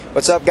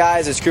What's up,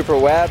 guys? It's Cooper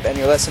Webb, and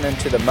you're listening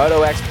to the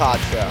Moto X Pod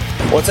Show.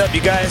 What's up, you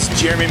guys?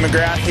 Jeremy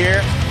McGrath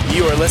here.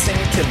 You are listening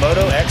to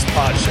Moto X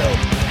Pod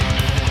Show.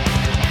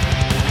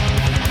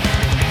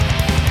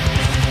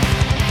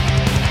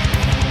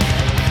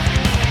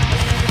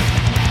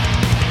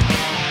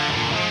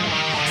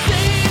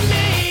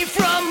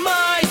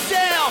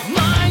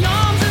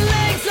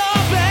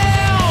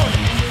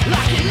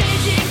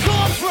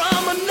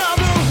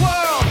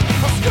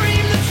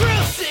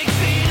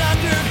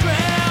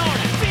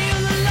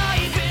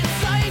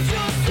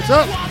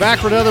 What's up? Back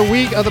for another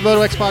week of the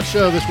Moto X Pod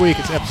Show. This week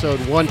it's episode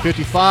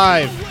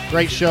 155.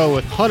 Great show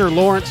with Hunter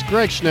Lawrence,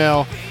 Greg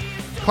Schnell,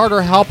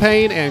 Carter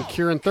Halpane, and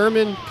Kieran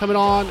Thurman coming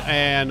on,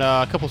 and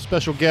a couple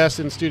special guests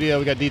in the studio.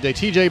 We got DJ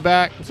TJ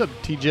back. What's up,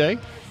 TJ?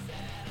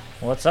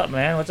 What's up,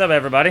 man? What's up,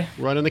 everybody?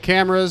 Running the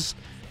cameras.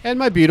 And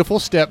my beautiful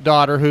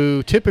stepdaughter,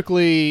 who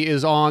typically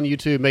is on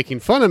YouTube making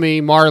fun of me,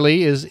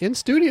 Marley, is in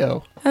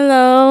studio.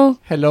 Hello.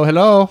 Hello,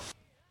 hello.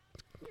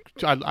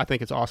 I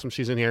think it's awesome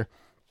she's in here.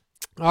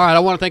 All right, I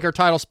want to thank our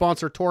title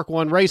sponsor, Torque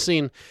One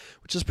Racing,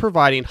 which is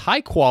providing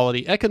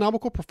high-quality,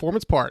 economical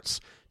performance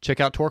parts. Check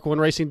out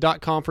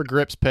TorqueOneRacing.com for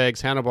grips,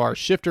 pegs, handlebars,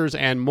 shifters,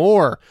 and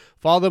more.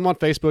 Follow them on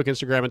Facebook,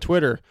 Instagram, and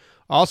Twitter.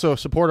 Also,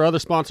 support our other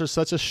sponsors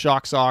such as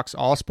Shock Socks,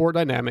 All Sport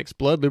Dynamics,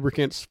 Blood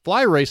Lubricants,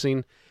 Fly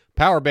Racing,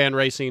 Power Band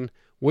Racing,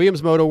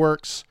 Williams Moto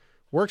Works,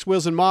 Works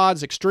Wheels and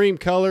Mods, Extreme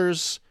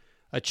Colors,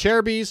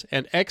 Acherbys,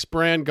 and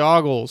X-Brand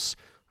Goggles.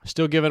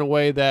 Still giving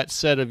away that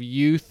set of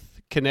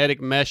youth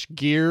kinetic mesh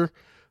gear.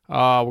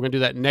 We're going to do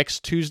that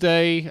next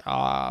Tuesday.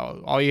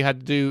 All you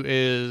had to do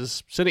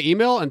is send an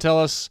email and tell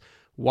us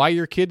why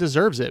your kid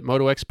deserves it.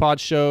 Moto X Pod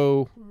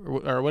Show,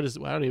 or what is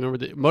it? I don't even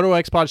remember.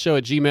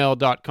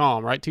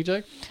 MotoXPodShow@gmail.com, right,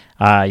 TJ?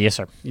 Yes,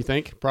 sir. You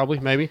think? Probably,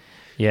 maybe?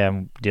 Yeah,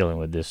 I'm dealing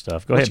with this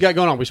stuff. Go What ahead. you got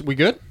going on? We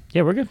good?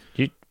 Yeah, we're good.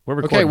 We're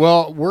recording. Okay,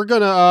 well, we're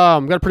going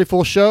to, got a pretty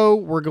full show.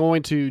 We're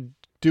going to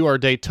do our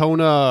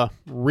Daytona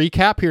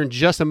recap here in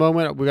just a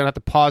moment. We're going to have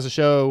to pause the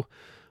show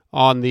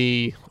on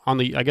the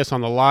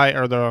live,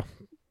 or the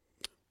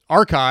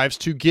archives,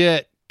 to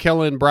get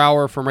Kellen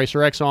Brower from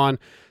Racer X on.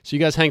 So you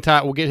guys hang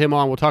tight. We'll get him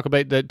on. We'll talk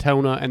about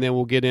Daytona, and then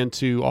we'll get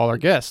into all our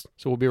guests.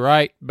 So we'll be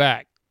right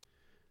back.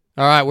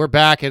 All right, we're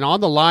back. And on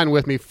the line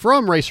with me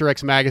from Racer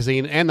X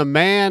Magazine, and the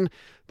man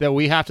that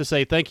we have to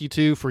say thank you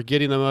to for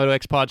getting the Moto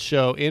X Pod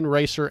Show in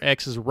Racer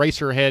X's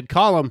Racer Head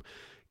column,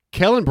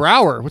 Kellen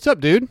Brower. What's up,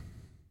 dude?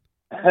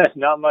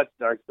 Not much,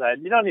 Dark Side.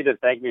 You don't need to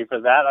thank me for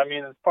that. I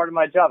mean, it's part of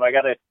my job. I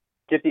got to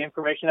get the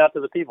information out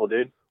to the people,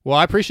 dude. Well,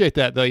 I appreciate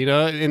that, though. You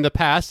know, in the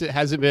past, it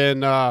hasn't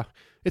been.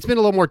 It's been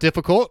a little more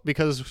difficult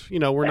because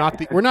we're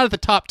not at the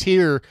top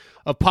tier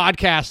of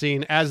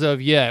podcasting as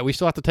of yet. We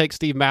still have to take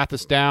Steve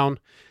Mathis down,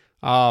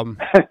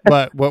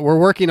 but we're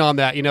working on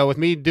that. You know, with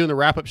me doing the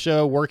wrap up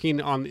show,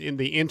 working on in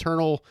the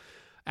internal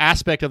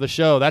aspect of the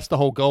show. That's the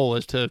whole goal,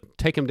 is to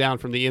take him down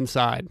from the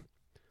inside.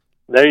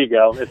 There you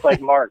go. It's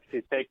like Mark.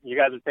 You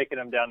guys are taking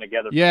him down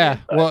together. Yeah.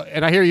 Well,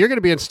 and I hear you're going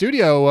to be in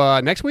studio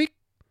next week.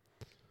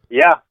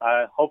 Yeah,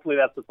 hopefully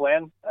that's the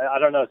plan. I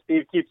don't know.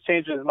 Steve keeps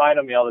changing his mind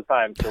on me all the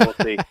time, so we'll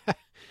see.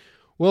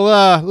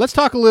 Well, let's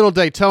talk a little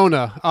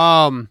Daytona.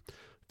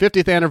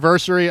 50th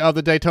anniversary of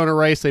the Daytona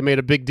race. They made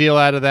a big deal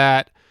out of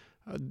that.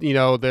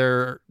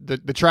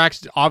 The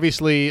track's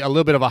obviously a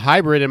little bit of a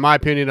hybrid, in my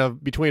opinion,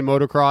 of between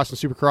motocross and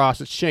supercross.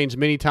 It's changed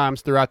many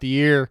times throughout the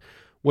year.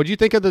 What do you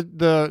think of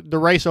the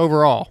race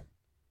overall?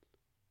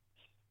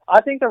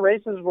 I think the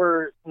races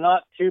were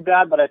not too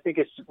bad, but I think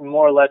it's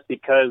more or less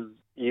because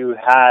you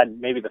had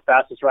maybe the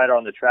fastest rider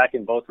on the track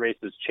in both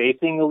races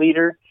chasing the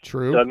leader.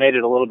 True. So it made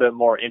it a little bit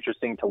more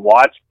interesting to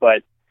watch.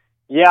 But,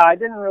 yeah, I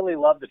didn't really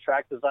love the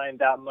track design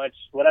that much.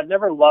 What I've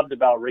never loved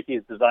about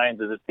Ricky's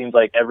designs is it seems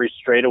like every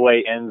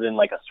straightaway ends in,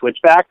 like, a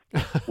switchback,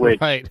 which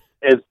right.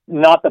 is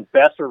not the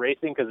best for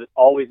racing because it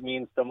always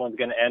means someone's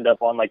going to end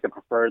up on, like, the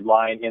preferred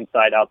line,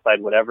 inside,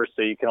 outside, whatever,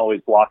 so you can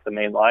always block the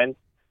main lines.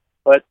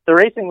 But the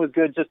racing was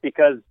good just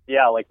because,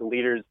 yeah, like the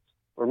leaders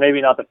were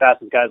maybe not the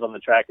fastest guys on the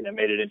track, and it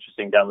made it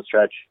interesting down the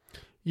stretch.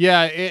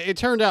 Yeah, it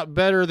turned out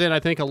better than I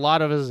think a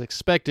lot of us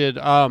expected.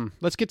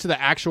 Let's get to the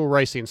actual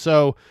racing.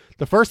 So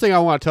the first thing I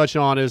want to touch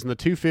on is in the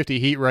 250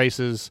 heat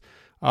races,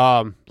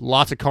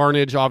 lots of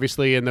carnage,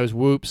 obviously, in those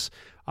whoops.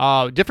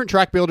 Different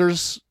track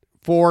builders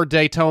for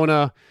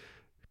Daytona,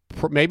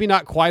 maybe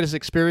not quite as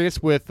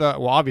experienced with,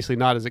 obviously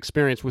not as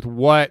experienced with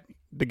what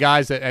the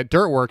guys at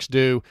Dirtworks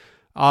do.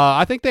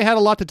 I think they had a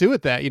lot to do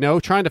with that,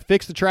 trying to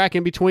fix the track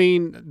in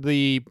between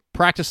the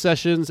practice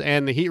sessions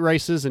and the heat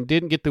races, and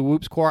didn't get the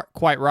whoops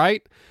quite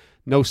right.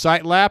 No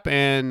sight lap,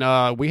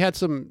 and we had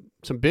some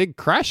big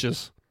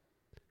crashes.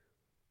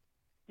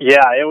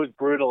 Yeah, it was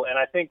brutal, and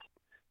I think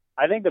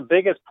the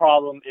biggest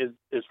problem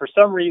is for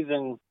some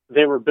reason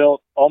they were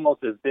built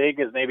almost as big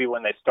as maybe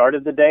when they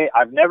started the day.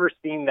 I've never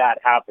seen that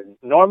happen.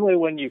 Normally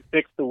when you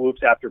fix the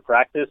whoops after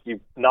practice,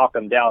 you knock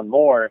them down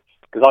more,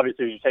 because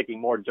obviously you're taking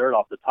more dirt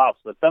off the tops,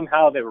 but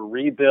somehow they were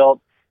rebuilt,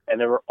 and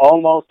they were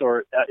almost,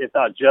 or if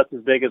not just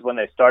as big as when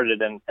they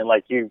started, and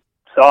like you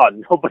saw,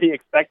 nobody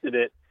expected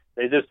it.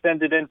 They just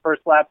sent it in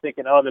first lap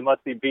thinking, oh, they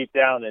must be beat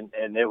down,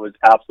 and it was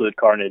absolute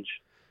carnage.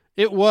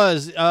 It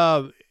was,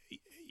 and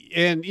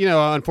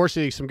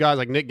unfortunately, some guys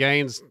like Nick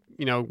Gaines,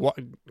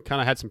 kind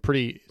of had some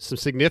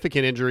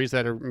significant injuries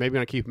that are maybe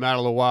going to keep him out a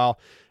little while.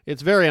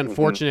 It's very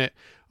unfortunate.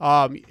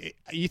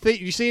 You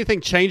see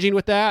anything changing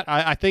with that?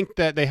 I think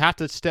that they have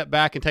to step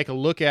back and take a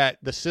look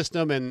at the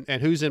system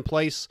and who's in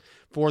place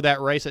for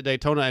that race at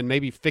Daytona and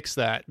maybe fix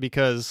that,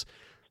 because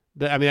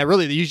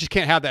you just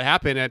can't have that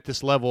happen at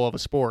this level of a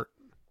sport.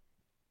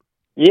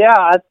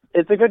 Yeah,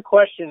 it's a good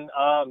question.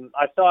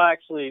 I saw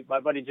actually my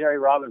buddy Jerry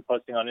Robin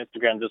posting on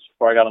Instagram just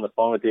before I got on the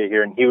phone with you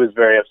here, and he was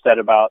very upset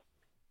about,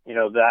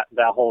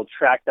 that whole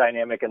track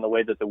dynamic and the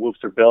way that the whoops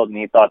are built, and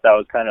he thought that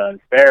was kind of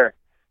unfair.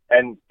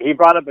 And he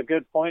brought up a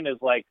good point, is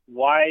like,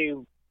 why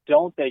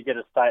don't they get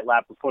a sight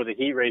lap before the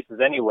heat races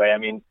anyway? I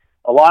mean,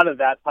 a lot of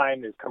that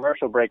time is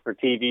commercial break for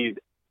TV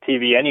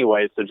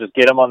anyway, so just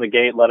get them on the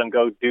gate, let them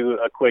go do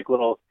a quick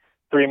little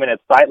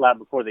 3-minute sight lap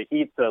before the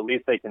heat, so at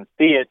least they can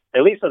see it,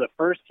 at least for the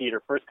first heat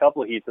or first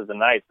couple of heats of the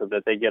night, so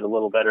that they get a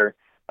little better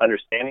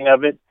understanding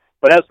of it.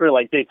 But as for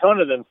like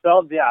Daytona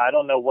themselves, yeah, I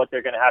don't know what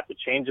they're going to have to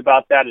change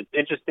about that. It's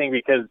interesting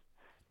because,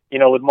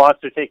 with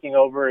Monster taking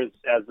over as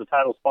the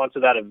title sponsor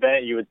of that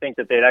event, you would think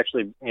that they'd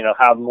actually,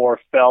 have more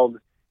Feld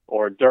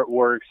or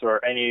Dirtworks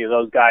or any of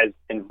those guys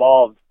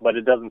involved, but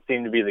it doesn't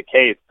seem to be the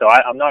case. So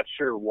I'm not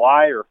sure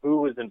why or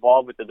who was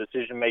involved with the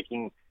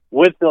decision-making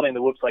with building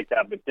the whoops like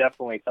that, but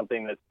definitely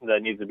something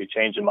that needs to be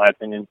changed, in my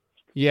opinion.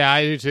 Yeah,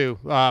 I do too.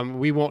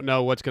 We won't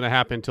know what's going to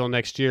happen until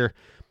next year.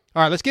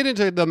 All right, let's get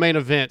into the main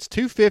events.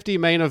 250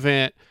 main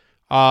event.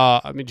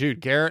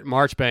 Garrett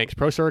Marchbanks,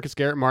 Pro Circuit's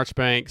Garrett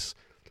Marchbanks.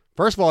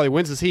 First of all, he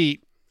wins his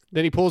heat.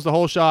 Then he pulls the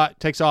whole shot,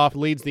 takes off,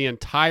 leads the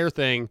entire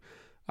thing.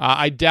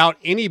 I doubt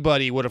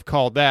anybody would have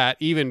called that.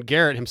 Even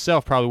Garrett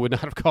himself probably would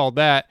not have called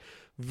that.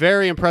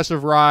 Very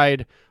impressive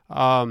ride.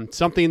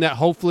 Something that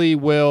hopefully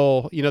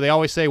will, they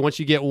always say once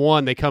you get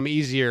one, they come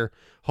easier.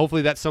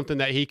 Hopefully that's something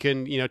that he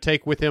can,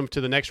 take with him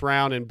to the next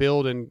round and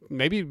build and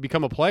maybe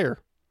become a player.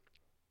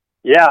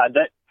 Yeah,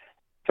 that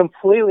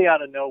completely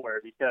out of nowhere,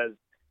 because,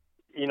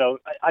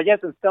 I guess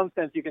in some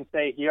sense you can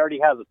say he already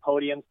has a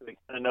podium, so he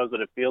kind of knows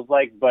what it feels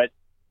like, but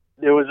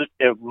there was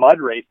a mud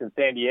race in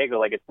San Diego.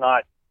 Like, it's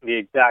not the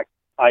exact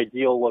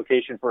ideal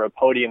location for a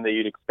podium that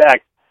you'd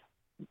expect.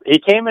 He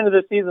came into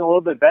the season a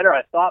little bit better,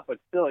 I thought, but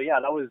still, yeah,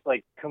 that was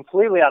like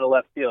completely out of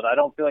left field. I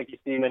don't feel like you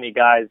see many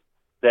guys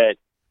that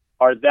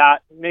are that,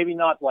 maybe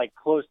not like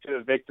close to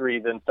a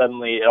victory, then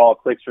suddenly it all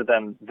clicks for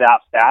them that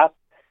fast.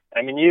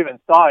 I mean, you even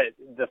saw it,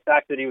 the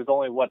fact that he was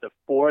only, the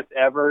fourth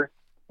ever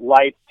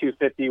light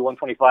 250,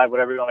 125,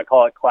 whatever you want to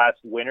call it, class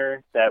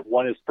winner that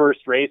won his first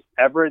race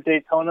ever at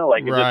Daytona.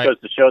 Like, it right.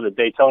 just goes to show that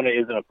Daytona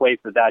isn't a place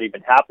that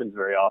even happens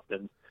very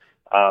often.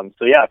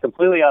 So yeah,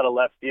 completely out of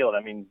left field.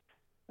 I mean,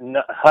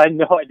 I had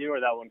no idea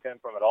where that one came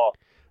from at all.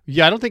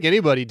 Yeah, I don't think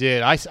anybody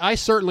did. I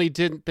certainly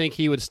didn't think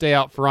he would stay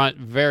out front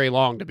very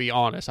long, to be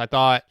honest. I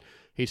thought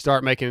he'd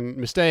start making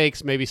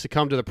mistakes, maybe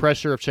succumb to the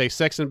pressure of Chase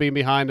Sexton being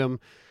behind him.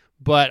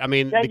 But, I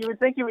mean... Yeah, you would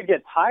think he would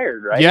get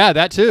tired, right? Yeah,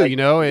 that too, being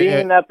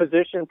in that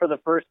position for the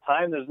first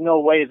time, there's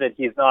no way that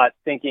he's not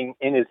thinking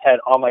in his head,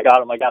 oh my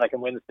God, I can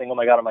win this thing, oh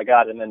my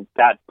God, and then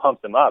that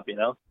pumps him up,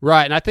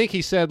 Right, and I think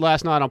he said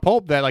last night on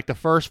Pulp that, like, the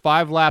first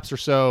 5 laps or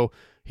so,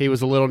 he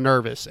was a little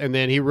nervous, and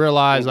then he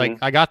realized,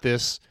 I got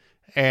this,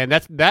 and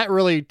that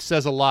really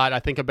says a lot, I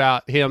think,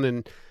 about him,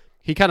 and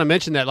he kind of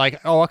mentioned that, like,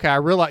 oh, okay, I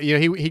realized,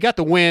 he got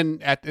the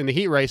win in the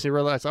heat race, and he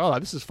realized, oh,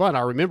 this is fun,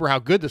 I remember how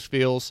good this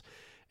feels.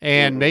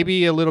 And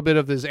maybe a little bit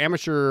of his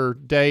amateur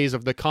days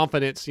of the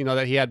confidence,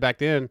 that he had back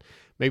then,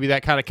 maybe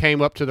that kind of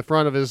came up to the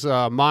front of his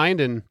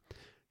mind and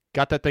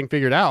got that thing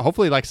figured out.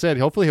 Hopefully, like I said,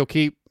 he'll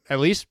keep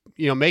at least,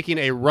 making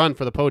a run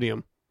for the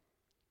podium.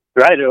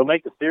 Right. It'll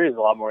make the series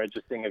a lot more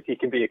interesting if he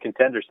can be a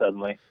contender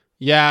suddenly.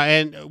 Yeah,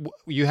 and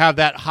you have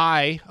that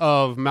high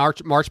of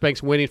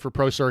Marchbanks winning for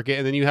Pro Circuit,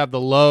 and then you have the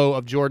low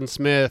of Jordan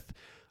Smith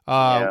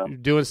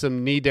doing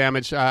some knee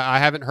damage. I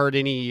haven't heard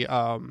any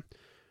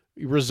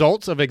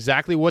results of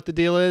exactly what the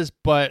deal is,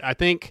 but I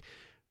think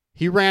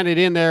he ran it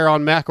in there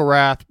on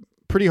McElrath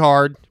pretty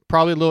hard,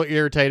 probably a little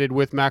irritated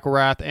with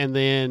McElrath, and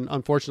then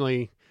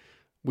unfortunately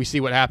we see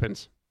what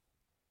happens.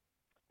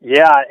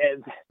 Yeah,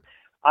 and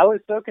I was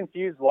so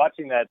confused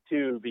watching that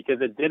too,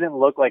 because it didn't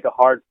look like a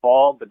hard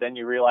fall, but then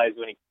you realize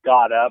when he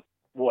got up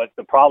what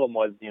the problem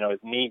was, his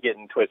knee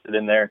getting twisted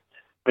in there.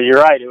 But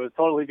you're right, it was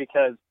totally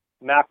because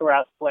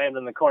McElrath slammed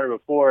in the corner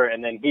before,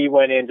 and then he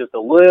went in just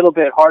a little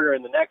bit harder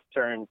in the next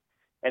turn.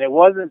 And it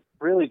wasn't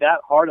really that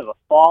hard of a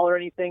fall or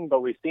anything,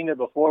 but we've seen it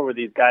before where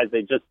these guys,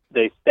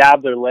 they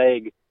stab their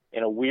leg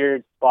in a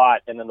weird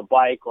spot, and then the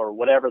bike or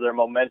whatever, their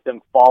momentum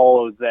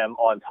follows them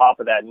on top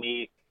of that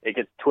knee. It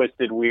gets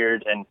twisted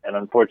weird, and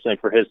unfortunately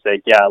for his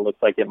sake, yeah, it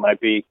looks like it might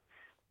be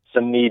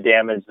some knee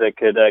damage that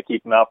could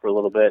keep him out for a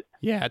little bit.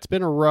 Yeah, it's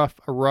been a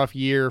rough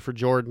year for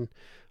Jordan.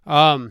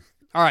 All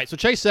right, so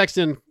Chase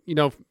Sexton,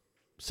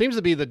 seems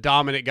to be the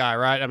dominant guy,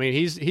 right? I mean,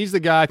 he's the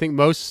guy I think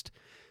most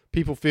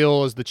people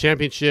feel is the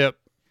championship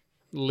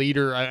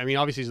leader. I mean,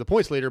 obviously he's the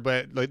points leader,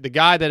 but the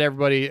guy that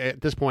everybody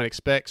at this point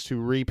expects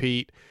to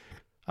repeat.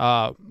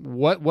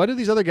 What do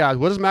these other guys?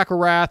 What does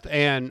McElrath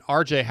and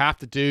RJ have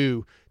to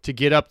do to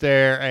get up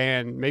there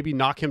and maybe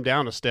knock him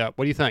down a step?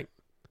 What do you think?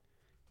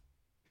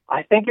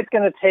 I think it's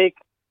going to take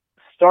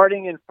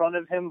starting in front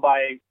of him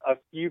by a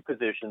few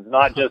positions,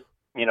 not just,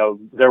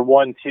 their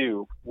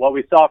 1-2. What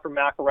we saw from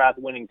McElrath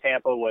winning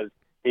Tampa was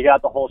he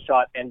got the whole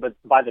shot, but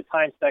by the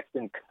time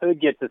Sexton could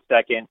get to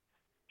second,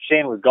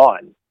 Shane was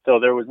gone. So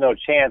there was no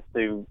chance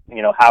to,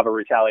 have a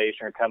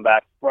retaliation or come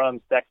back from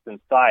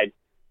Sexton's side.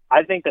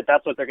 I think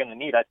that's what they're going to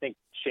need. I think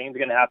Shane's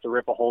going to have to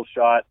rip a whole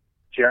shot.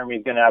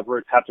 Jeremy's going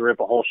to have to rip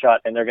a whole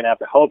shot, and they're going to have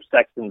to hope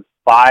Sexton's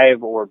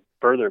 5 or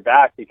further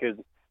back because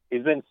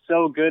he's been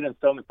so good and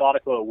so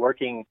methodical at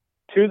working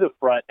to the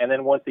front, and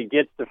then once he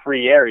gets to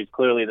free air, he's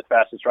clearly the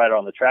fastest rider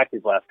on the track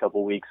these last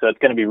couple of weeks. So it's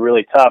going to be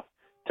really tough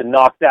to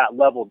knock that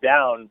level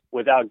down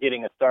without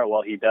getting a start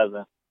while he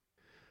doesn't.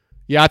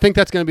 Yeah, I think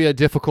that's going to be a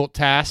difficult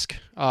task.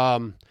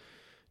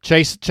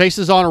 Chase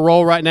is on a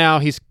roll right now.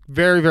 He's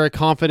very, very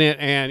confident,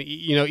 and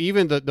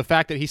even the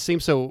fact that he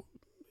seems so,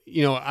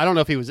 I don't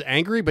know if he was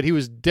angry, but he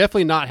was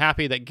definitely not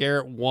happy that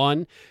Garrett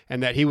won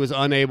and that he was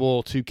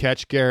unable to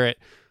catch Garrett.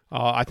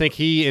 I think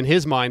he, in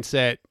his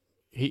mindset,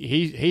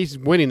 he's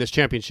winning this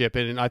championship,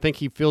 and I think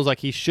he feels like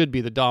he should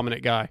be the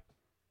dominant guy.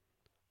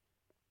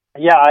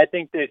 Yeah, I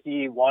think that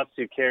he wants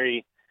to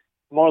carry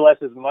more or less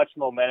as much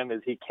momentum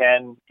as he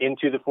can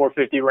into the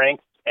 450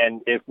 ranks,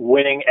 and if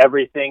winning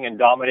everything and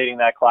dominating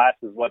that class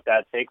is what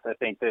that takes, I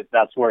think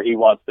that's where he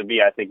wants to be.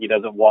 I think he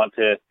doesn't want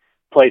to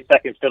play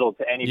second fiddle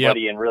to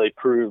anybody and really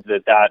prove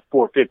that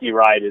 450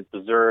 ride is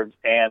deserved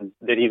and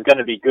that he's going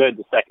to be good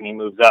the second he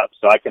moves up.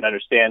 So I can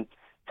understand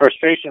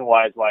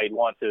frustration-wise why he'd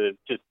want to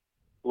just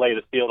lay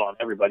the field on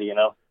everybody,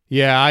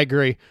 Yeah, I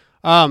agree.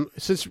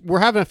 Since we're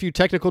having a few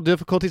technical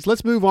difficulties,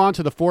 let's move on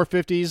to the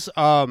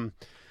 450s.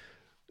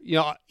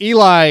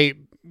 Eli,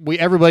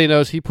 everybody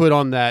knows he put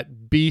on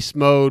that beast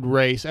mode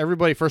race.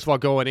 Everybody, first of all,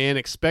 going in,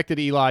 expected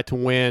Eli to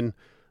win.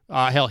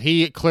 Hell,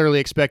 he clearly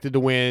expected to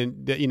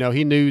win.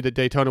 He knew that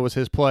Daytona was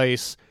his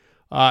place.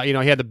 He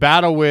had the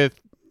battle with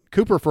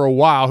Cooper for a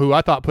while, who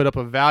I thought put up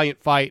a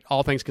valiant fight,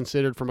 all things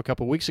considered, from a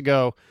couple weeks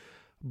ago.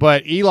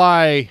 But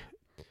Eli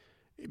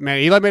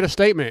made a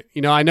statement.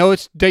 I know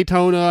it's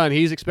Daytona and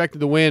he's expected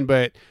to win,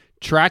 but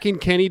tracking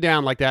Kenny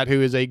down like that, who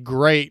is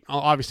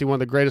obviously one of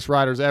the greatest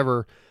riders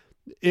ever,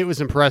 it was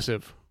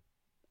impressive.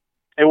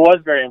 It was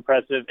very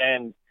impressive,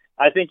 and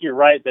I think you're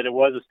right that it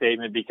was a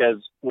statement because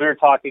we were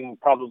talking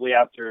probably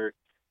after,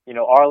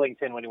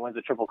 Arlington when he wins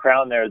the Triple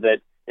Crown there, that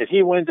if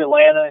he wins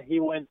Atlanta, he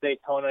wins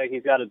Daytona,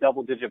 he's got a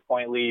double-digit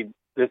point lead,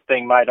 this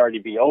thing might already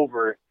be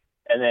over.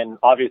 And then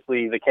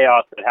obviously the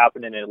chaos that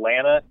happened in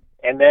Atlanta,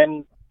 and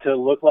then to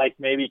look like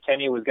maybe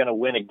Kenny was going to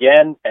win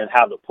again and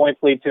have the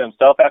points lead to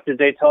himself after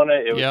Daytona,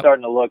 it was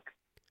starting to look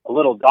a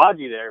little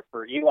dodgy there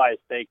for Eli's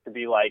sake to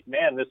be like,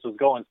 man, this was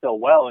going so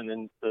well, and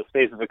in the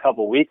space of a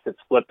couple of weeks, it's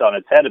flipped on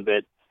its head a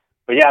bit.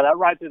 But yeah, that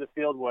ride through the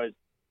field was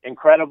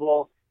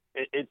incredible.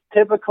 It's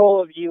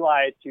typical of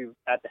Eli to,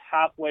 at the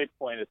halfway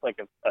point, it's like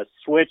a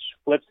switch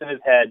flips in his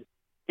head.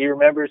 He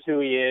remembers who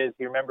he is.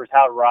 He remembers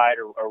how to ride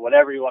or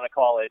whatever you want to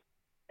call it.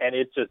 And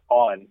it's just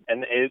on.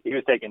 And he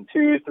was taking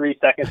 2-3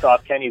 seconds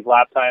off Kenny's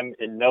lap time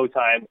in no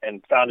time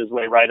and found his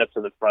way right up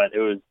to the front. It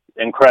was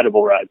an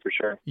incredible ride for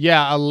sure.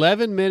 Yeah,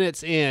 11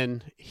 minutes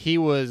in, he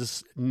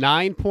was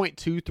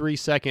 9.23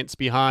 seconds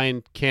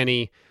behind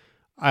Kenny.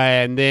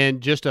 And then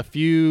just a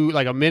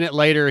minute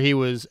later, he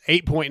was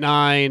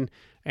 8.9.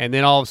 And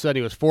then all of a sudden,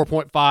 he was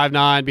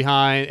 4.59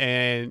 behind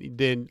and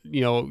then,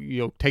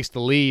 takes the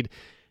lead.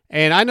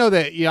 And I know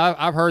that,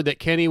 I've heard that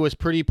Kenny was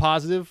pretty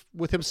positive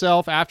with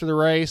himself after the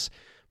race.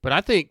 But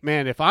I think,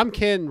 man, if I'm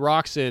Ken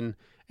Roczen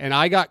and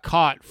I got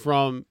caught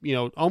from,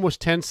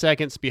 almost 10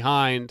 seconds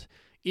behind,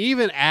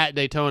 even at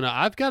Daytona,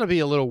 I've got to be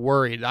a little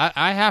worried.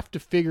 I have to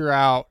figure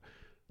out,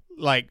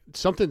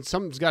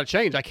 something's got to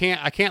change. I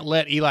can't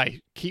let Eli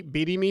keep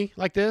beating me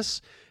like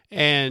this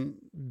and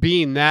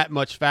being that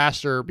much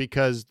faster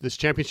because this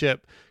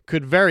championship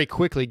could very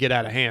quickly get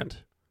out of hand.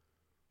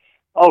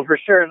 Oh, for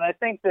sure. And I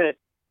think that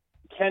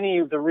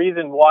Kenny, the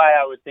reason why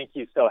I would think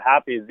he's so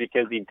happy is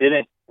because he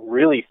didn't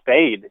really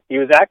fade. He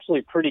was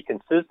actually pretty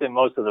consistent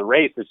most of the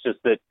race. It's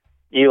just that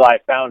Eli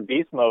found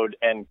beast mode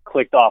and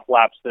clicked off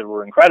laps that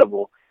were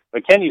incredible.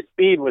 But Kenny's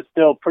speed was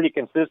still pretty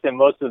consistent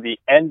most of the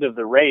end of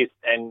the race,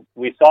 and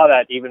we saw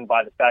that even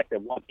by the fact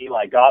that once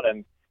Eli got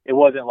him, it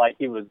wasn't like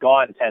he was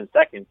gone 10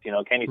 seconds.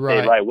 Kenny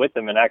stayed right with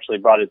him and actually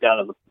brought it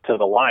down to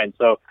the line.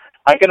 So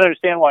I can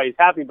understand why he's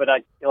happy, but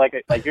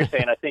like you're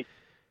saying, I think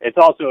it's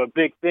also a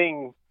big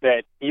thing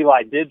that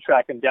Eli did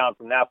track him down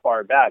from that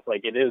far back.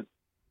 Like, it is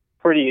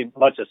pretty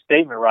much a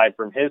statement ride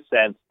from his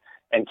sense.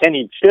 And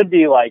Kenny should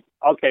be like,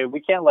 okay,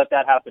 we can't let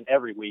that happen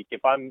every week.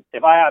 If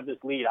I have this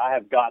lead, I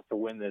have got to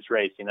win this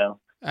race,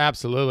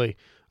 Absolutely.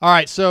 All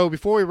right, so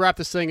before we wrap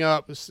this thing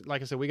up,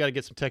 like I said, we got to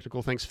get some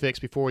technical things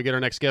fixed before we get our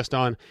next guest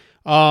on.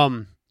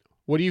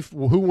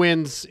 Who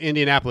wins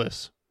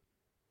Indianapolis?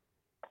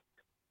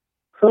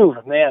 Whew,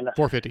 man.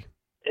 450.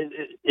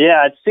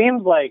 It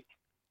seems like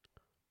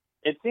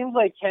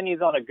Kenny's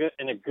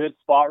in a good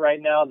spot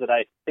right now that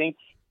I think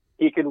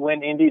he could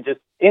win Indy. Just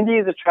Indy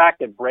is a track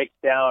that breaks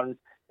down,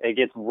 it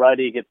gets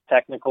ruddy, gets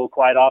technical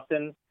quite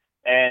often.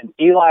 And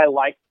Eli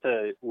likes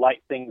to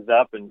light things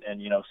up and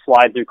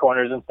slide through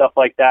corners and stuff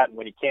like that. And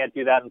when he can't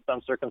do that in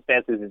some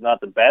circumstances, he's not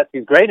the best.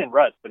 He's great in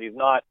ruts, but he's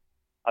not.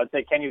 I would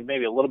say Kenny's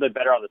maybe a little bit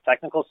better on the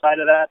technical side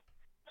of that.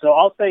 So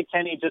I'll say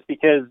Kenny just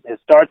because his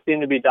starts seem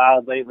to be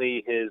dialed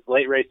lately. His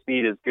late race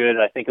speed is good.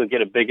 I think he'll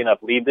get a big enough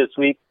lead this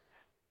week.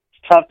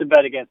 It's tough to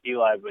bet against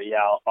Eli, but yeah,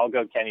 I'll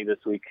go Kenny this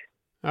week.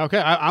 Okay,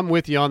 I'm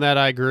with you on that.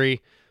 I agree.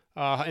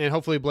 And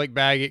hopefully Blake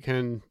Baggett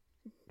can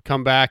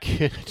come back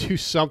and do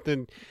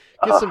something.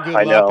 Get some good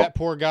luck. That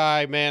poor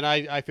guy, man,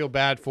 I feel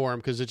bad for him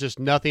because it's just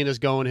nothing is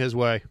going his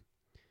way.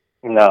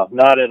 No,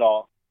 not at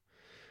all.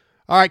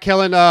 All right,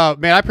 Kellen,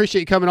 man, I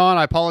appreciate you coming on.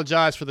 I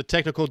apologize for the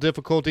technical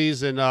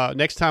difficulties, and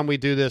next time we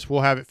do this,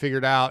 we'll have it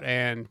figured out,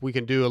 and we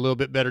can do a little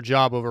bit better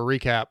job of a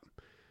recap.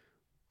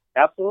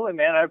 Absolutely,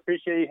 man. I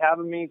appreciate you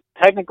having me.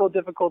 Technical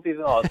difficulties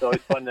and all. It's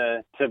always fun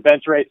to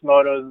bench race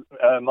moto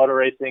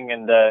racing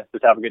and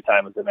just have a good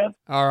time with it, man.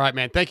 All right,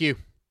 man. Thank you.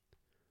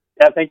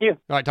 Yeah, thank you.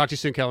 All right, talk to you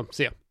soon, Kellen.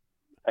 See ya.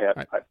 Okay, all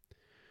right. Bye.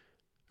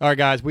 All right,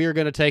 guys, we are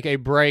going to take a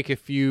break.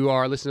 If you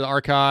are listening to the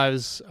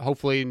archives,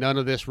 hopefully none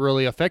of this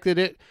really affected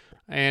it.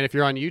 And if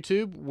you're on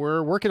YouTube,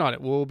 we're working on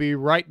it. We'll be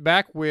right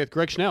back with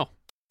Greg Schnell.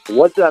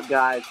 What's up,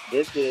 guys?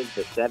 This is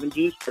the 7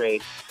 Juice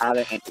Trade out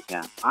of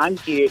Intercam. I'm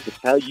here to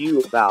tell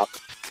you about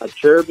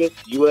Acerbis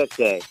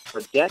USA.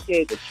 For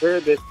decades,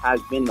 Acerbis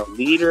has been the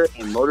leader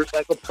in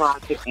motorcycle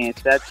plastic and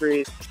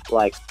accessories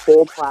like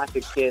full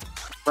plastic kits,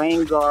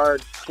 frame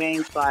guards,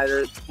 chain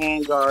sliders,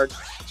 hand guards.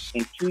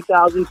 In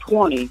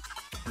 2020,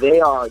 they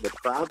are the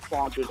proud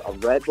sponsors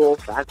of Red Bull,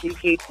 Factory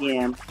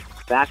KTM,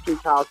 Factory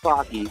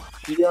Kawasaki,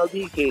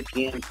 PLD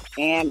KTM,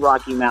 and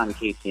Rocky Mountain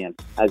KTM,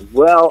 as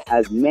well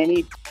as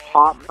many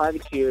top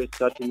privateers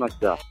such as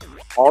myself.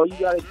 All you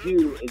got to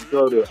do is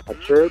go to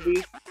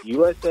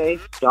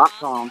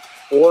AcerbisUSA.com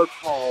or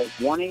call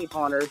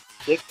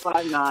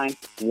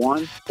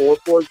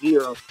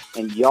 1-800-659-1440,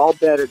 and y'all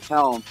better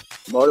tell them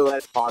Moto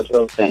X Pod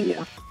Show sent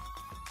you.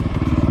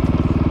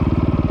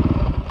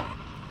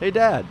 Hey,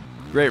 Dad.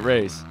 Great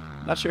race.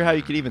 Not sure how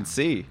you could even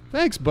see.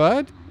 Thanks,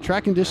 bud.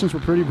 Track conditions were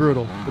pretty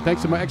brutal, but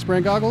thanks to my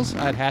X-Brand goggles,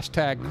 I had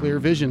hashtag clear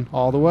vision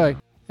all the way.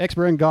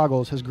 X-Brand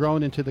goggles has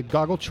grown into the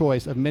goggle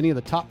choice of many of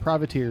the top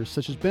privateers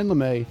such as Ben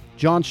LeMay,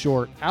 John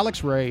Short,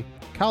 Alex Ray,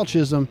 Kyle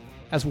Chisholm,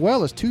 as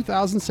well as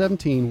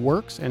 2017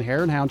 Works and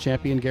Hare and Hound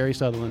champion Gary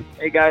Sutherland.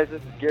 Hey guys,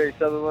 this is Gary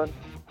Sutherland,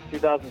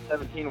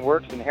 2017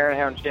 Works and Hare and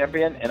Hound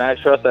champion, and I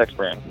trust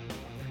X-Brand.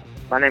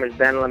 My name is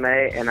Ben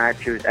LeMay, and I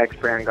choose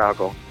X-Brand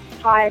goggles.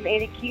 Hi, I'm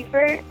Andy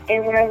Kiefer,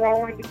 and whenever I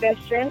want to be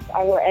best dressed,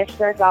 I wear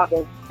X-Brand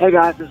goggles. Hey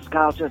guys, this is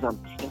Kyle Chisholm,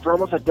 and for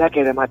almost a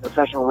decade of my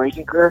professional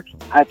racing career,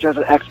 I've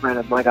chosen X-Brand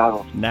as my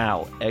goggles.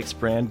 Now,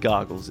 X-Brand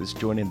Goggles is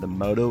joining the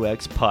Moto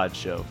X Pod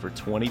Show for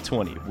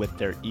 2020 with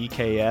their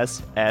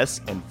EKS,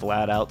 S, and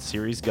Flat Out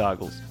Series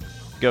goggles.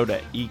 Go to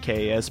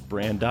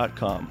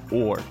EKSbrand.com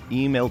or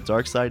email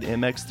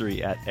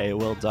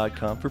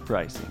DarksideMX3@AOL.com for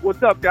pricing.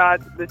 What's up,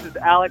 guys? This is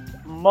Alex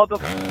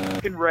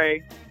motherfucking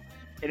Ray.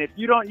 And if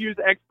you don't use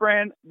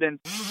X-Brand, then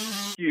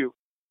you.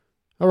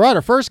 All right,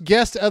 our first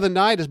guest of the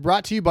night is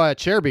brought to you by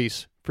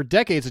Acerbis. For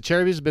decades,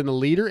 Acerbis has been the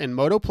leader in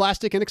moto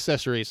plastic and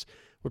accessories.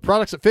 With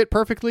products that fit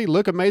perfectly,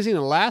 look amazing,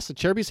 and last,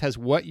 Acerbis has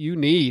what you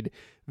need.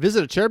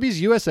 Visit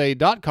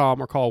AcerbisUSA.com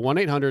or call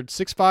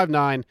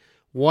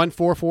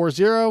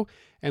 1-800-659-1440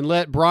 and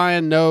let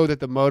Brian know that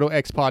the Moto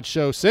X Pod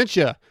Show sent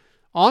you.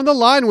 On the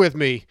line with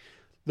me,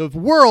 the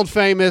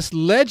world-famous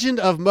legend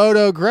of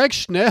moto, Greg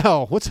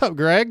Schnell. What's up,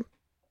 Greg?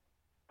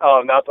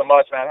 Oh, not so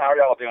much, man. How are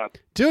y'all doing?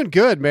 Doing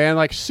good, man.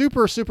 Like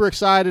super, super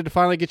excited to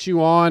finally get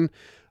you on.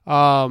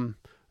 I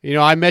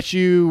met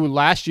you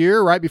last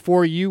year, right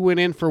before you went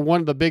in for one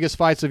of the biggest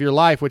fights of your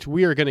life, which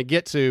we are going to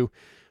get to.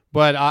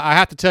 But I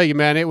have to tell you,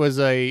 man, it was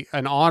an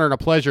honor and a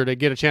pleasure to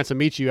get a chance to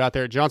meet you out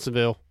there at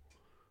Johnsonville.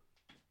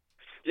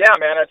 Yeah,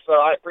 man.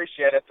 I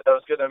appreciate it. It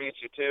was good to meet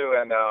you too,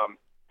 and I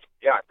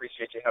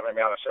appreciate you having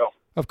me on the show.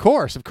 Of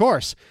course.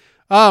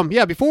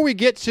 Before we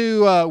get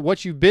to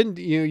what you've been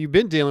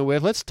dealing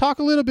with, let's talk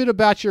a little bit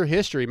about your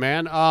history,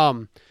 man.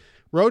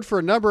 Rode for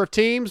a number of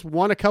teams,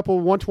 won a couple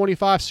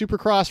 125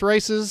 Supercross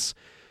races.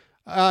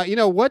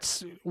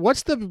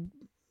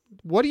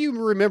 What do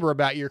you remember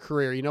about your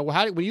career?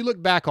 When you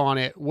look back on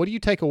it, what do you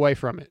take away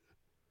from it?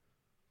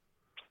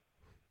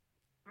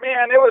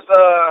 Man, it was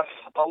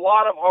a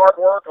lot of hard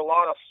work, a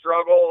lot of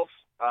struggles,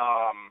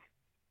 a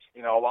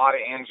lot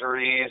of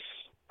injuries,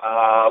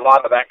 a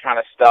lot of that kind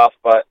of stuff,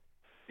 but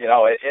the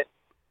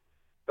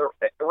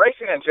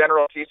racing in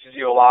general teaches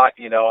you a lot,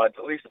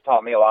 at least it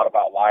taught me a lot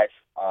about life,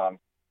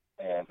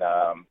 and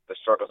the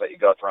struggles that you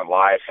go through in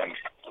life and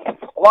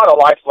a lot of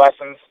life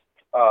lessons.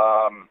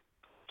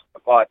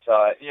 But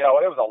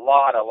it was a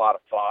lot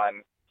of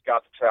fun.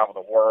 Got to travel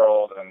the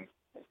world and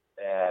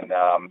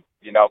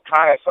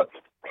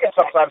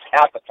sometimes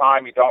at the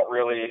time you don't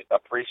really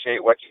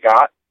appreciate what you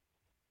got,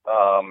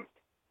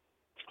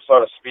 so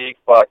to speak,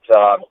 but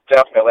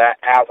definitely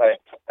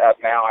as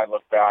now I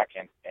look back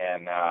and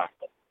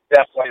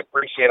definitely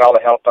appreciate all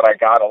the help that I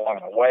got along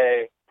the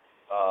way.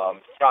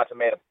 Got to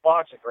meet a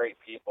bunch of great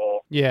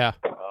people. Yeah.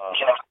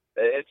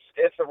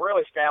 It's a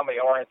really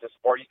family-oriented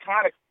sport. You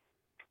kind of,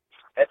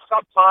 and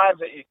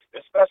sometimes,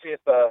 especially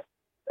at the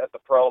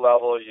pro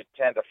level, you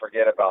tend to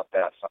forget about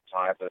that.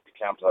 Sometimes it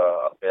becomes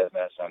a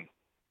business,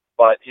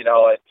 but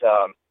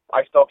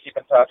I still keep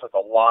in touch with a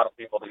lot of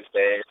people these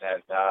days,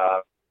 and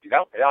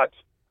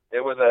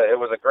it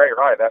was a great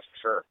ride, that's for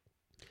sure.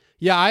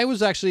 Yeah, I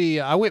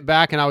went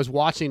back and I was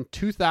watching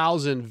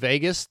 2000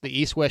 Vegas, the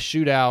East-West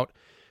Shootout,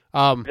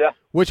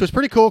 which was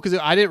pretty cool because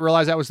I didn't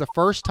realize that was the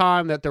first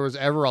time that there was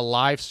ever a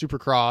live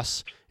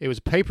Supercross. It was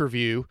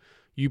pay-per-view.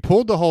 You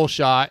pulled the whole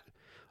shot.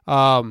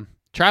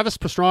 Travis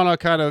Pastrana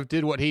kind of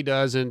did what he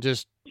does and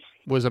just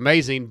was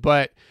amazing.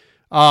 But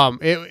going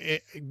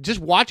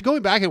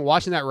back and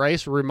watching that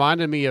race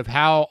reminded me of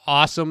how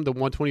awesome the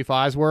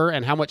 125s were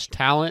and how much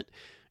talent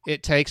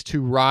it takes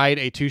to ride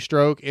a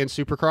two-stroke in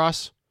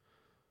Supercross.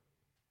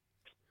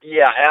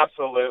 Yeah,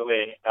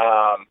 absolutely.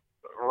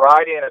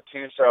 Riding a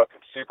two-stroke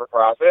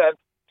Supercross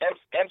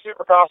and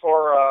Supercross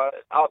or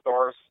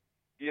outdoors,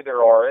 either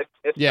or,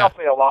 it's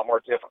definitely a lot more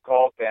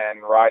difficult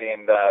than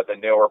riding the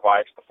newer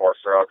bikes, the four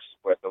strokes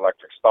with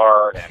electric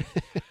start and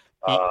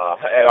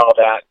and all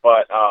that.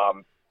 But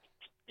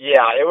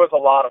it was a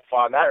lot of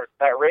fun.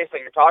 That race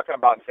that you're talking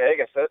about in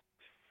Vegas,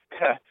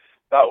 that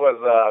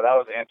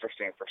was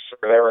interesting for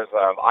sure. There was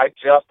I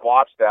just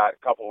watched that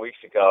a couple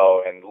weeks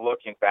ago, and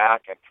looking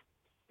back, and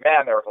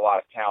man, there was a lot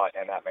of talent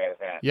in that main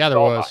event. Yeah, there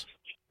was.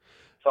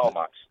 So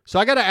much. So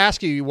I got to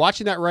ask you,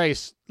 watching that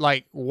race,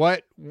 like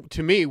what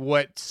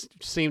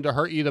seemed to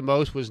hurt you the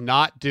most was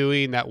not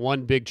doing that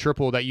one big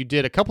triple that you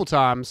did a couple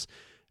times,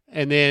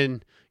 and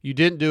then you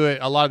didn't do it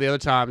a lot of the other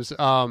times.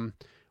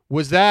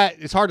 Was that,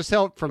 it's hard to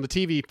tell from the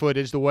TV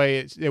footage the way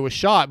it was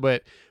shot,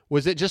 but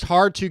was it just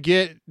hard to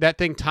get that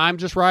thing timed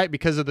just right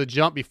because of the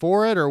jump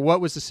before it, or what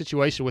was the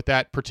situation with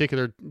that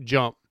particular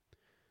jump?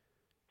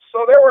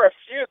 So there were a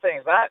few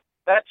things. That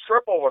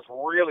triple was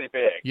really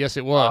big. Yes,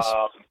 it was.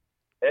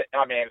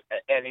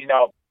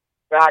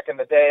 Back in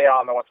the day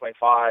on the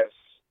 125s,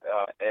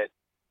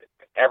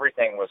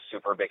 everything was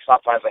super big.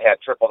 Sometimes they had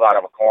triples out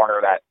of a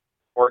corner that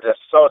were just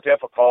so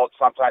difficult.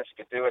 Sometimes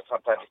you could do it,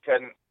 sometimes you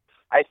couldn't.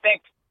 I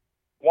think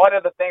one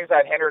of the things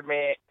that hindered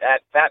me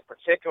at that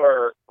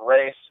particular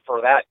race for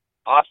that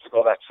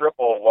obstacle, that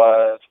triple,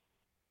 was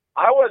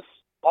I was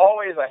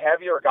always a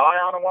heavier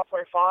guy on a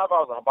 125. I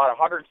was about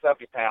 170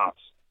 pounds.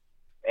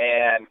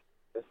 And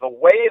the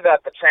way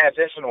that the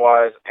transition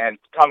was and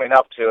coming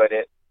up to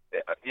it,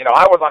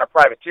 I was on a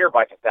privateer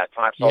bike at that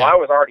time, so I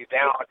was already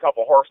down a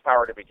couple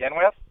horsepower to begin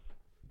with.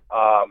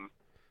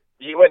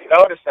 You wouldn't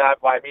notice that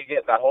by me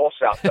getting that whole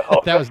shot,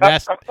 though. That was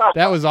nasty.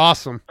 That was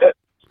awesome. That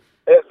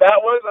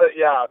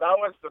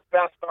was the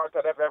best start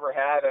that I've ever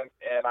had, and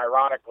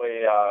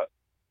ironically,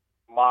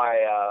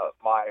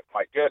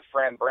 my good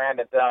friend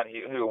Brandon Dunn,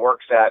 who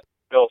works at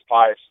Bill's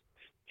Pipes,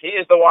 he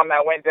is the one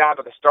that went down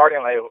to the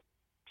starting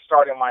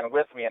line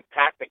with me and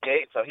packed the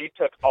gate, so he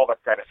took all the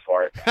credit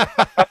for it.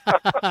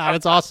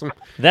 That's awesome.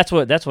 That's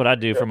what I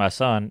do for my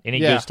son. Any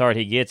good start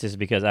he gets is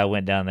because I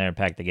went down there and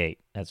packed the gate.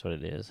 That's what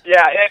it is.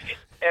 Yeah,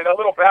 and a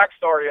little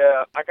backstory,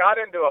 I got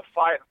into a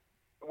fight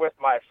with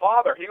my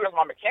father. He was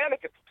my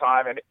mechanic at the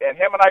time, and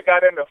him and I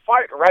got into a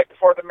fight right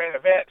before the main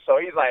event, so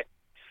he's like,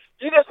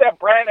 you just have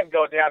Brandon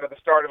go down to the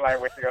starting line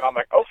with you, and I'm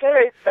like,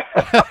 okay.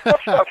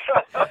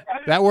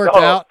 That worked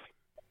out.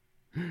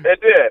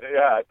 It did,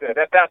 yeah, it did.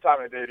 At that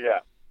time it did, yeah.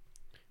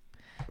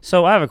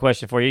 So I have a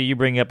question for you. You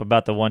bring up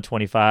about the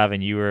 125,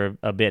 and you were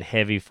a bit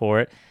heavy for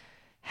it.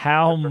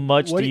 How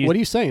much What are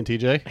you saying,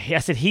 TJ? I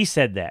said he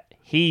said that.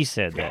 He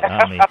said that,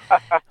 not me.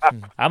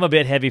 I'm a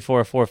bit heavy for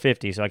a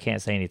 450, so I can't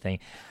say anything.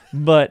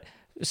 But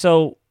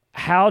so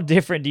how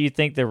different do you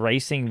think the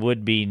racing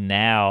would be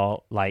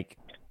now, like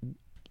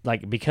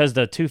because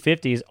the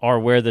 250s are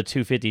where the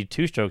 250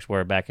 two-strokes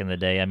were back in the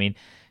day? I mean,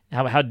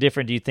 how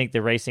different do you think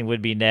the racing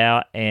would be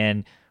now,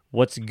 and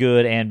what's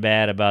good and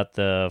bad about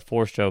the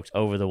four-strokes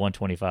over the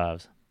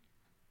 125s?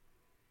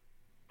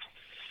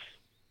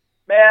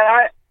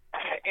 Man,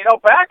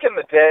 back in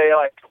the day,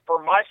 like for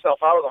myself,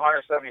 I was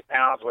 170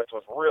 pounds, which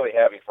was really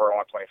heavy for a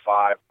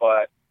 125,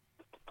 but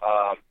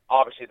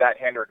obviously that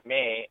hindered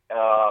me.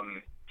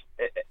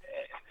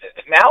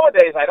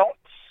 Nowadays, I don't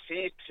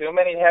see too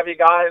many heavy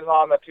guys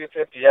on the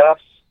 250Fs.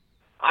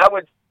 I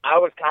would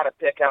kind of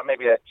pick out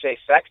maybe a Chase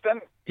Sexton,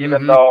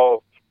 even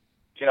though,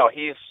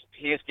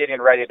 he's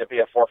getting ready to be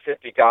a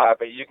 450 guy,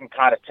 but you can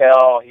kind of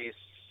tell he's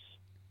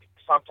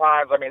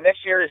sometimes, this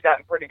year he's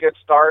gotten pretty good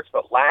starts,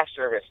 but last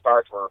year his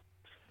starts were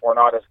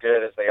not as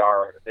good as they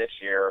are this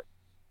year.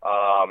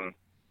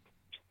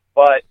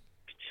 But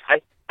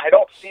I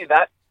don't see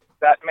that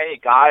many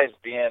guys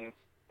being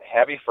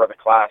heavy for the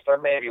class. There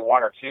may be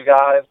one or two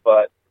guys,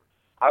 but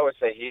I would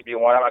say he'd be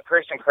one of them.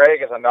 Christian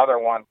Craig is another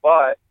one,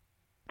 but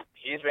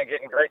he's been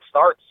getting great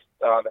starts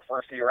the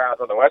first few rounds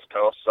on the West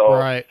Coast. So,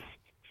 right.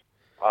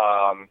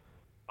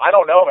 I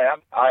don't know,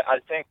 man. I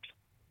think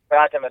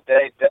back in the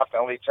day,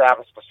 definitely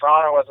Travis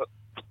Pastrana was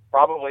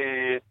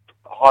probably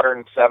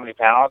 170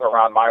 pounds,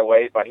 around my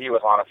weight, but he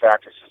was on a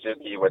factory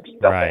Suzuki, which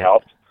definitely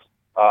helped.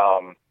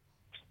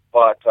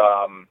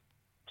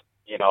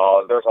 You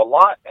know, there's a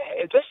lot.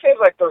 It just seems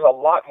like there's a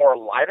lot more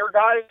lighter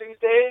guys these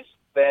days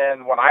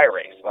than when I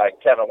raced.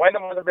 Like Kevin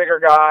Windham was a bigger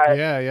guy.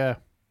 Yeah.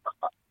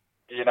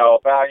 You know,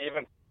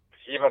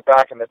 even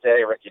back in the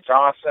day, Ricky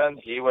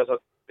Johnson, he was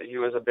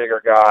a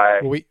bigger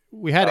guy.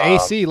 We had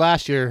AC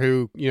last year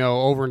who, you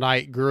know,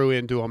 overnight grew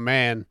into a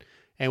man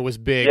and was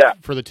big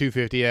for the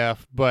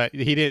 250F, but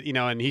he did, you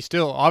know, and he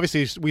still,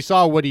 obviously we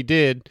saw what he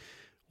did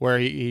where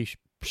he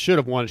should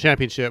have won a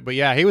championship, but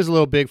yeah, he was a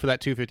little big for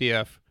that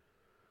 250F.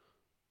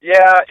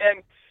 Yeah,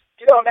 and,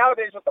 you know,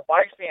 nowadays with the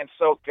bikes being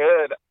so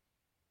good,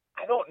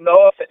 I don't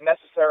know if it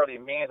necessarily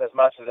means as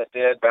much as it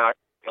did back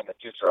in the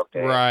two-stroke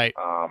days. Right.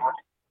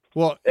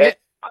 Well,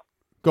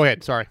 go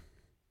ahead. Sorry.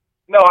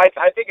 No,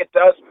 I think it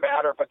does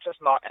matter, but just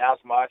not as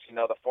much. You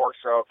know, the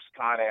four-strokes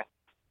kind of,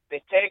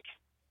 they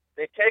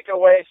take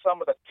away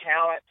some of the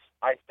talent,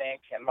 I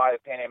think, in my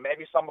opinion,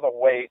 maybe some of the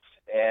weight,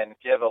 and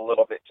give a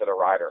little bit to the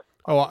rider.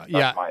 Oh,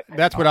 yeah,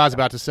 that's what I was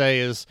about to say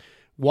is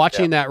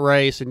watching that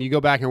race, and you go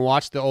back and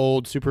watch the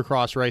old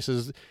Supercross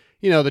races,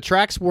 you know, the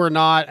tracks were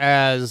not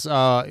as,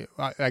 I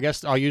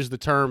guess I'll use the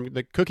term,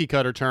 the cookie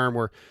cutter term,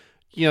 where,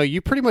 you know,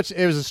 you pretty much,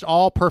 it was just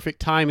all perfect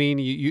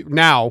timing.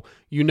 Now,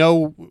 you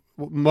know,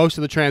 most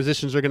of the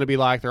transitions are going to be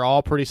like, they're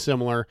all pretty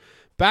similar.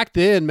 Back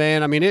then,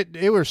 man, I mean,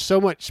 it was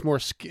so much more,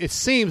 it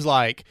seems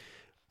like,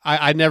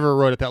 I never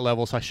rode at that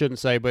level, so I shouldn't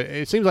say, but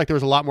it seems like there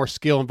was a lot more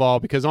skill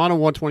involved, because on a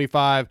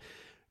 125,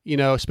 you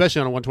know,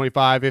 especially on a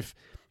 125,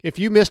 if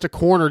you missed a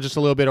corner just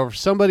a little bit, or if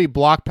somebody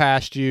blocked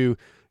past you,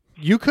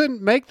 you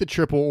couldn't make the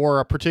triple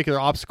or a particular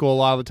obstacle a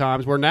lot of the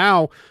times, where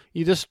now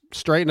you just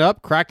straighten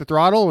up, crack the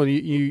throttle, and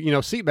you know,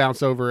 seat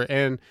bounce over it.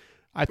 And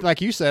like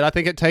you said, I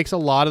think it takes a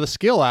lot of the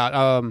skill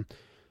out,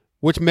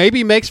 which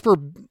maybe makes for,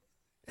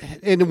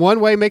 in one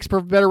way, makes for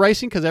better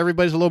racing because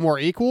everybody's a little more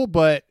equal,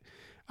 but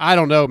I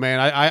don't know, man.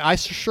 I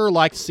sure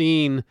like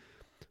seeing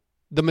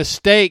the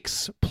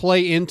mistakes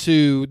play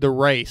into the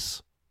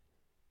race.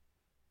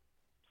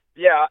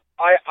 Yeah,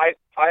 I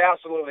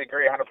absolutely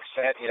agree 100%.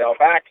 You know,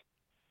 back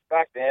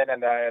then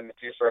in the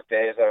two-stroke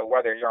days,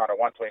 whether you're on a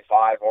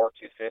 125 or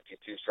 250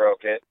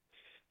 two-stroke,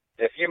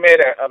 if you made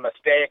a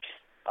mistake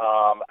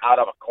out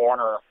of a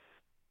corner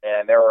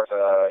and there was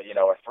a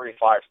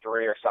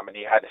 353 or something,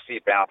 you had to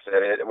seat bounce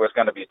it, it was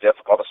going to be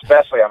difficult,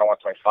 especially on a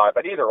 125.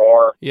 But either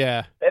or,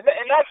 yeah, and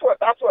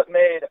that's what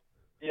made,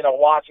 you know,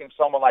 watching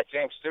someone like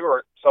James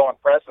Stewart so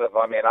impressive.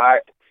 I mean,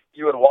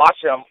 you would watch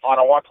him on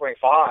a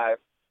 125,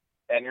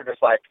 and you're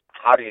just like,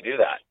 how do you do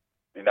that?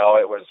 You know,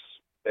 it was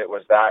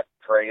that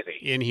crazy,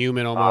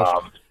 inhuman almost.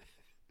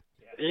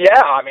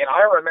 Yeah, I mean,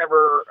 I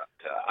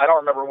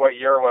don't remember what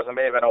year it was. It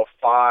may have been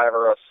 05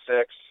 or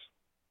 06.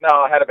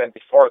 No, it had been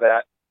before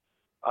that.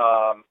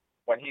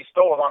 When he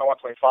still was on a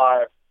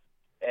 125,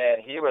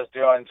 and he was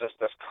doing just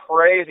this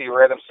crazy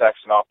rhythm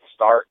section off the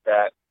start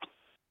that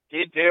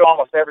he'd do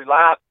almost every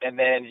lap, and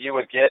then you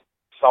would get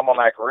someone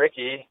like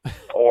Ricky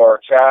or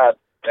Chad,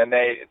 and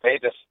they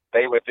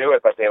would do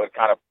it, but they would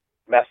kind of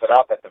mess it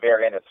up at the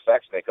very end of the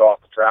section. They'd go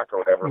off the track or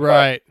whatever.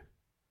 Right.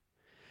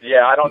 But,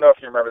 yeah, I don't know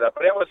if you remember that,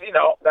 but it was, you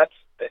know, that's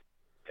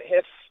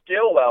his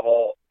skill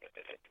level.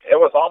 It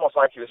was almost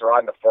like he was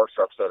riding the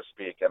four-stroke, so to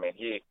speak. I mean,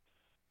 he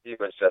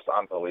was just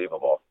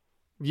unbelievable.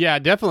 Yeah,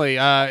 definitely.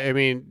 I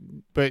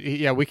mean, but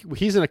yeah,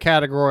 he's in a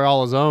category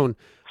all his own.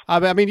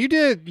 I mean,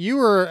 you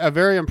were a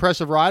very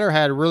impressive rider,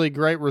 had really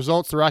great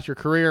results throughout your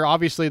career.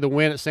 Obviously, the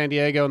win at San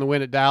Diego and the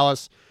win at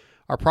Dallas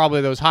are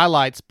probably those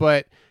highlights.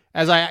 But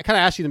as I kind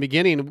of asked you in the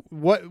beginning,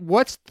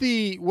 what's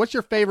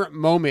your favorite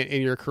moment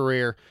in your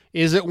career?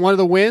 Is it one of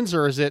the wins,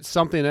 or is it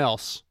something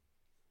else?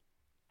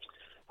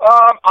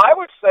 I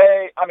would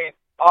say, I mean,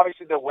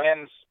 obviously the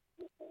wins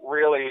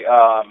really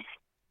are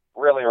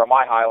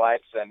my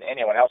highlights, and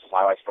anyone else's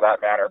highlights for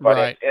that matter. But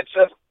right. It's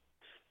just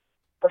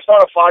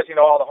personifies, you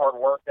know, all the hard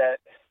work that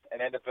an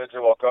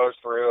individual goes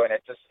through, and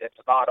it's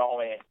not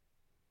only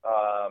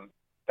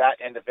that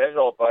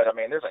individual, but I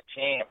mean, there's a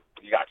team.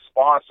 You got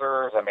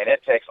sponsors. I mean,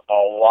 it takes a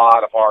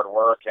lot of hard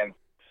work, and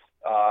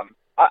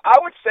I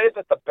would say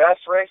that the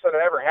best race that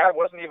I ever had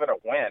wasn't even a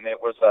win.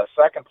 It was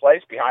second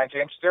place behind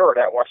James Stewart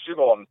at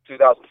Washougal in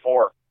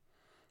 2004.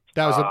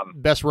 That was the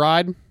best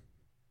ride?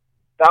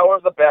 That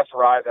was the best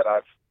ride that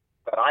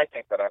I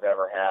think that I've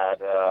ever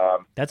had.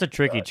 That's a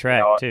tricky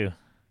track, too.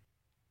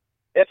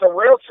 It's a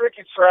real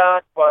tricky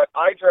track, but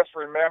I just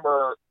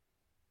remember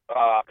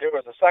it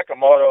was a second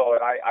moto,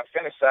 and I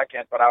finished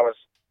second, but I was,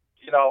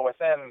 you know,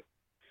 within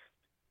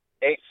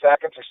 8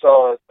 seconds or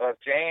so of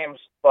James,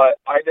 but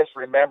I just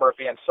remember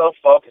being so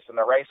focused, and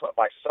the race went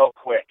by so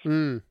quick.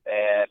 And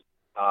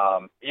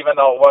even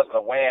though it wasn't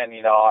a win,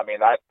 you know, I mean,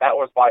 that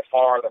was by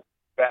far the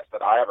best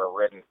that I ever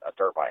ridden a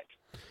dirt bike,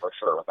 for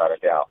sure, without a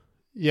doubt.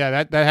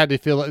 Yeah, that had to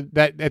feel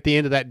that at the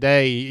end of that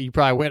day, you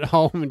probably went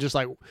home and just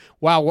like,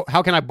 wow,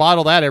 how can I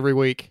bottle that every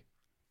week?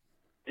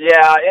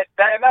 Yeah,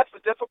 and that's the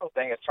difficult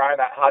thing is trying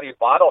that. How do you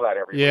bottle that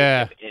every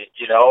week?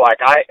 You know, like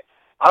I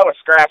I was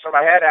scratching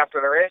my head after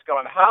the race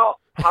going, how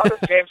does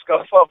James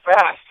go so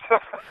fast?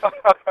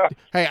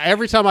 Hey,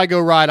 every time I go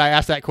ride, I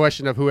ask that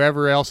question of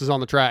whoever else is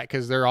on the track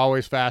because they're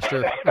always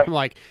faster. I'm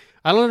like,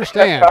 I don't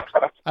understand.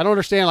 I don't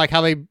understand like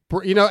how they,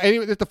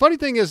 anyway, the funny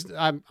thing is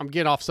I'm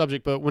getting off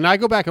subject, but when I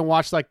go back and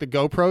watch like the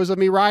GoPros of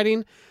me riding,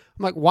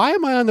 I'm like, why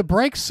am I on the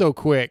brakes so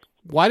quick?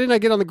 Why didn't I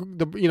get on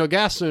the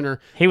gas sooner?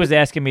 He was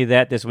asking me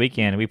that this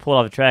weekend. We pulled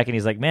off the track, and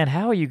he's like, man,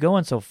 how are you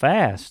going so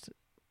fast?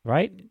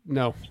 Right?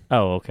 No.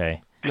 Oh,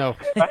 okay. No.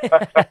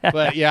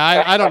 But,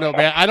 yeah, I don't know,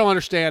 man. I don't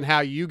understand how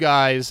you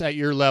guys at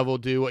your level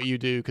do what you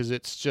do because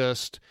it's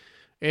just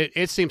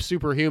it seems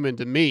superhuman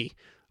to me.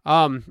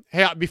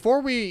 Hey,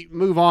 before we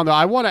move on, though,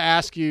 I want to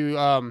ask you,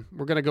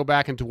 we're going to go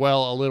back and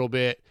dwell a little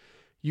bit.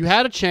 You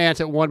had a chance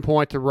at one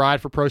point to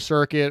ride for Pro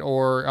Circuit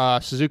or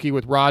Suzuki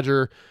with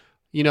Roger.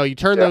 You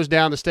turned those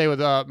down to stay with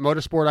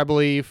Motorsport, I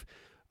believe.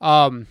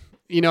 And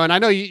I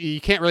know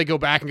you can't really go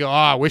back and go,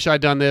 I wish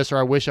I'd done this or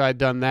I wish I'd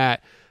done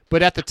that.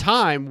 But at the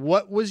time,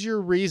 what was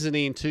your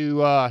reasoning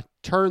to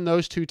turn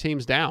those two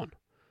teams down?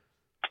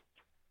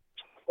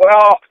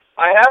 Well,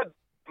 I had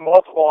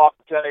multiple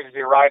opportunities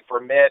to ride for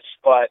Mitch,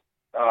 but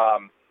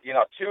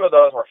two of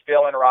those were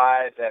fill-in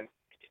rides, and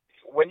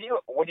when you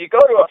go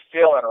to a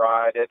fill-in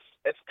ride,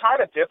 it's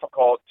kind of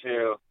difficult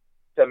to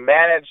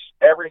manage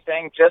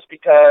everything just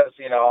because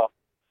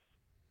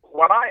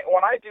when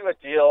I do a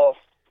deal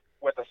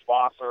with a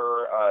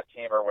sponsor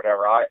team or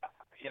whatever, I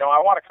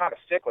want to kind of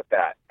stick with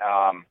that.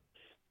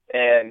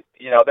 And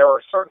there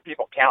were certain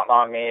people counting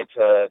on me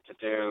to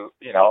do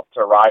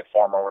to ride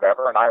for them or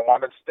whatever, and I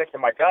wanted to stick to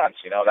my guns.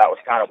 That was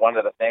kind of one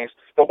of the things.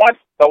 The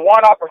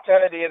one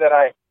opportunity that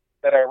I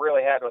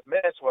really had with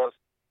Mitch was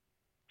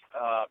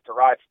to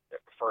ride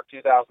for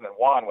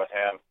 2001 with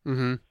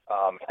him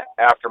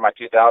after my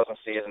 2000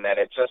 season, and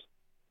it just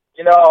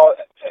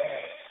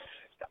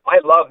I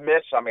love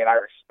Mitch. I mean, I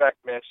respect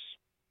Mitch,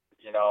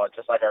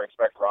 just like I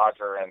respect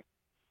Roger, and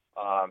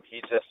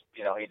he just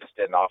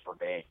didn't offer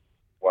me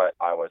what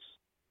I was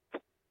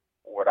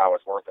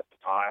worth at the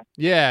time.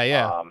 Yeah.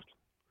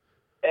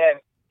 And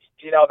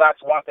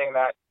that's one thing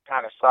that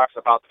kind of sucks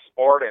about the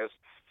sport is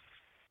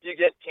you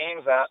get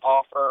teams that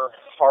offer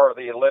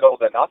hardly little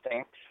to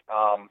nothing.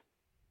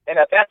 And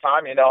at that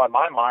time, in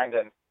my mind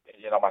and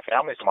my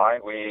family's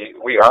mind,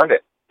 we earned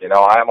it.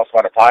 I almost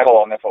won a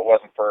title, and if it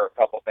wasn't for a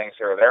couple of things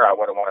here or there, I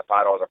would have won a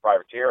title as a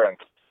privateer, and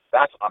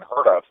that's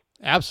unheard of.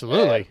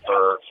 Absolutely.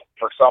 And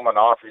for someone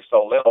to offer you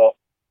so little,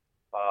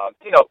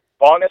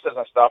 bonuses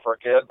and stuff are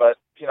good, but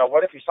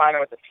what if you sign in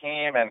with the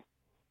team and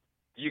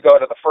you go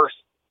to the first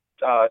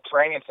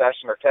training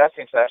session or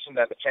testing session,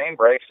 then the chain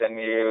breaks and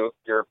you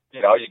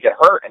get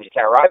hurt and you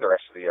can't ride the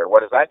rest of the year?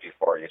 What does that do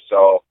for you?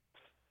 So,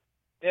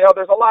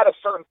 there's a lot of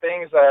certain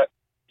things that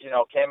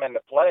came into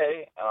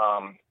play.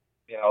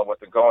 With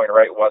the going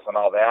rate wasn't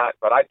all that,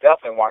 but I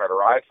definitely wanted to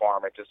ride for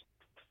him.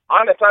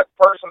 I'm the type of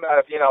person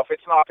that if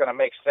it's not going to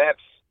make sense,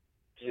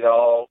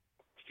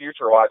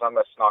 future-wise, I'm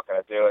just not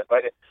going to do it.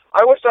 But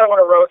I wish I would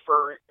have rode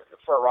for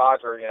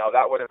Roger.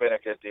 That would have been a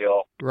good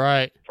deal,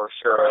 right? For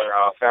sure.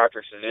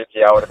 Factory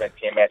Suzuki, I would have been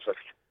teammates with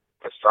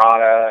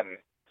Pastrana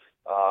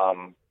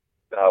and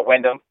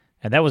Wyndham.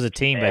 And that was a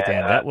team back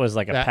then. That was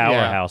like a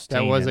powerhouse team.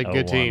 That was a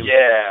good team.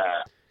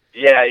 Yeah.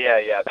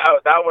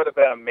 That would have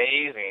been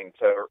amazing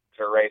to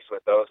race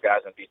with those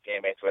guys and be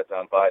teammates with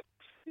them. But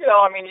you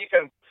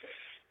can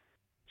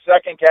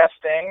second guess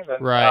things,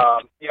 and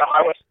right.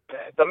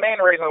 The main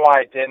reason why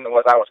I didn't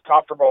was I was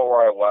comfortable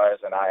where I was,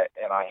 and I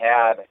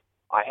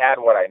had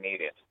what I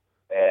needed.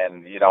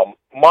 And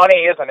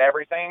money isn't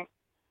everything,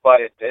 but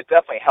it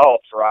definitely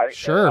helps, right?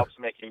 Sure. It helps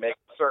make you make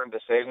certain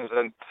decisions,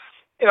 and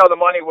the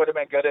money would have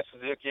been good at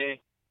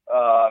Suzuki.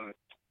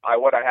 I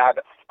would have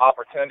had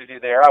opportunity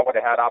there. I would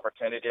have had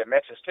opportunity at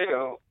Mitch's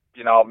too.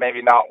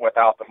 Maybe not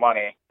without the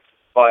money,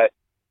 but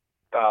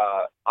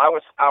I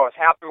was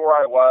happy where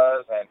I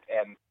was,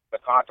 and the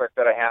contract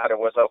that I had, it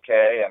was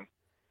okay. And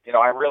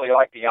I really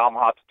liked the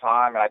Yamaha at the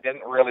time, and I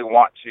didn't really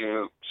want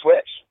to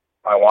switch.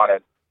 I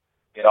wanted,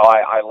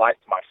 I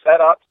liked my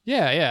setup.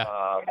 Yeah.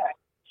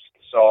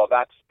 So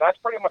that's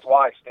pretty much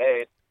why I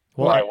stayed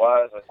where I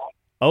was.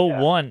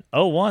 01,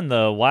 the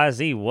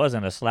YZ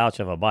wasn't a slouch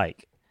of a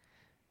bike.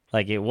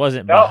 Like, it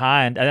wasn't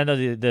behind. I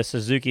know the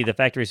Suzuki, the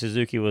factory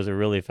Suzuki was a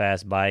really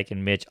fast bike,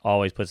 and Mitch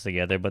always puts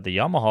together, but the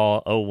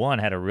Yamaha 01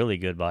 had a really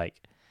good bike.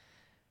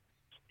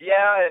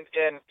 Yeah,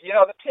 and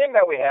the team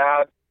that we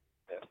had,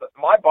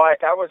 my bike,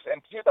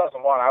 in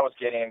 2001, I was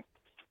getting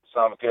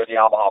some good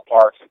Yamaha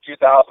parts. In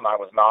 2000, I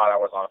was not. I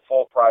was on a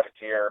full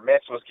privateer.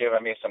 Mitch was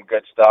giving me some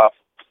good stuff,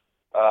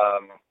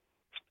 some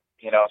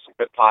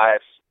good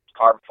pipes,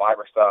 carbon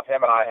fiber stuff.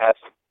 Him and I had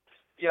some.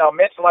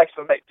 Mitch likes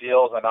to make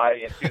deals, and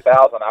in 2000,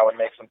 I would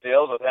make some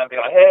deals with him. Be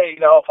like, hey,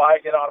 if I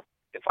get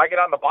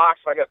on the box,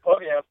 if I get a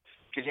podium,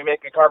 could you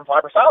make me a carbon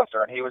fiber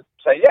silencer? And he would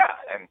say, yeah.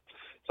 And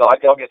so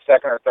I'd go get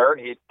second or third,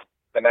 and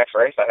the next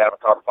race I'd have a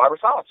carbon fiber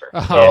silencer.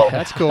 Oh, so,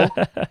 that's cool.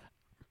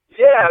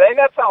 Yeah, and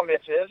that's how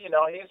Mitch is.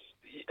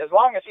 He's as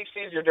long as he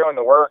sees you're doing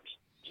the work,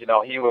 he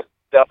would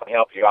definitely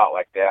help you out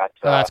like that.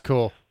 That's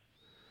cool.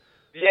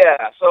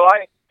 Yeah, so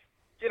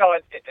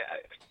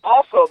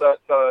also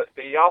the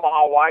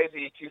Yamaha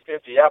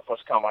YZ250F was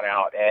coming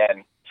out,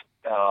 and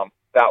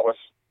that was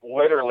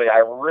literally, I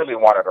really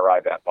wanted to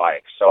ride that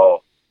bike.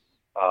 So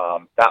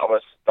that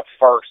was the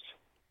first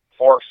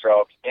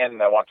 4-stroke in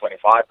the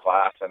 125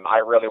 class, and I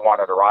really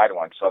wanted to ride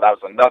one. So that was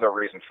another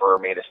reason for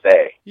me to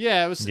stay.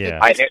 Yeah, it was. Yeah.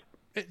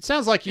 It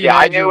sounds like you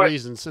had your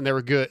reasons, and they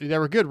were good. They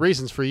were good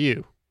reasons for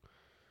you.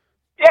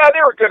 Yeah,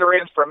 they were good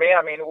reasons for me.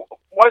 I mean,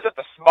 was it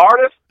the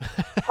smartest?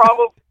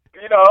 Probably,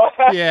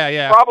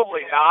 Yeah.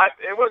 Probably not.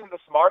 It wasn't the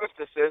smartest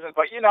decision,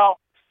 but,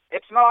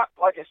 it's not,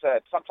 like I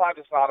said, sometimes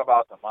it's not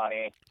about the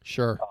money.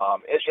 Sure.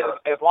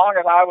 As long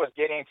as I was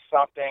getting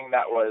something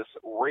that was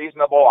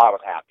reasonable, I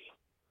was happy.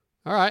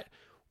 All right.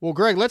 Well,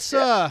 Greg, let's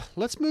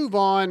move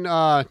on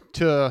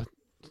to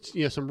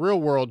some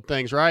real world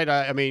things, right?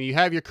 I mean, you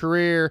have your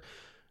career,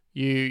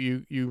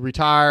 you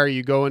retire,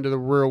 you go into the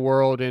real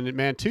world, and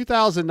man,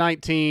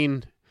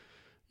 2019,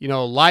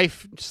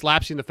 life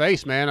slaps you in the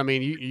face, man. I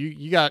mean,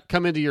 you got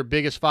come into your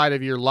biggest fight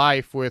of your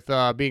life with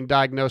being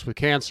diagnosed with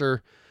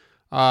cancer.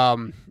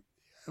 What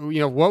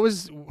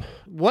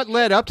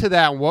led up to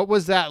that, and what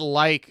was that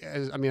like?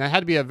 It had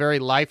to be a very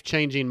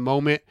life-changing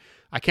moment.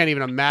 I can't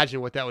even imagine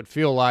what that would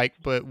feel like,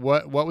 but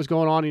what was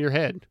going on in your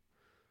head?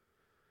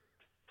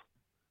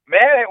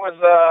 Man, it was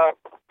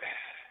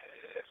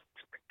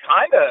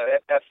kind of,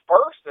 at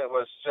first it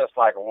was just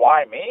like,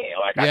 why me?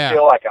 Like, I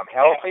feel like I'm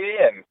healthy,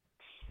 and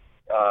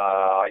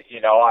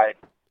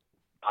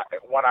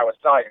when I was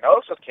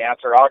diagnosed with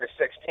cancer, August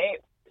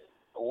 16th,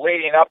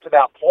 leading up to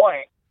that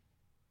point,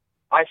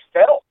 I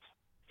felt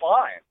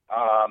fine.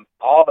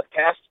 All the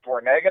tests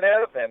were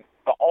negative, and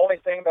the only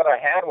thing that I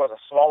had was a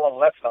swollen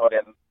lymph node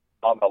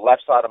on the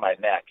left side of my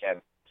neck.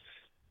 And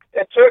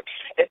it took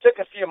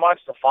a few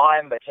months to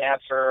find the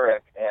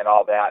cancer and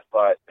all that,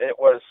 but it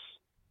was,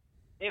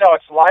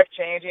 it's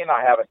life-changing.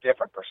 I have a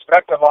different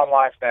perspective on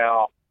life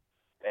now,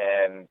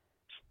 and,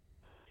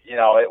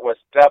 it was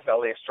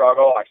definitely a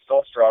struggle. I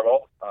still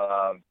struggle.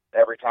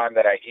 Every time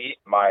that I eat,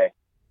 I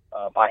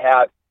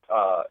had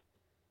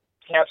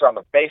cancer on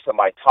the base of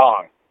my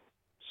tongue,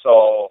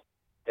 so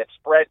it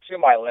spread to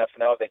my lymph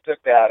node. They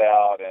took that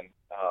out, and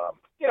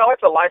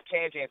it's a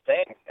life-changing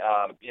thing.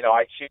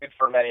 I chewed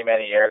for many,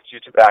 many years,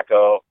 chewed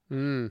tobacco,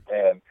 and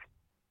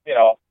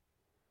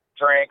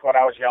drank when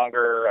I was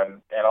younger,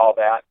 and all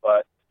that.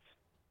 But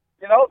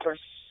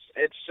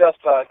it's just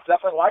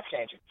definitely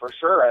life-changing for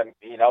sure. And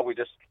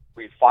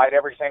we fight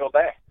every single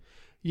day.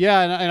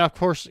 Yeah, and of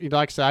course,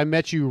 like I said, I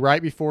met you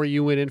right before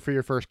you went in for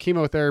your first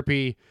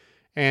chemotherapy,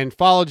 and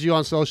followed you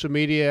on social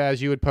media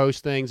as you would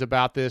post things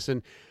about this.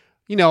 And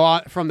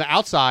from the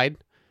outside,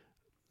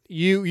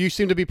 you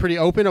seem to be pretty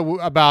open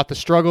about the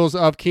struggles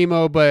of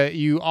chemo, but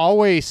you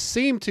always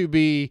seem to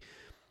be,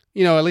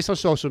 at least on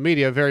social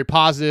media, very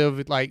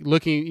positive, like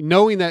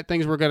knowing that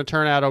things were going to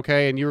turn out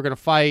okay, and you were going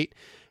to fight,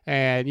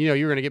 and you were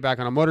going to get back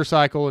on a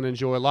motorcycle and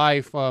enjoy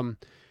life.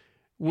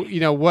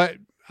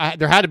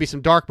 There had to be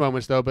some dark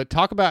moments though, but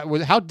talk about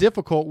how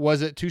difficult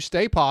was it to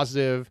stay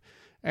positive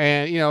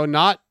and,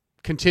 not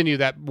continue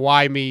that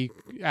why me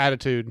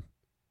attitude?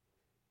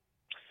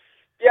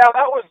 Yeah,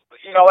 that was,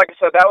 like I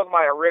said, that was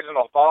my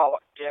original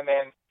thought. And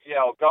then,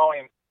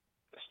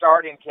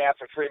 starting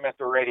cancer treatment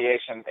through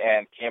radiation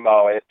and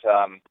chemo,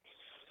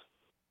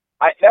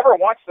 I never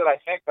once did I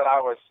think that I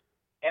was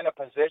in a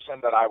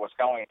position that I was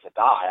going to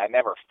die. I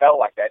never felt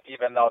like that,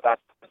 even though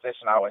that's the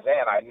position I was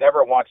in. I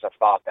never once have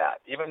thought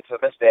that, even to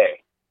this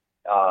day.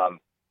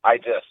 I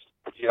just,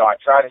 I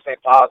try to stay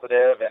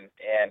positive,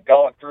 and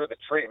going through the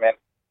treatment,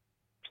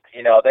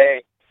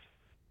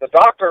 the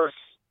doctors,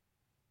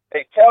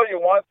 they tell you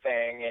one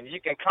thing, and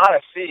you can kind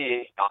of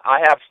see. I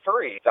have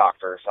 3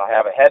 doctors. I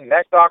have a head and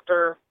neck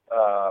doctor,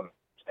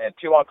 and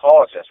 2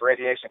 oncologists,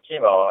 radiation,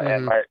 chemo. Mm-hmm.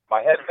 And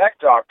my head and neck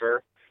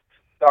doctor,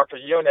 Dr.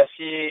 Eunice,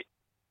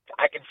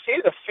 I can see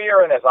the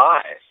fear in his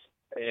eyes.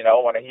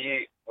 When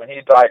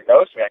he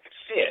diagnosed me, I could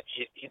see it.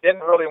 He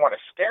didn't really want to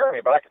scare me,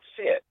 but I could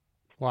see it.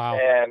 Wow.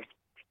 And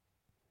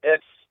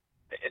it's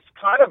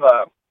kind of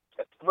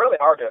it's really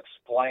hard to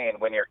explain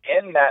when you're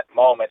in that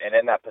moment and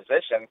in that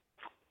position.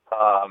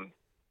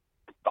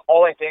 The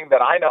only thing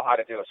that I know how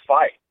to do is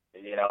fight,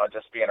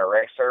 just being a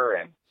racer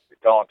and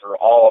going through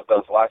all of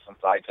those lessons.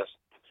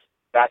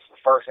 That's the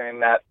first thing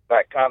that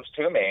comes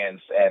to me,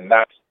 and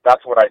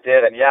that's what I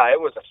did. And yeah, it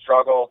was a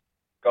struggle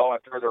going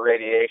through the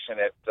radiation.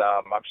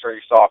 I'm sure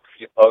you saw a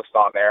few posts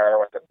on there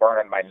with it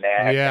burning my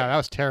neck. Yeah, that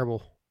was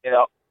terrible.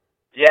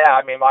 Yeah,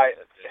 I mean,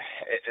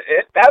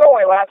 that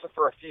only lasted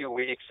for a few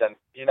weeks, and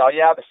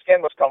the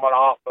skin was coming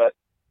off, but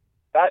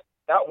that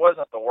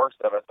wasn't the worst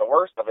of it. The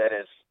worst of it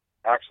is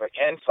actually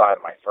inside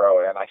my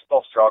throat, and I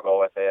still struggle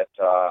with it.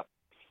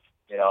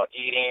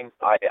 Eating,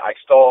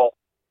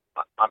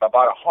 I'm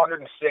about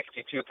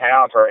 162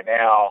 pounds right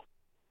now,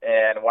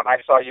 and when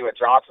I saw you at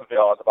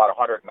Johnsonville, I was about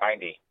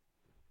 190.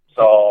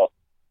 So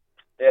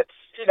it's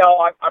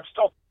I'm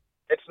still.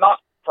 It's not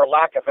for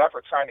lack of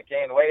effort trying to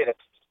gain weight. It's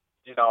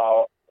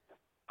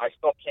I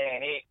still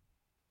can't eat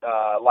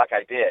like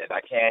I did.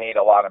 I can't eat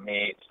a lot of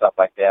meat, stuff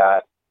like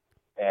that.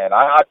 And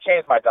I've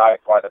changed my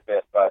diet quite a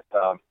bit, but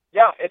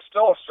yeah, it's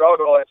still a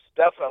struggle. It's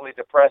definitely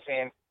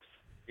depressing.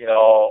 You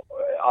know,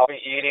 I'll be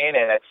eating,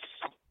 and I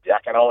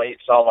can only eat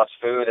so much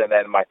food, and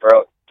then my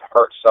throat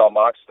hurts so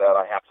much that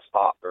I have to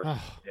stop.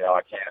 You know,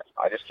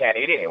 I just can't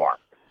eat anymore.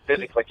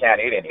 Physically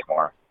can't eat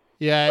anymore.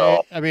 Yeah,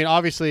 So, I mean,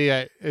 obviously,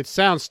 it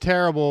sounds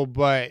terrible,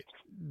 but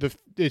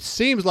it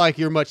seems like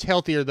you're much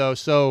healthier though.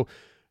 So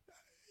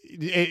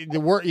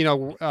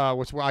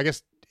I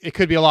guess it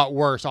could be a lot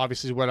worse.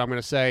 Obviously, is what I'm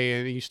going to say,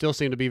 and you still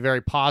seem to be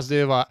very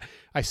positive.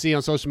 I see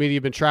on social media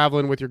you've been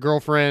traveling with your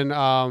girlfriend,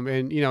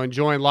 and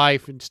enjoying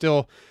life and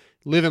still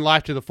living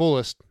life to the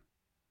fullest.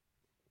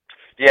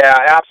 yeah,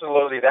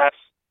 absolutely. That's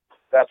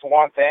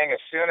one thing. As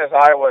soon as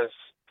I was,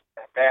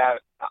 man,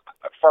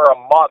 for a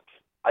month,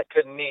 I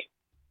couldn't eat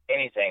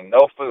anything,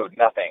 no food,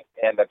 nothing.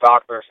 And the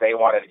doctors, they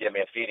wanted to give me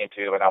a feeding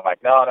tube, and I'm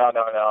like, no.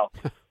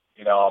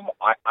 You know,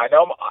 I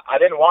know I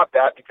didn't want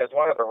that, because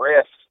one of the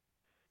risks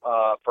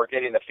for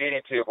getting the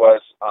feeding tube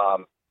was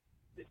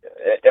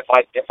if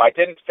I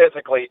didn't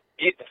physically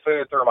eat the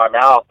food through my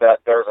mouth,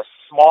 that there's a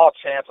small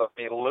chance of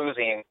me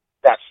losing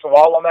that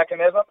swallow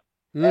mechanism.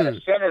 And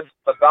as soon as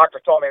the doctor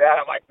told me that,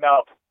 I'm like,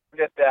 no,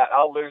 forget that.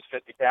 I'll lose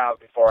 50 pounds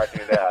before I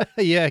do that.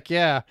 Yeah.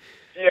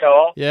 You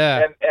know?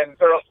 Yeah. And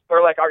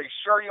they're like, are you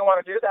sure you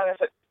want to do that? And I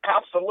said,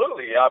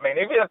 absolutely. I mean,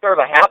 even if there's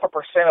a 0.5%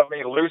 of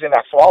me losing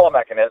that swallow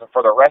mechanism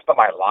for the rest of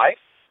my life,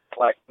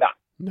 like, nah.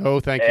 No,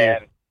 thank you.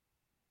 And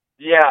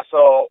yeah,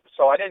 so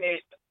I didn't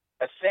eat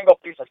a single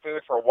piece of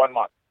food for 1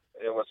 month.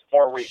 It was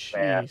 4 weeks,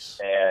 man.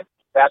 And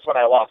that's when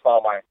I lost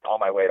all my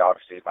weight,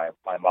 obviously, my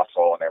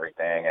muscle and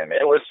everything. And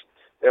it was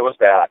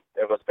bad.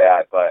 It was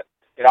bad. But,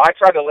 you know, I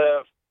tried to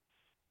live,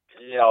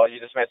 you know, you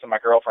just mentioned my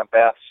girlfriend,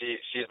 Beth.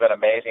 She's been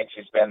amazing.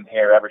 She's been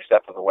here every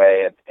step of the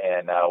way.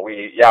 And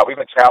we've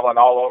been traveling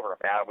all over,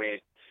 man.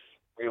 We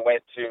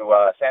went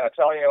to San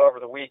Antonio over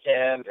the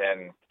weekend,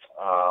 and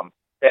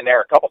been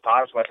there a couple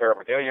times. Went there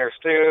over New Year's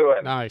too.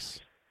 And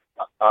nice.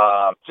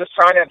 Just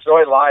trying to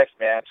enjoy life,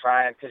 man.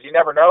 Because you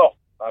never know.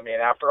 I mean,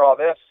 after all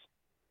this,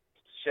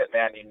 shit,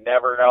 man, you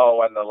never know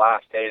when the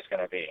last day is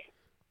going to be.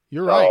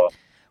 You're right.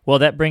 Well,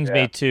 that brings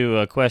me to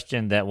a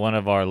question that one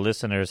of our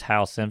listeners,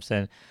 Hal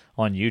Simpson,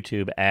 on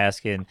YouTube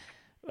asked, and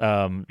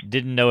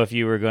didn't know if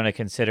you were going to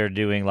consider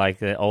doing like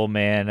the old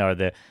man or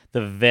the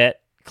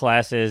vet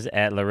classes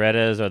at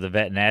Loretta's or the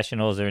vet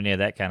nationals or any of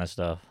that kind of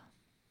stuff.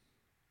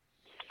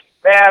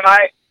 Man,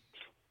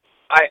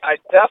 I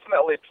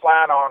definitely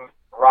plan on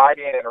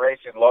riding and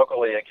racing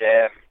locally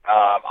again.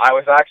 I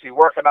was actually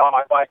working on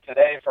my bike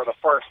today for the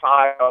first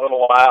time in a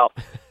little while.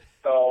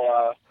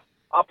 So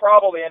I'll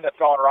probably end up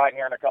going riding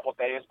here in a couple of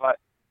days. But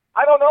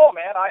I don't know,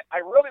 man. I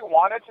really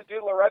wanted to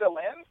do Loretta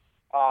Lynn.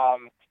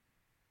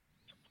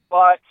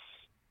 But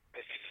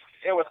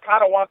it was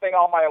kind of one thing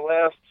on my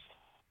list.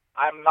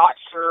 I'm not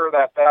sure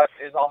that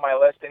is on my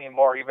list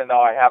anymore, even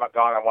though I haven't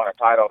gone and won a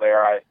title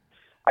there. I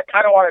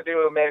kind of want to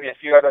do maybe a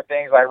few other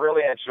things. I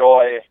really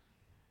enjoy,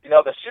 you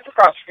know, the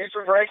Supercross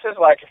Futures races.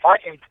 Like if I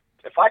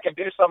can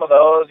do some of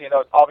those, you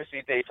know,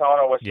 obviously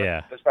Daytona was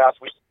this past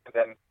week.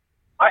 Then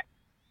I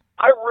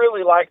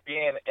really like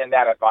being in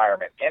that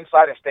environment,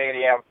 inside a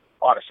stadium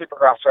on a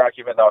Supercross track,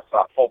 even though it's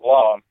not full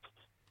blown.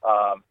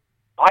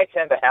 I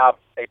tend to have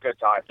a good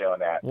time doing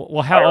that.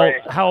 Well,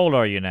 how old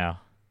are you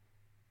now?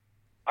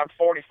 I'm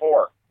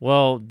 44.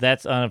 Well,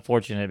 that's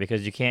unfortunate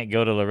because you can't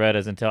go to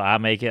Loretta's until I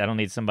make it. I don't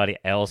need somebody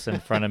else in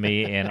front of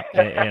me in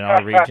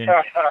our region.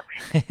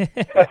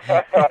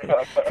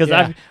 Because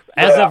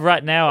as of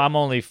right now, I'm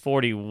only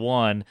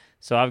 41,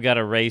 so I've got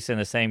to race in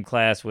the same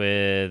class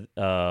with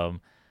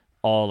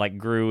all like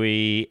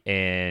Gruey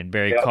and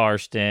Barry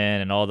Karsten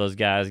and all those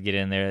guys get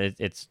in there.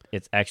 It's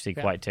actually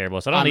quite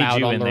terrible. So I don't need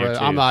you in there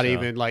too. I'm not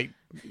even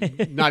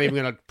not even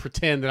going to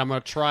pretend that I'm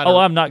going to try to. Oh,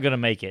 I'm not going to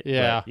make it.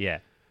 Yeah. Yeah.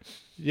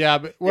 Yeah.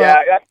 But,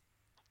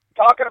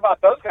 talking about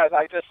those guys,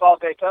 I just saw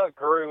Daytona.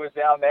 Gruey was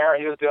down there.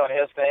 He was doing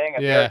his thing.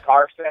 And Barry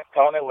Karsten,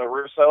 Tony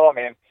LaRusso. I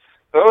mean,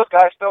 those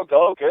guys still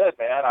go good,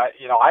 man.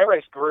 I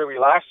raced Gruey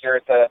last year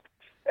at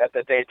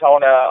the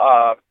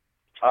Daytona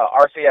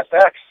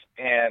RCSX,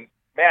 and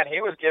man,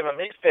 he was giving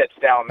me fits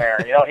down there.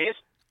 You know,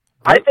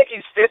 I think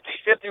he's 50,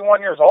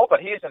 51 years old, but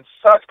he's in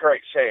such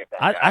great shape.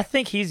 I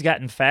think he's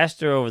gotten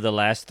faster over the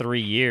last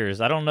 3 years.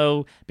 I don't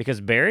know,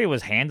 because Barry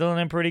was handling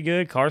him pretty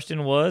good,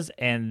 Karsten was,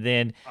 and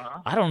then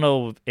I don't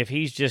know if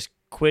he's just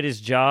quit his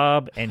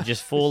job and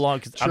just full on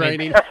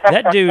training.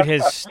 That dude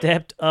has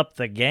stepped up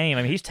the game.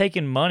 I mean, he's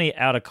taking money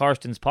out of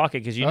Karsten's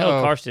pocket because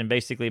Karsten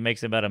basically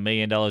makes about $1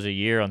 million a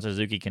year on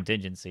Suzuki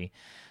contingency.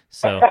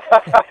 So,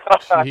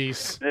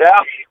 jeez.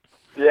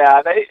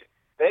 Yeah, they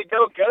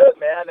go good,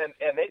 man, and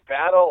they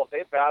battle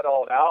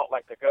out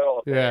like the good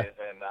old days.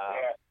 And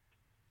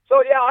so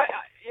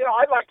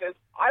I'd like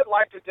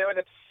to do it.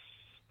 It's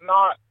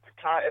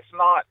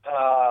not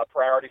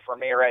priority for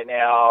me right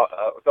now.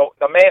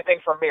 The main thing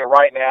for me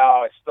right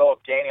now is still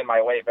gaining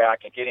my weight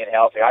back and getting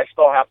healthy. I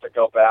still have to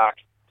go back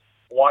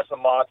once a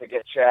month to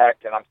get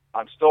checked, and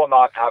I'm still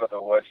not out of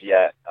the woods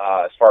yet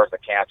as far as the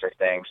cancer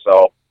thing.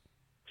 So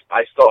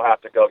I still have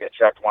to go get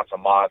checked once a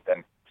month,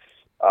 and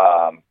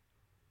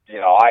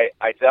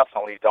I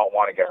definitely don't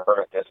want to get hurt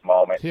at this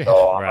moment. Yeah,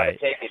 so I'm right. going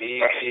to take it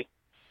easy.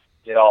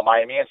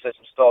 My immune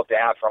system's still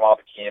down from all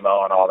the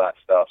chemo and all that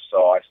stuff.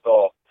 So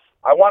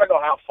I want to go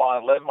have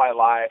fun, live my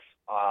life.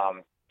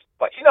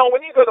 But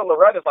when you go to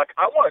Loretta's, like,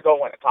 I want to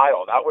go win a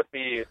title. That would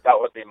be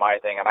my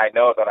thing, and I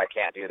know that I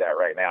can't do that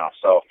right now.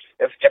 So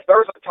if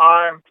there's a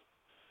time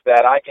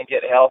that I can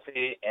get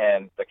healthy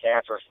and the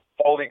cancer's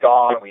fully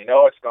gone, we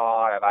know it's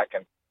gone, and I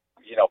can,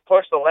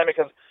 push the limit.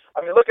 Because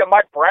I mean, look at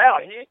Mike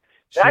Brown.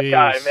 That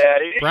guy,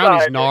 man,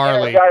 Brownie's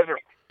gnarly.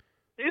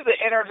 He's the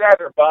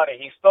Energizer Bunny.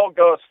 He still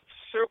goes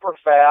super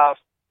fast,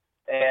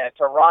 and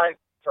to ride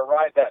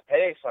that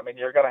pace, I mean,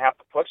 you're going to have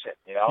to push it.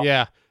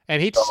 Yeah,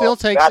 and he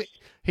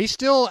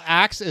still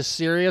acts as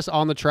serious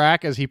on the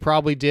track as he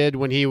probably did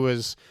when he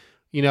was,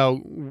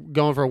 going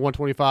for a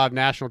 125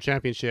 national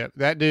championship.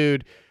 That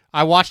dude,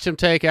 I watched him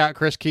take out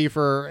Chris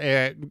Kiefer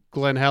at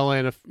Glen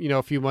Helen, a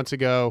few months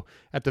ago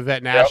at the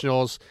Vet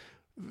Nationals,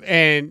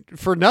 and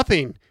for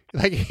nothing.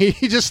 Like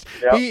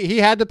he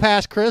had to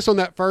pass Chris on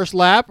that first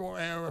lap,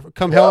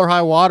 come hell or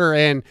high water,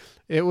 and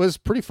it was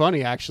pretty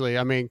funny actually.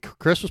 I mean,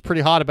 Chris was pretty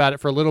hot about it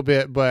for a little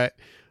bit, but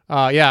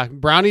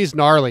Brownie's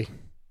gnarly.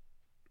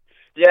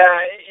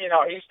 Yeah,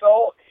 he's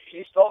still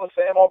the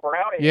same old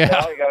Brownie.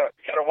 Yeah, you gotta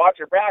watch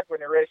your back when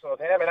you're racing with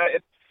him. And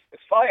it's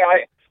funny.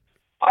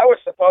 I was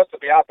supposed to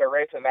be out there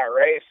racing that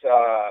race.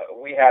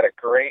 We had a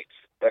great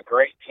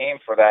team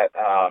for that.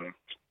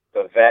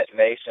 The Vet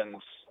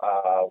Nations.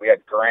 We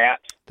had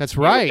Grant. That's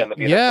right.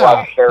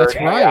 Yeah, that's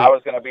right. I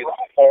was going to be the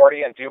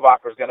 40, and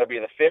Dubach was going to be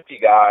the 50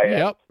 guy. Yep.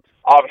 And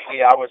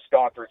obviously, I was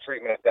going through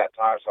treatment at that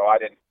time, so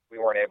we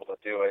weren't able to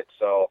do it.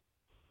 So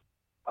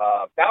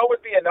that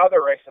would be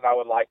another race that I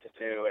would like to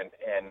do, and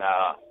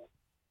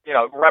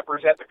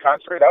represent the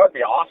country. That would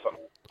be awesome.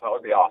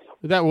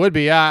 That would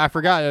be. I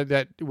forgot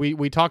that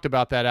we talked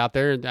about that out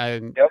there,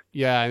 and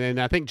then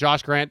I think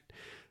Josh Grant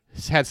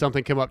had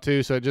something come up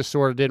too, so it just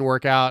sort of didn't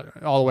work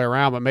out all the way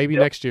around, but maybe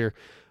next year.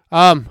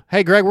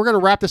 Hey, Greg, we're going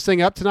to wrap this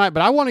thing up tonight,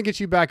 but I want to get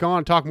you back on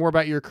and talk more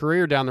about your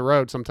career down the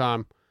road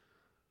sometime.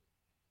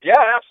 Yeah,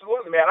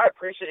 absolutely, man. I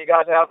appreciate you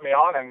guys having me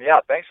on, and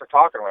thanks for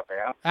talking with me.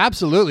 Huh?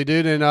 Absolutely,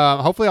 dude, and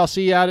hopefully I'll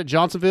see you out at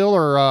Johnsonville,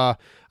 or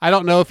I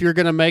don't know if you're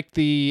going to make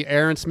the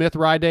Aaron Smith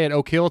ride day at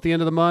Oak Hill at the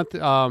end of the month,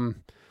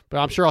 but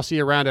I'm sure I'll see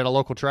you around at a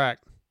local track.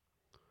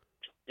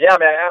 Yeah,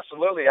 man,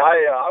 absolutely.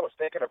 I was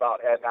thinking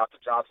about heading out to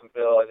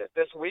Johnsonville.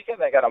 This weekend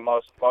they got a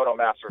Moto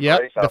Masters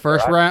race. The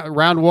first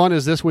round one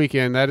is this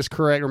weekend. That is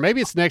correct. Or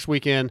maybe it's next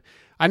weekend.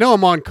 I know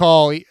I'm on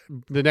call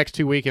the next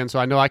 2 weekends, so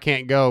I know I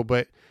can't go,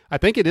 but I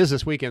think it is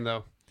this weekend,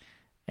 though.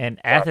 And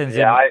Athens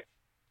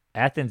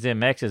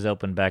MX is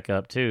open back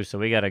up, too, so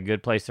we got a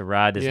good place to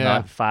ride that's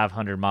not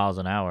 500 miles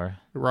an hour.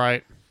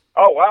 Right.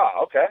 Oh, wow,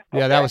 okay.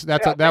 Yeah, that was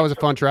a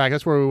fun track.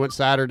 That's where we went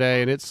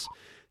Saturday, and it's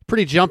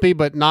pretty jumpy,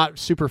 but not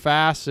super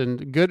fast,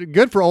 and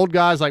good for old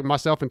guys like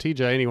myself and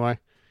TJ anyway.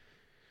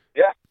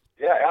 Yeah,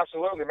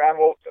 absolutely, man.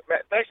 Well,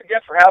 thanks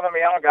again for having me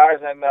on, guys,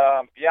 and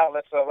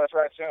let's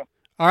ride soon.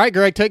 All right,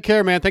 Greg, take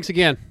care, man. Thanks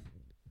again.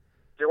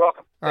 You're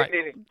welcome. All right.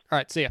 Take it easy. All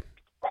right, see ya.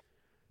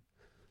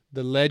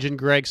 The legend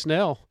Greg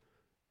Snell.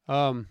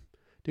 Dude,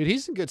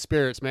 he's in good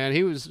spirits, man.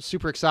 He was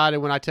super excited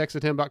when I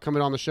texted him about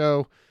coming on the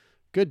show.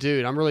 Good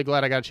dude. I'm really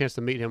glad I got a chance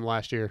to meet him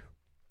last year.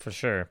 For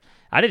sure.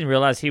 I didn't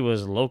realize he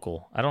was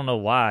local. I don't know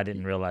why I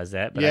didn't realize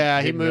that. But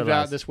he moved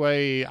out this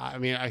way. I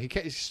mean,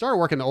 he started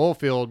working the oil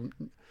field,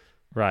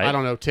 right? I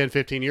don't know, 10,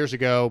 15 years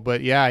ago.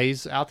 But, yeah,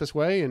 he's out this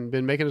way and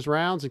been making his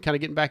rounds and kind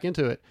of getting back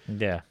into it.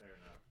 Yeah.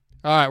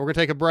 All right, we're going to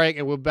take a break,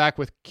 and we'll be back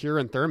with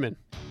Kieran Thurman.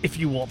 If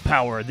you want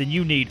power, then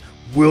you need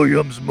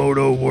Williams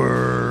Moto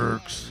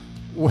Works.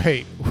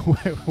 Wait,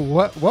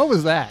 what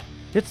was that?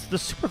 It's the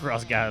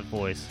Supercross guy's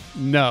voice.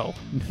 No,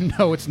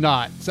 it's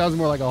not. It sounds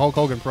more like a Hulk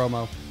Hogan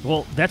promo.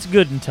 Well, that's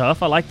good and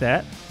tough. I like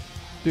that.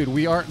 Dude,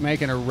 we aren't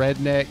making a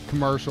redneck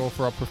commercial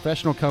for a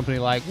professional company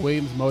like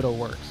Williams Moto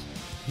Works.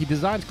 He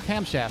designs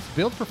camshafts,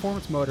 builds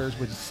performance motors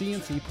with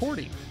CNC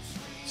porting.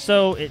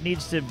 So it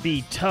needs to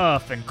be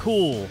tough and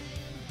cool.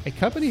 A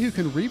company who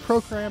can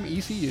reprogram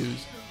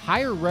ECUs,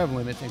 higher rev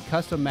limits, and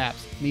custom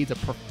maps needs a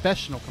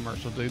professional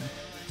commercial, dude.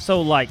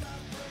 So, like,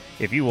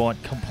 if you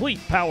want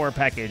complete power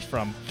package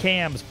from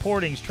cams,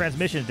 portings,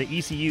 transmissions to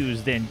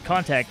ECUs, then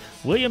contact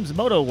Williams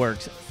Moto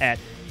Works at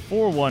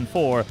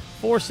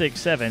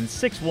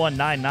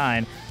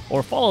 414-467-6199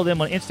 or follow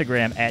them on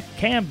Instagram at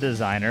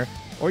camdesigner,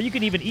 or you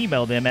can even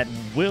email them at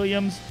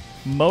Williams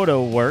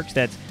Moto Works.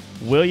 That's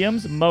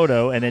Williams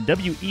Moto and then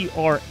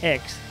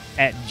WERX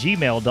at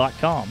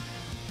gmail.com.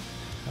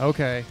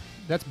 Okay,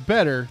 that's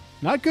better.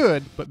 Not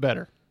good, but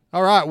better.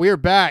 All right, we are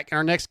back.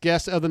 Our next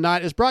guest of the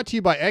night is brought to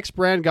you by X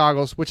Brand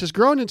Goggles, which has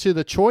grown into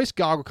the choice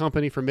goggle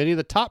company for many of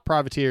the top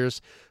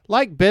privateers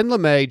like Ben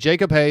LeMay,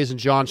 Jacob Hayes, and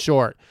John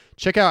Short.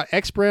 Check out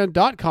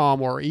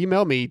xbrand.com or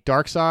email me,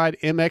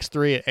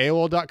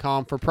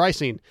 darksidemx3@aol.com for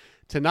pricing.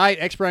 Tonight,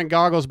 X Brand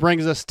Goggles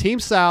brings us Team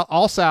South,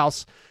 All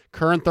South's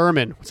Curran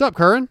Thurman. What's up,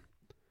 Curran?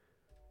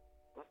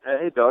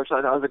 Hey,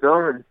 Darkside, how's it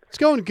going? It's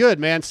going good,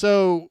 man.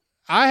 So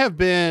I have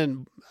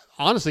been...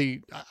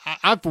 Honestly,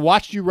 I've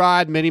watched you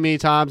ride many, many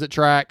times at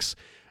tracks,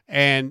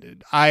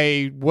 And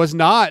I was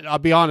not, I'll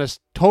be honest,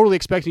 totally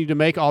expecting you to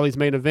make all these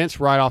main events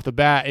right off the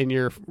bat in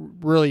your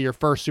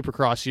first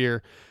Supercross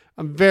year.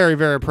 I'm very,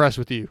 very impressed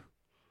with you.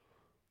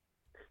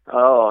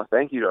 Oh,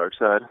 thank you,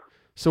 Darkside.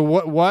 So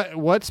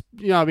what's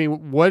I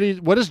mean, what is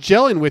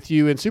gelling with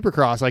you in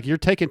Supercross? Like, you're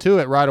taking to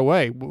it right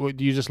away.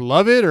 Do you just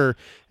love it, or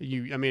have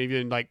you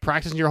been like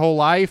practicing your whole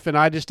life and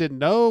I just didn't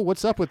know?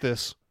 What's up with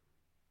this?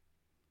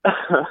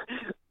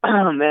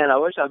 Man, I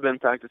wish I'd been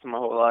practicing my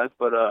whole life,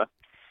 but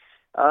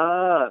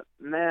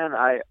man,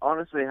 I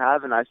honestly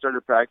haven't. I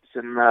started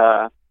practicing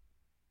I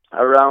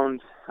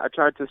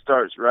tried to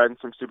start riding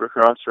some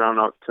Supercross around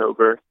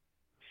October,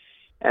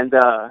 and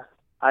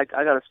I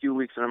got a few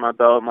weeks under my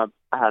belt.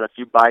 I had a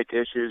few bike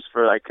issues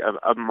for like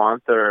a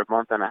month or a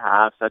month and a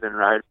half, so I didn't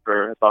ride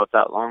for about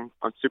that long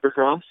on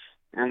Supercross.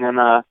 And then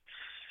I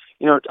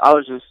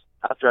was just,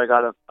 after I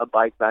got a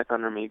bike back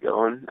under me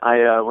going,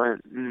 I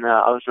went and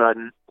I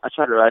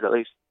tried to ride at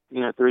least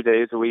 3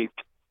 days a week,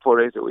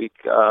 4 days a week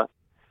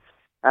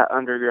at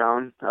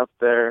Underground up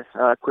there,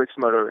 Quicks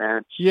Moto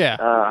Ranch.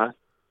 Yeah.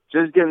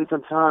 Just getting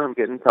some time,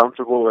 getting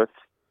comfortable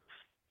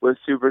with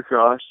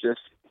Supercross,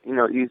 just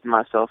easing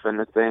myself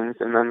into things.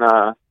 And then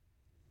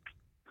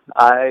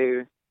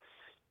I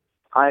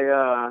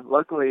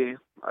luckily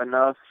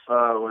enough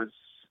was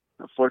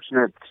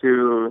fortunate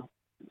to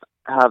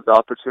have the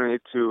opportunity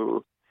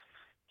to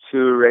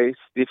race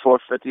the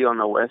 450 on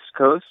the West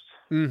Coast.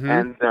 Mm-hmm.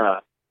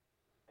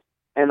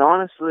 And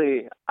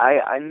honestly,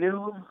 I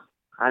knew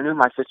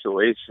my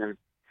situation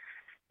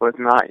was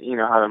not,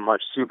 having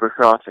much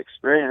Supercross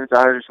experience.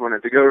 I just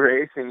wanted to go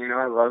racing.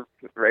 I love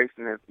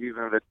racing,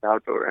 even if it's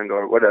outdoor,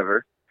 indoor,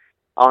 whatever.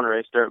 I want to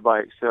race dirt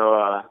bikes.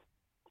 So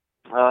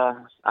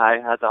I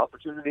had the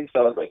opportunity, so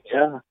I was like,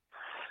 yeah,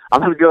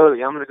 I'm gonna go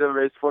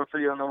race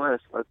 450 on the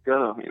West. Let's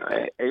go.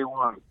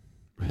 A1.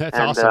 That's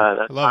awesome.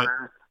 I love it.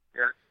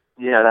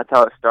 Yeah, that's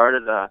how it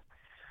started.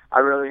 I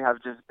really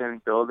have just been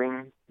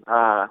building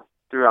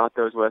throughout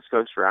those West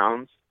Coast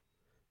rounds.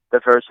 The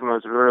first one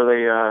was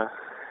really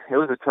it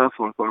was a tough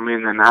one for me,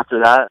 and then after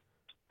that,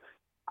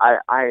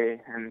 I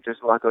am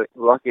just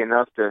lucky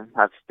enough to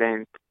have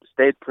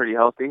stayed pretty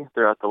healthy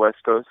throughout the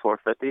West Coast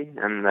 450,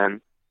 and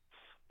then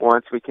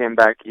once we came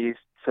back east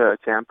to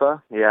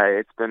Tampa, yeah,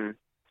 it's been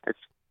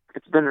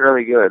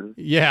really good.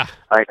 Yeah.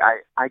 Like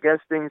I guess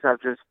things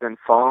have just been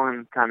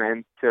falling kind of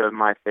into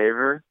my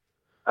favor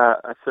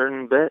a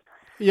certain bit.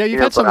 Yeah,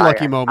 you've had some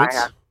lucky moments.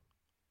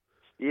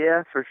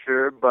 Yeah, for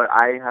sure, but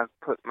I have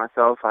put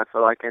myself, I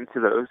feel like, into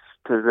those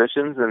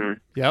positions, and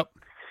Yep.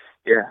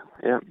 Yeah.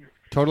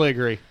 Totally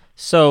agree.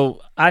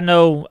 So I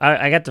know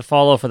I got to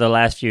follow for the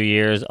last few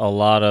years a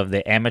lot of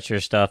the amateur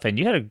stuff, and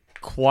you had a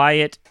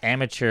quiet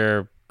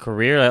amateur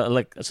career,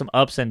 like some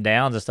ups and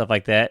downs and stuff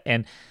like that.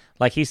 And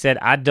like he said,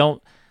 I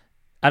don't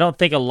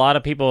think a lot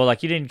of people,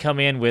 like, you didn't come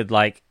in with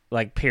like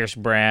Pierce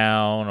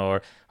Brown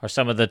or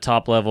some of the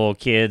top level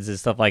kids and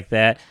stuff like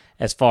that,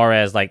 as far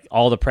as like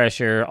all the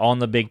pressure on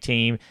the big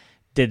team.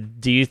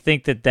 Do you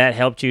think that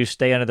helped you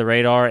stay under the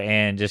radar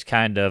and just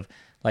kind of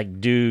like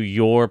do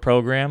your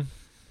program?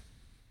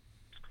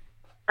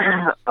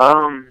 I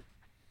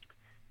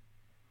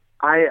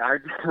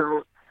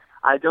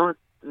don't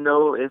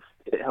know if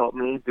it helped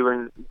me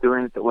doing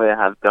it the way I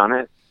have done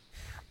it,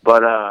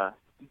 but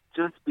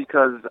just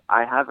because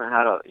I haven't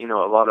had a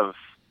lot of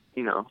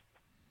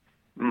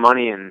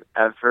money and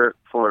effort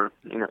for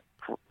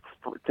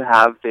to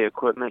have the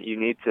equipment you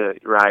need to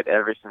ride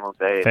every single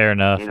day. Fair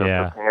enough.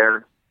 Yeah.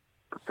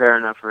 Prepare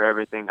enough for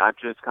everything. I've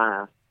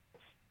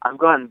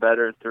gotten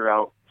better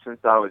throughout since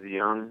I was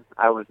young.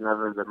 I was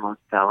never the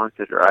most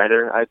talented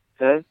rider, I'd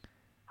say.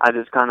 I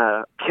just kind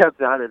of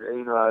kept at it,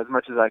 as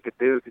much as I could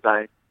do,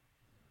 because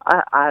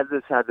I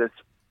just had this,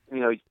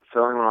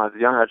 feeling when I was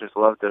young. I just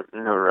loved to,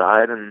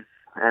 ride and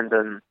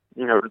then,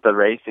 the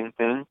racing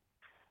thing.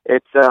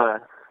 It's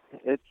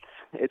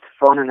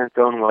fun in its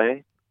own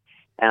way,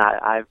 and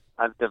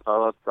I've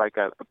developed like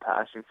a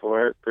passion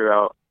for it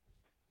throughout,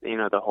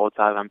 the whole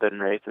time I've been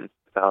racing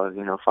since I was,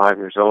 5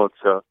 years old.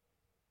 So,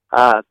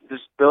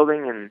 just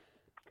building, and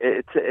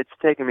it's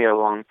taken me a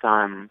long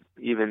time,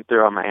 even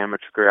throughout my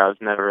amateur career. I was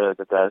never really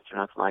the best or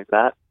nothing like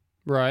that.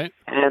 Right.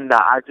 And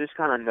I just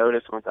kind of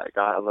noticed once I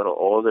got a little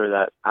older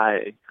that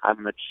I've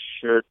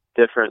matured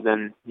different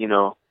than,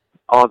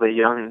 all the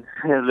young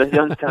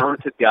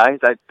talented guys,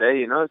 I'd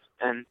say,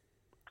 and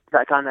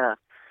that kind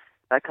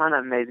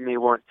of made me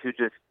want to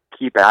just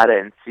keep at it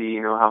and see,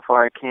 how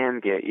far I can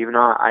get, even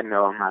though I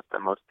know I'm not the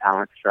most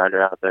talented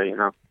rider out there,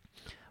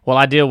 Well,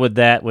 I deal with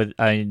that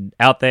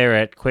out there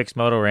at Quicks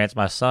Moto Ranch.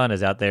 My son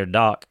is out there,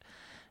 Doc,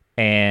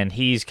 and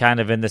he's kind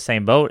of in the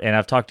same boat. And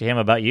I've talked to him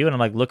about you, and I'm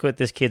like, look what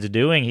this kid's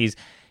doing.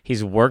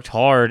 He's worked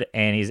hard,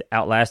 and he's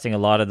outlasting a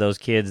lot of those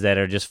kids that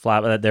are just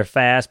fly. They're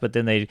fast, but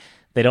then they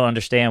don't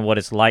understand what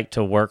it's like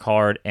to work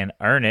hard and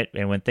earn it.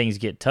 And when things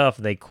get tough,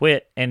 they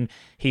quit. And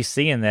he's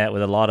seeing that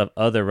with a lot of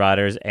other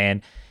riders,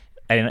 and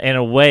in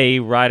a way,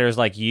 riders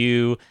like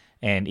you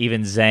and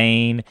even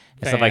Zane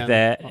and stuff like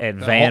that, and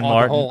Van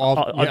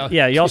Martin.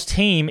 Y'all's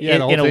team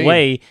in a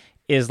way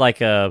is like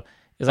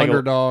is like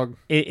underdog.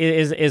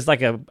 Is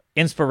like a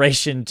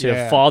inspiration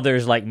to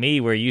fathers like me,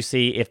 where you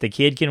see if the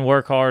kid can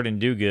work hard and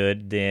do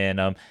good,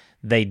 then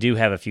they do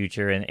have a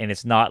future, and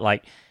it's not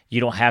like you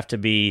don't have to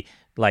be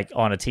like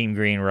on a Team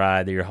Green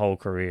ride your whole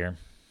career.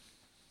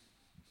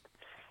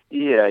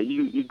 Yeah,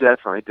 you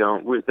definitely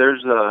don't.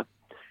 There's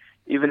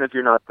even if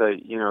you're not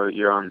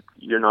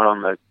you're not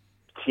on the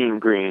Team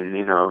Green,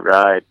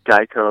 ride,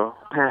 Geico,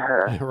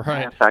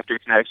 right, Factory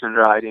Connection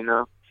ride,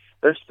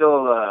 there's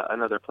still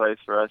another place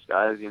for us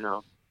guys,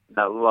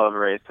 that love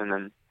racing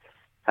and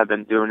have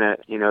been doing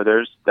it.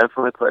 There's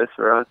definitely a place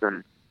for us,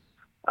 and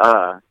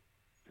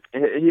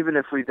even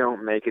if we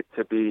don't make it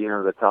to be,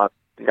 the top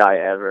guy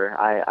ever,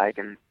 I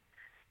can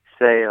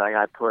say like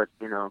I put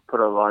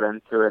a lot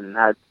into it and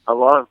had a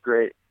lot of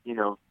great,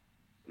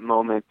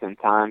 moments and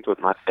times with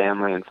my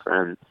family and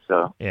friends.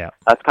 So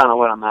that's kind of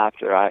what I'm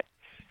after.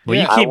 Well,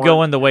 you keep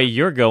going the way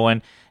you're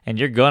going, and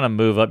you're going to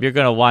move up. You're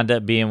going to wind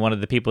up being one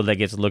of the people that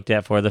gets looked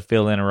at for the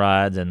fill-in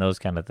rides and those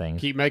kind of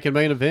things. Keep making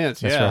main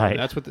events. That's right.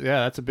 That's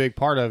that's a big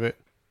part of it.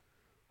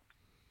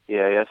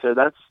 Yeah. So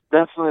that's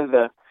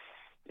definitely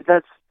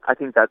I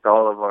think that's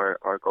all of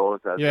our goals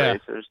as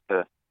racers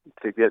to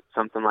get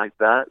something like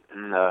that.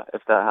 And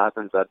if that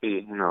happens, that'd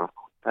be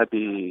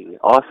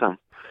awesome.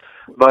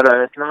 But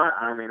if not,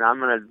 I'm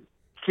going to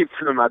keep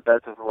doing my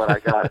best with what I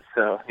got.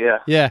 So, yeah.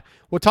 Yeah.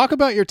 Well, talk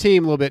about your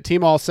team a little bit,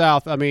 Team All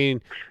South. I mean,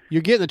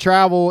 you're getting to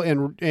travel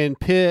and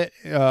pit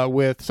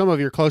with some of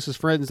your closest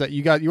friends that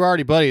you got. You're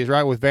already buddies,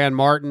 right, with Van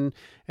Martin,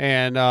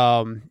 and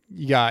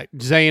you got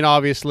Zane,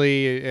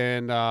 obviously,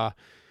 and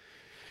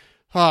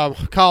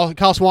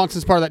Kyle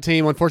Swanson's part of that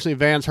team. Unfortunately,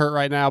 Van's hurt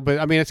right now. But,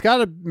 I mean, it's got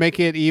to make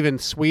it even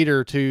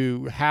sweeter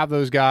to have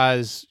those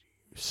guys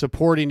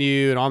supporting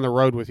you and on the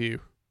road with you.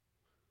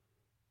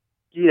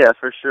 Yeah,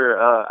 for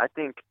sure. I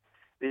think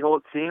the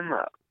whole team,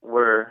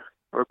 we're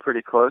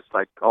pretty close,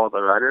 like all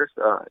the riders.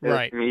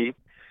 Right. It's me.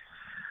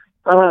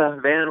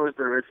 Van was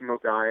the original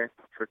guy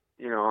for,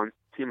 on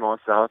Team All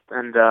South.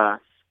 And, Kyle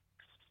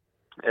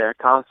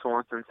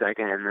Swanson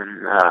second, and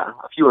then a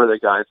few other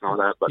guys and all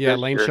that. But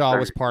Lane Shaw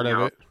was part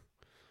of it.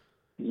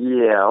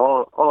 Yeah,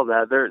 all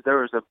that. There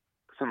was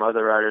some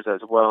other riders as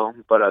well,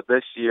 but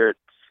this year it's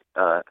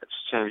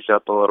changed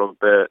up a little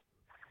bit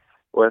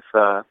with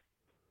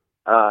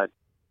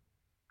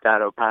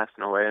Dado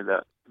passing away,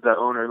 the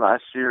owner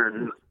last year,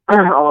 and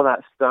all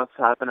that stuff's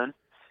happening.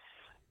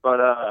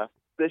 But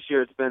this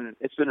year it's been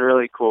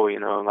really cool.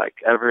 Like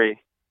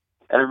every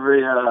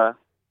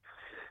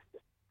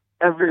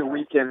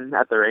weekend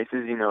at the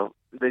races,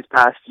 these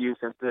past few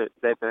since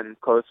they've been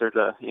closer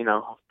to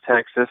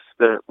Texas,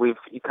 you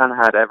kind of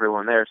had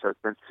everyone there, so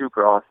it's been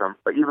super awesome.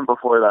 But even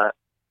before that,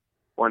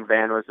 when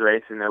Van was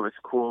racing, it was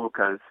cool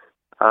because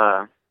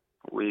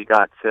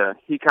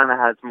he kind of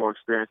has more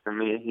experience than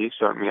me. He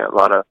showed me a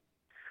lot of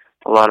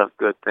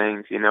good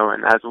things,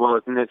 and as well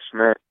as Nick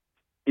Schmidt,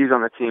 he's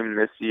on the team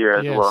this year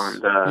as well.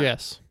 And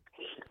yes,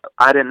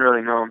 I didn't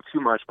really know him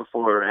too much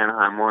before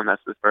Anaheim won.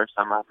 That's the first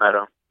time I met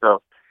him,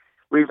 so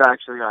we've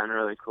actually gotten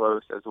really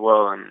close as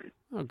well. And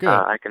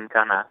I can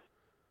kind of,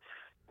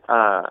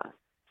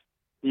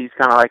 he's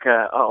kind of like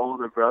a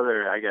older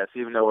brother, I guess,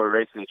 even though we're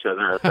racing each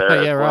other up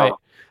there. Yeah, right.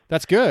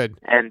 That's good.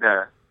 And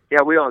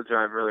we all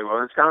drive really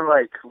well. It's kind of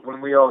like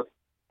when we all,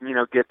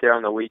 get there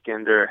on the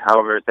weekend or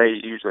however they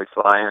usually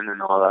fly in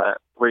and all that.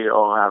 We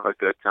all have a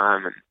good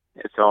time, and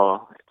it's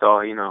all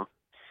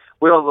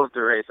we all love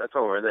to race. That's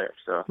why we're there.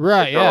 So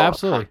right, yeah,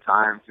 absolutely.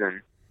 Times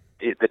and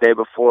the day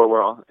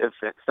before, if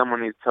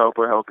someone needs help,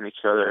 we're helping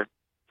each other.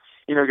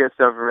 Get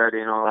stuff ready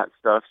and all that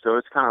stuff. So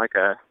it's kind of like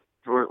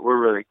we're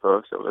really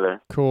close over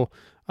there. Cool.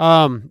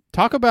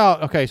 Talk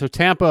about so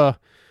Tampa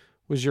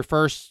was your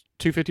first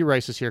 250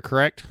 races here,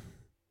 correct?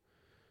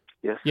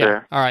 Yes, yeah.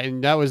 sir. All right,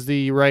 and that was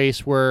the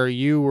race where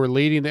you were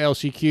leading the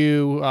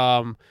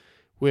LCQ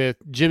with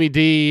Jimmy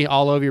D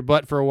all over your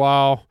butt for a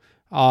while.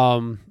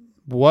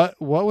 What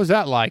was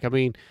that like? I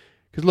mean,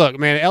 because look,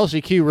 man,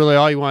 LCQ really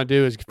all you want to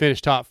do is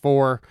finish top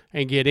 4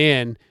 and get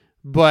in,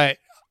 but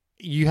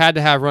you had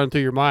to have run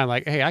through your mind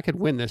like, hey, I could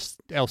win this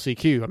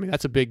LCQ. I mean,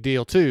 that's a big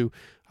deal too.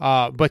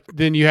 But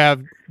then you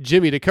have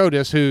Jimmy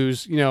Dakotas,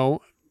 who's a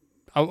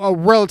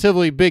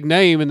relatively big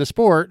name in the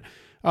sport.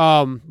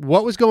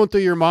 What was going through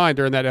your mind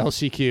during that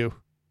LCQ?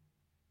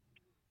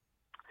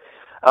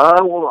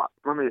 Well,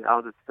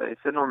 I'll just say,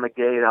 sitting on the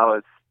gate, I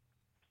was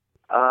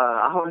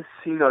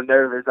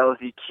nervous.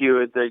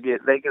 LCQ, they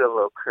get a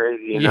little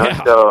crazy,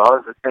 Yeah. So I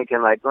was just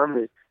thinking, like, let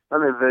me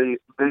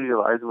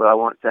visualize what I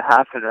want to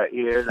happen right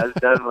here, and that's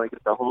definitely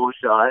get the whole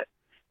shot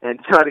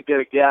and try to get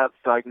a gap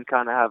so I can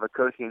kind of have a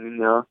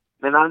cushion,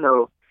 And I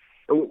know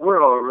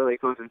we're all really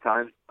close in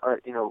time,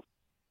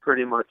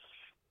 pretty much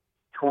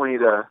 20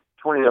 to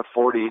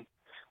 40.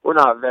 We're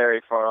not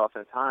very far off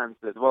in times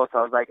as well. So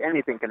I was like,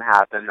 anything can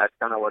happen. That's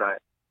kind of what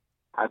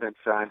I've been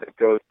trying to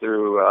go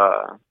through,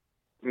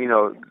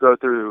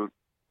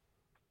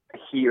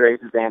 heat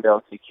races and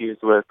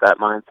LCQs with that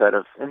mindset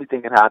of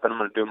anything can happen. I'm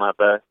going to do my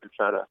best and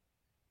try to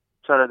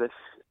just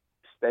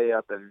stay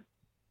up and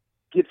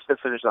get to the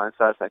finish line as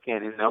fast as I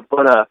can,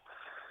 But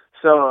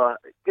so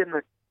getting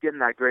getting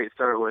that great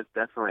start was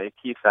definitely a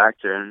key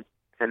factor in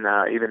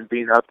even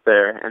being up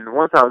there. And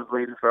once I was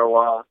leading for a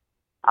while,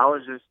 I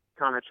was just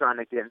kind of trying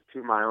to get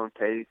into my own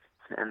pace.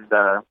 And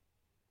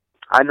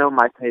I know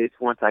my pace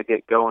once I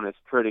get going is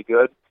pretty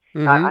good.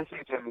 Mm-hmm. I see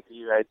Jimmy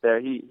G right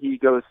there. He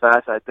goes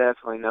fast. I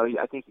definitely know.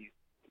 I think he's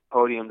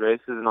podium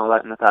races and all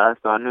that in the past.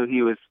 So I knew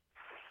he was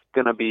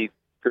going to be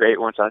great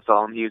once I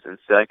saw him. He was in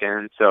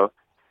second. So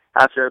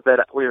after a bit,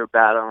 we were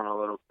battling a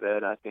little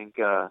bit. I think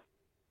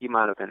he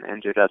might have been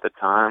injured at the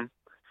time.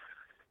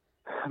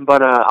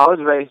 But I was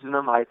racing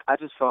him. I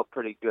just felt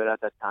pretty good at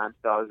that time.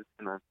 So I was just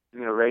going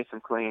to, race him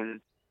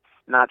clean,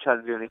 not try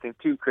to do anything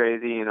too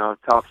crazy.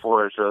 Top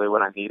 4 is really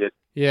what I needed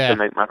to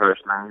make my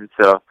first 9.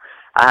 So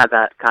I had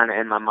that kind of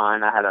in my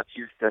mind. I had a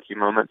few sketchy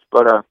moments,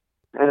 but it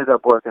ended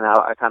up working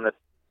out. I kind of,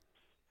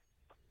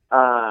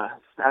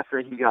 after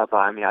he got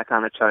by me, I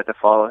kind of tried to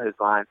follow his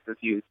line since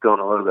he was going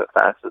a little bit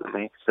faster than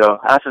me. So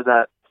after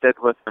that, stayed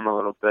with him a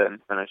little bit and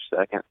finished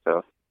second.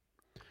 So.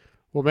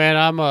 Well, man,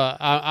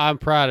 I'm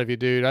proud of you,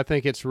 dude. I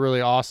think it's really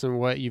awesome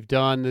what you've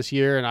done this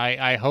year, and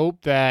I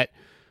hope that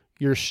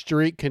your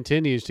streak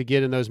continues to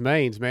get in those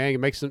mains, man. You're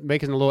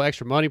making a little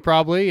extra money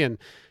probably, and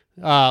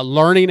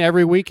learning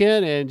every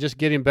weekend and just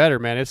getting better,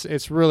 man.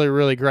 It's really,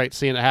 really great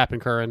seeing it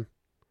happen, Curran.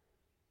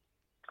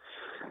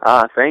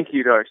 Thank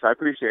you, Darks. I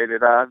appreciate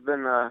it. I've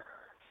been,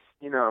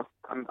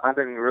 I've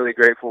been really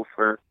grateful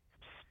for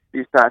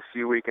these past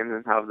few weekends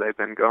and how they've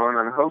been going,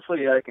 and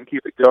hopefully I can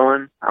keep it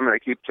going. I'm going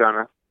to keep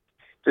trying to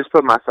just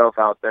put myself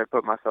out there,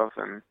 put myself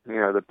in,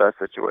 the best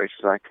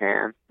situations I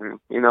can. And,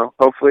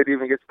 hopefully it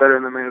even gets better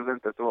in the main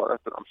event as well.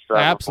 That's what I'm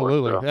striving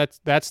Absolutely. for.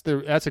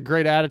 So. That's a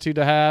great attitude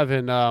to have.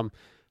 And I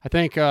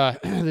think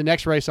the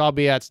next race I'll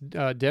be at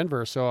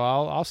Denver, so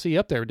I'll see you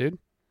up there, dude.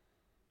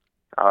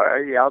 All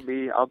right, yeah,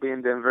 I'll be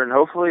in Denver, and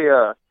hopefully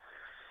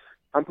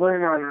I'm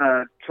planning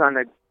on trying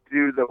to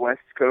do the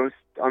West Coast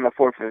on the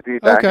 450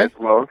 back as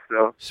well.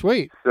 So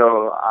sweet.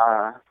 So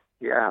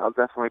yeah, I'll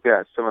definitely be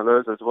at some of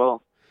those as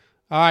well.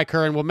 All right,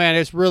 Curran. Well, man,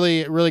 it's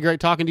really, really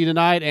great talking to you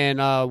tonight, and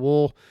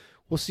we'll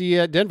see you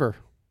at Denver.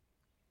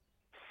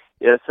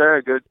 Yes,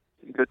 sir. Good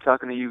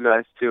talking to you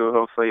guys, too.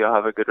 Hopefully you'll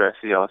have a good rest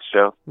of y'all's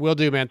show. Will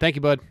do, man. Thank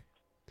you, bud.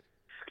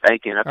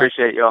 Thank you, and I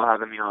appreciate y'all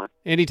having me on.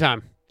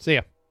 Anytime. See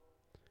ya.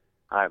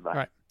 All right, bye. All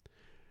right.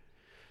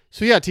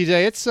 So, yeah,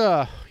 TJ, it's,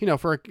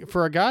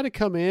 for a guy to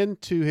come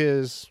into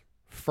his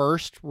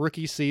first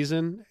rookie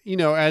season,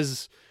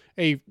 as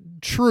a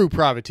true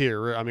privateer,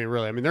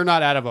 really, they're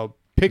not out of a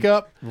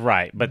pickup.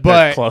 Right, but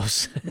they're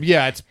close.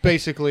 Yeah, it's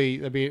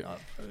basically,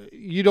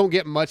 you don't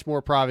get much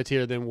more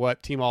privateer than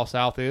what Team All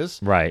South is.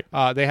 Right.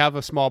 They have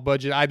a small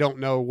budget. I don't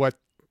know what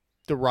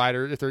the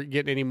rider, if they're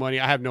getting any money,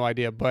 I have no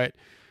idea, but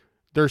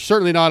they're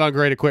certainly not on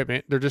great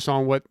equipment. They're just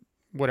on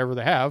whatever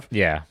they have.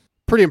 Yeah.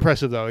 Pretty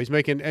impressive, though. He's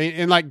making,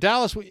 and like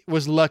Dallas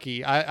was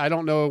lucky. I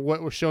don't know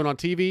what was shown on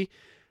TV.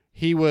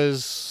 He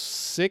was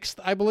 6th,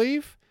 I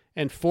believe,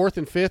 and 4th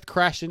and 5th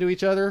crashed into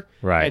each other.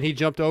 Right. And he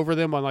jumped over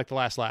them on the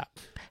last lap.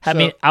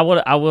 I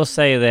will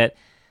say that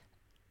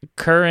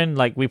Curran,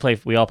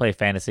 we all play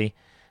fantasy.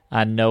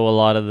 I know a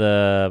lot of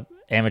the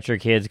amateur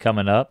kids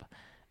coming up,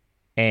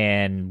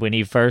 and when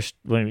you first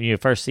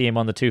see him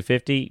on the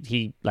 250,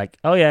 he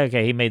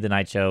he made the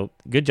night show.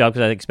 Good job,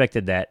 because I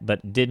expected that,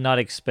 but did not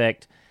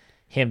expect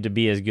him to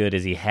be as good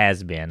as he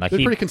has been. He's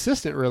pretty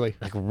consistent, really.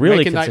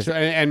 Really consistent,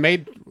 and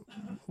made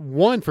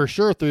one for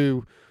sure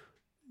through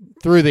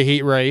the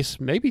heat race,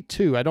 maybe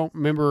 2. I don't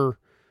remember.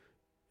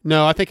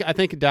 No, I think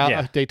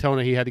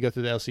Daytona he had to go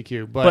through the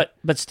LCQ,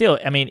 but still,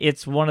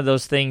 it's one of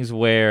those things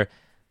where,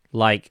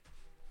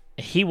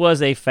 he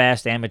was a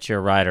fast amateur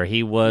rider.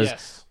 He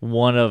was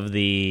one of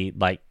the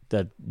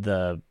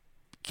the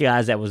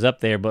guys that was up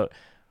there, but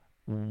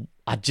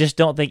I just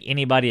don't think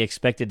anybody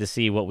expected to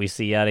see what we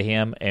see out of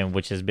him, and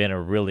which has been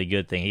a really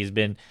good thing. He's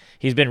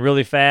been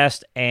really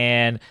fast,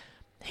 and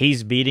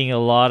he's beating a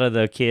lot of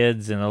the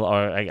kids, or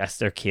I guess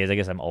they're kids. I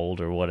guess I'm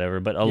old or whatever,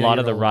 but a lot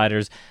of the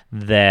riders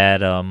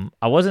that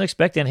I wasn't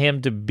expecting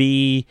him to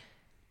be.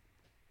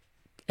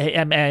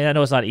 I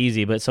know it's not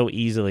easy, but so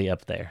easily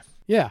up there.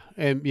 Yeah,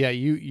 and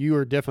you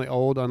are definitely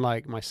old,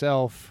 unlike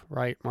myself,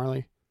 right,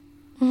 Marley?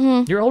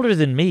 Mm-hmm. You're older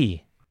than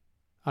me.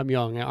 I'm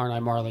young, aren't I,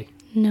 Marley?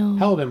 No.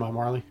 How old am I,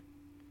 Marley?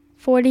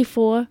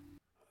 44.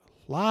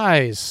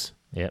 Lies.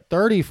 Yep.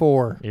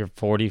 34. You're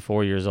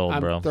 44 years old,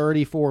 bro. I'm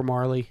 34,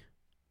 Marley.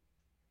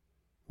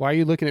 Why are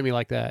you looking at me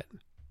like that?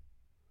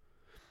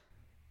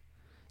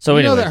 So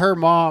you know that her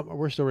mom,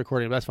 we're still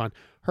recording, but that's fine.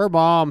 Her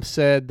mom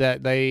said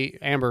that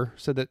Amber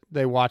said that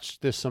they watch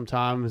this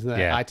sometimes, and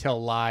that I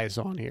tell lies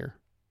on here.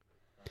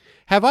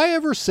 Have I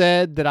ever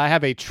said that I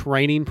have a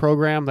training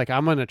program? Like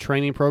I'm in a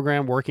training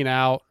program working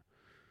out?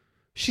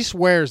 She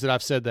swears that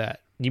I've said that.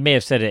 You may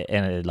have said it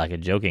in a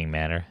joking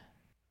manner.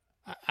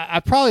 I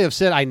probably have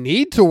said I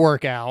need to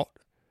work out.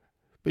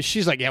 But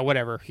she's like, yeah,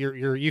 whatever.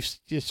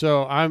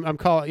 So I'm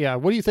calling. Yeah,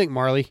 what do you think,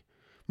 Marley?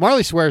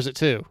 Marley swears it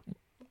too.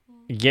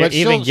 But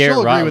she'll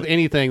agree with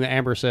anything that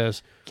Amber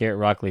says. Garrett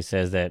Rockley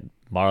says that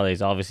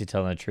Marley's obviously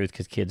telling the truth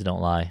because kids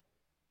don't lie.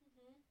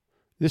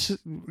 This is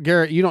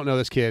Garrett. You don't know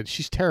this kid.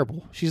 She's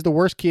terrible. She's the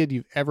worst kid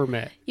you've ever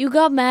met. You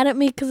got mad at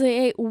me because I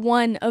ate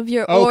one of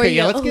your Okay, Oreos.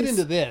 yeah, let's get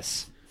into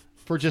this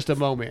for just a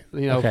moment.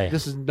 You know,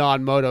 This is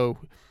non-moto.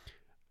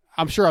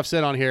 I'm sure I've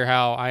said on here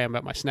how I am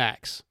at my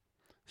snacks,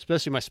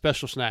 especially my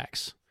special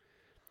snacks.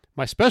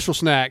 My special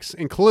snacks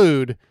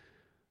include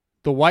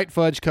the white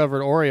fudge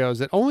covered Oreos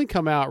that only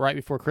come out right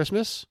before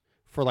Christmas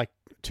for like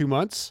 2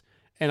 months.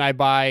 And I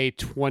buy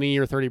 20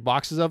 or 30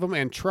 boxes of them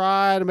and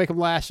try to make them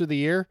last through the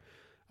year.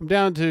 I'm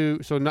down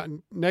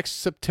to, next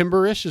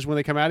September-ish is when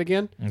they come out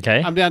again.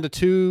 Okay. I'm down to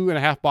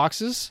 2.5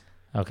 boxes.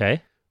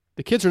 Okay.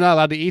 The kids are not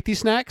allowed to eat these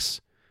snacks.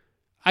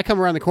 I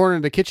come around the corner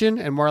in the kitchen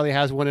and Marley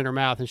has one in her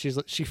mouth and she,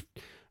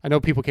 I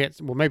know people can't,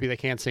 well, maybe they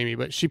can't see me,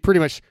 but she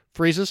pretty much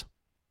freezes.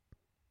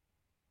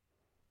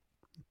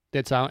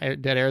 Dead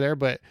silent, dead air there.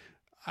 But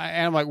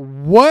I'm like,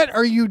 what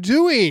are you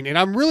doing? And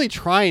I'm really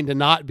trying to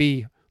not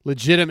be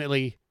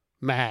legitimately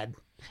mad.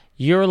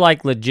 You're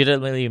like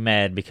legitimately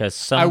mad because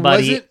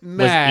somebody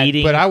was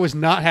eating, but I was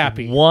not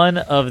happy. One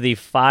of the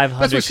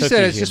 500 That's what she cookies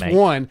said. It's you just make.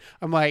 one.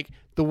 I'm like,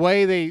 the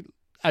way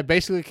I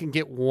basically can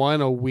get one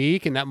a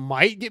week, and that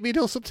might get me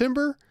till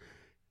September.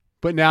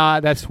 But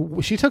now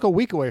she took a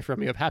week away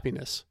from me of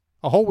happiness.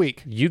 A whole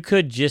week. You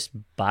could just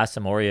buy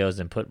some Oreos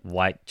and put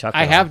white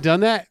chocolate I have on. done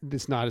that.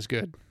 It's not as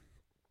good.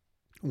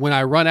 When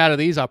I run out of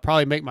these, I'll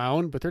probably make my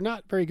own, but they're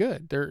not very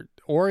good.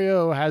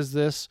 Oreo has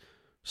this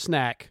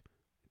snack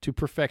to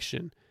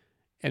perfection.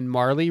 And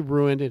Marley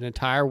ruined an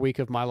entire week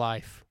of my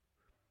life.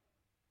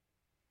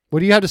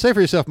 What do you have to say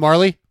for yourself,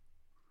 Marley?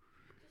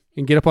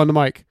 And get up on the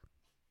mic.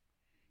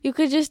 You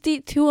could just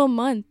eat 2 a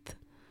month.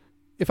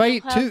 If I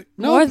eat 2,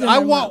 no, more than I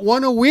a want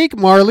month. 1 a week,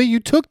 Marley. You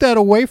took that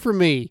away from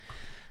me.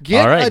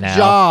 Get All right, a now.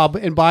 job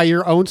and buy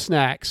your own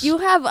snacks. You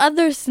have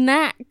other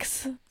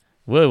snacks.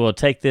 We'll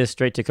take this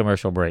straight to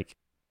commercial break.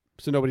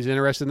 So nobody's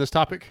interested in this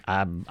topic?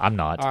 I'm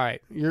not. All right.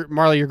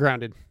 Marley, you're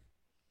grounded.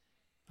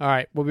 All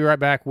right. We'll be right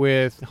back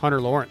with Hunter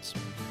Lawrence.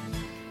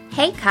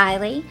 Hey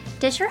Kylie,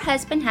 does your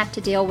husband have to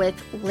deal with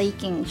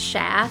leaking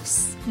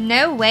shafts?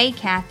 No way,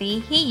 Kathy.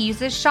 He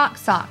uses Shock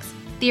Socks,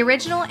 the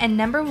original and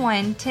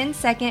 #1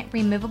 10-second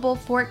removable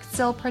fork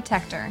seal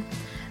protector.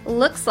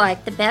 Looks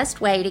like the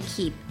best way to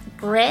keep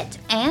grit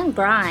and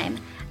grime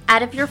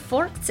out of your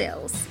fork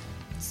seals.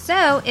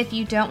 So, if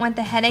you don't want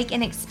the headache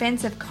and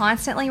expense of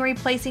constantly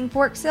replacing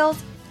fork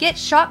seals, get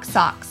Shock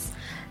Socks.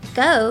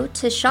 Go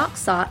to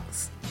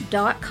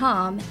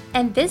shocksocks.com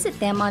and visit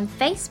them on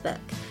Facebook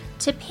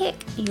to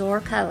pick your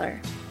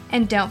color.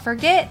 And don't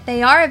forget,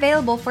 they are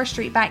available for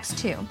street bikes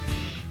too.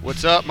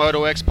 What's up,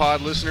 Moto X Pod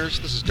listeners?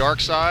 This is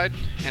Darkside,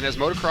 and as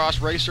motocross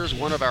racers,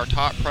 one of our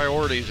top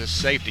priorities is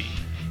safety.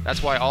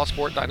 That's why All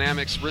Sport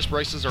Dynamics wrist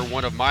braces are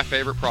one of my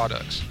favorite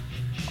products.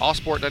 All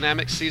Sport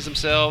Dynamics sees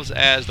themselves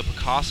as the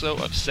Picasso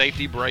of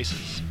safety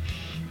braces.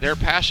 Their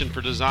passion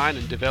for design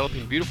and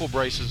developing beautiful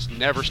braces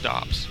never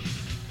stops.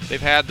 They've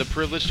had the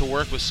privilege to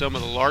work with some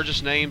of the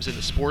largest names in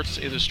the sports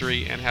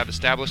industry and have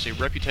established a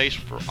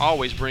reputation for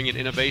always bringing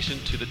innovation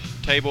to the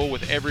table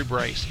with every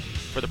brace.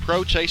 For the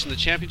pro chasing the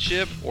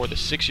championship or the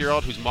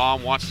 6-year-old whose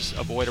mom wants to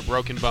avoid a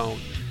broken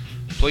bone,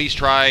 please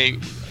try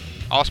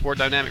All Sport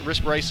Dynamic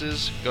wrist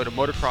braces. Go to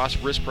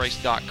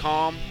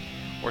motocrosswristbrace.com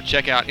or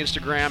check out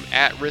Instagram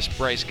at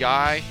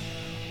wristbraceguy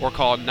or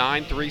call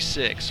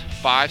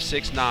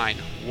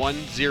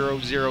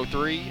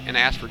 936-569-1003 and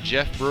ask for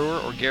Jeff Brewer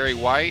or Gary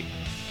White.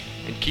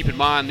 And keep in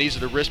mind, these are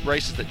the wrist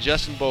braces that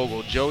Justin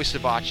Bogle, Joey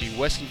Savacci,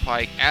 Weston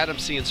Pike, Adam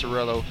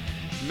Cianciarulo,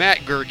 Matt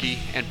Gerke,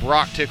 and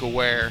Brock Tickle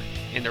wear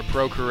in their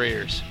pro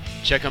careers.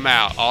 Check them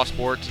out, All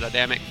Sports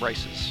Dynamic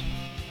Braces.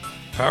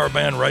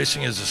 Powerband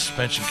Racing is a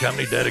suspension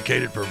company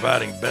dedicated to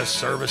providing best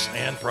service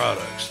and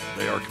products.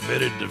 They are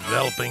committed to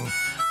developing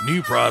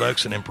new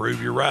products and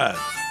improve your ride.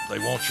 They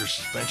want your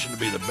suspension to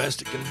be the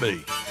best it can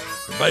be.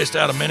 They're based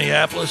out of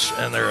Minneapolis,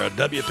 and they're a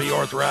WP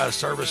authorized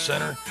service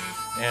center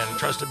and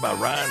trusted by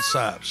Ryan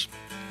Sipes.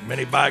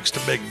 Mini bikes to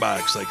big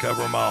bikes, they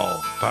cover them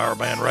all.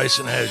 Powerband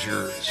Racing has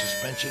your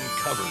suspension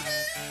covered.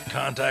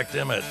 Contact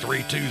them at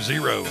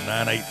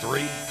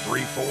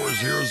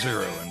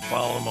 320-983-3400 and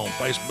follow them on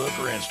Facebook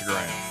or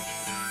Instagram.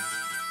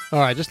 All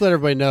right, just let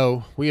everybody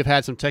know we have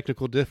had some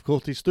technical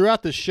difficulties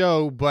throughout the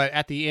show, but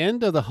at the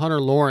end of the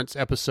Hunter Lawrence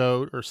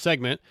episode or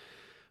segment,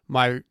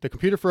 the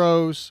computer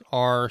froze,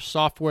 our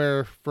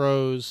software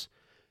froze,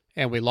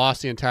 and we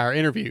lost the entire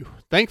interview.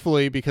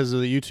 Thankfully, because of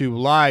the YouTube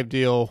Live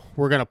deal,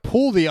 we're going to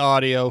pull the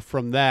audio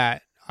from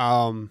that.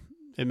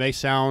 It may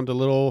sound a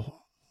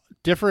little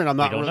different. I'm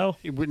not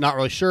not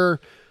really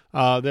sure.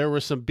 There were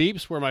some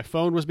beeps where my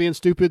phone was being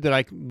stupid that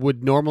I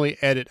would normally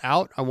edit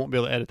out. I won't be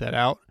able to edit that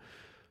out.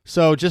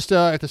 So just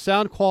if the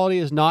sound quality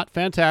is not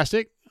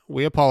fantastic,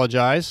 we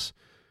apologize.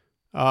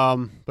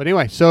 But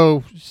anyway,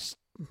 so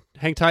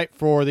hang tight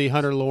for the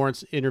Hunter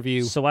Lawrence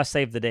interview. So I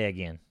saved the day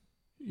again.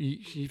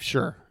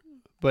 Sure.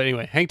 But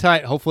anyway, hang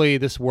tight. Hopefully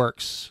this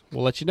works.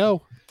 We'll let you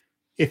know.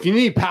 If you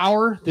need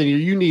power, then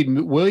you need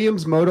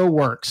Williams Moto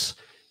Works.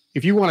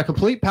 If you want a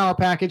complete power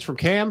package from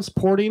cams,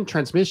 porting,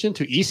 transmission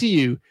to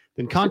ECU,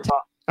 then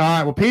contact... All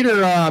right. Well,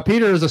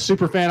 Peter is a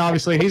super fan.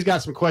 Obviously, he's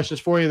got some questions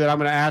for you that I'm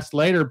going to ask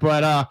later.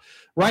 But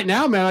right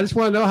now, man, I just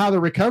want to know how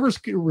the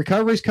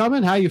recovery's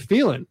coming. How you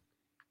feeling?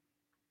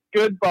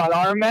 Good, bud.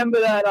 I remember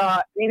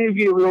that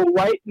interview. We were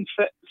waiting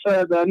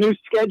for the new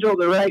schedule of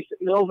the race at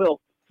Millville.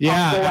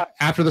 Yeah,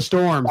 after the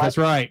storms. That's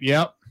right.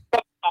 Yep.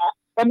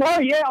 But no,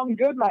 yeah, I'm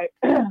good, mate.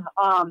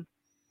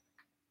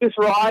 Just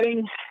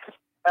riding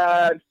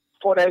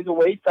 4 days a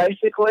week,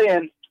 basically,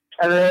 and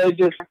really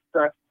just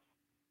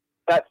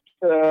that's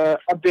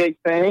a big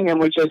thing. And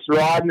we're just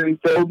riding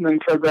and building and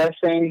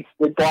progressing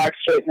with bike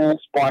fitness,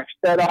 bike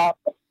setup.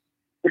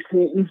 The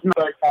season's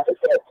not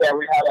so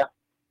we had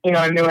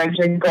a new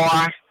engine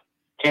guy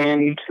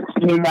and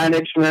new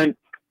management.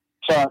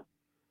 So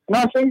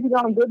no, things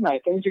are going good,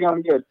 mate. Things are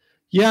going good.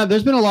 Yeah,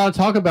 there's been a lot of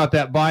talk about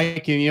that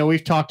bike, and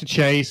we've talked to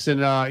Chase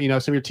and some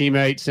of your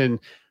teammates, and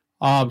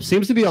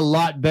seems to be a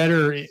lot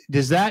better.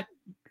 Does that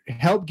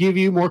help give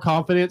you more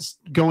confidence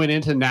going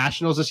into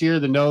nationals this year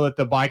to know that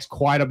the bike's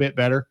quite a bit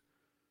better?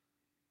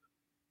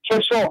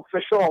 For sure.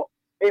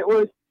 It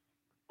was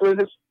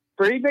a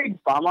pretty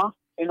big bummer,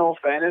 in all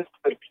fairness,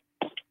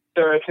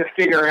 to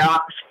figure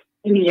out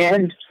in the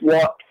end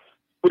what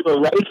we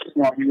were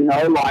racing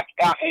on. Like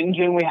our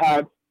engine, we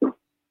had.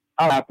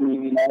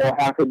 Happening,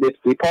 how could this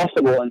be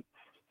possible? And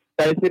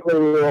basically,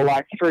 we were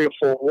like 3 or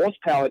 4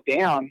 horsepower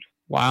down.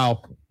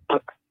 Wow.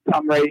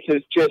 Some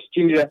races just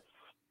due to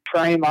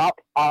frame up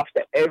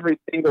after every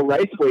single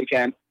race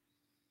weekend.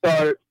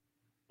 So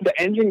the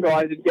engine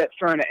guys would get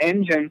thrown an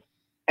engine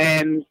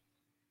and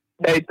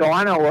they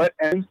dyno it,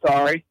 and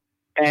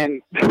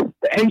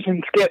the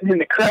engine's getting in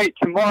the crate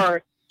tomorrow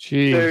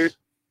to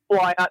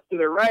fly out to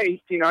the race,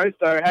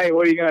 So, hey,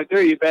 what are you going to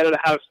do? You better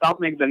have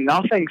something than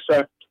nothing.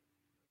 So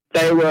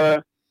they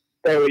were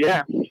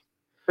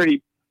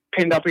pretty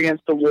pinned up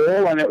against the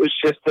wall, and it was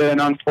just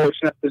an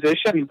unfortunate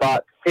position.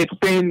 But it's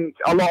been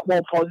a lot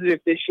more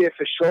positive this year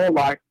for sure.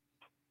 Like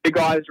the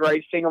guys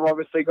racing have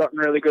obviously gotten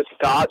really good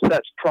starts.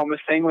 That's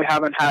promising. We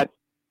haven't had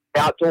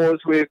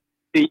outdoors with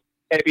the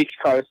East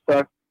Coast.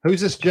 So who's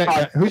this jet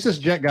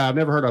guy? I've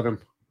never heard of him.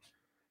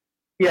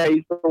 Yeah,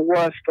 he's the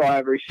worst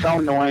driver. He's so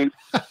annoying,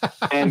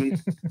 and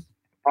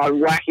I'd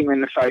whack him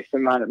in the face the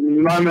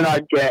moment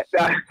I'd get.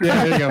 Yeah,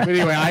 there you go.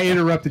 Anyway, I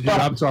interrupted you.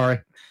 I'm sorry.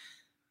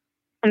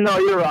 No,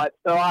 you're right.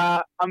 So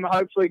I'm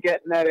hopefully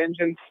getting that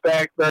engine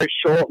spec very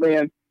shortly,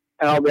 and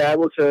I'll be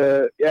able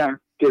to,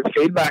 give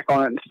feedback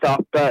on it and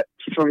stuff. But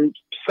from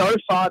so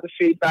far, the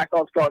feedback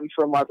I've gotten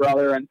from my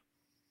brother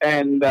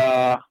and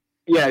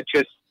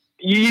just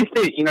you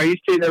see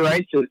the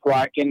races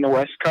like in the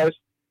West Coast.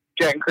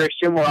 Jet and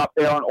Christian were up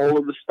there on all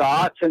of the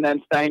starts, and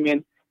then same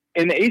in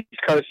the East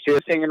Coast here,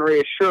 and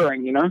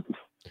reassuring,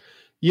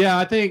 Yeah,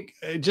 I think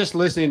just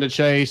listening to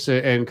Chase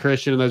and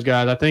Christian and those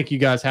guys, I think you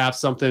guys have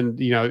something,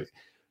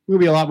 we'll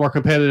be a lot more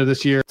competitive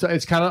this year. So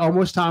it's kind of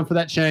almost time for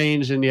that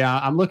change. And yeah,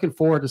 I'm looking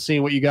forward to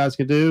seeing what you guys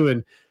can do.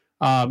 And,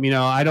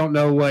 I don't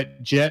know what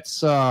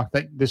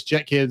this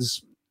Jet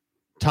Kids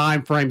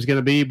time frame is going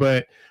to be,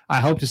 but I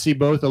hope to see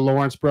both the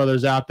Lawrence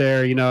brothers out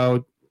there,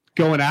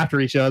 going after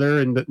each other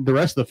and the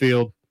rest of the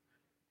field.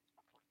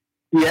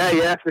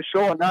 Yeah, for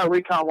sure. No,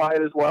 we can't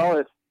wait as well.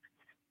 It's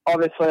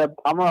obviously a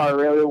bummer. I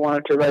really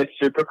wanted to race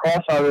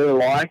Supercross. I really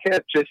like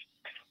it. Just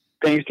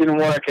things didn't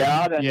work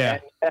out, and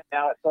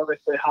now it's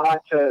obviously hard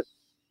to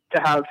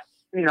have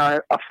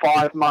a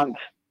 5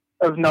 months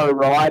of no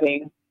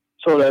riding.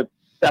 Sort of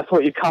that's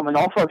what you're coming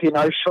off of.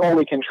 Sure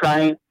we can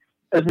train.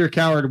 As Peter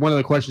Coward, one of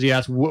the questions he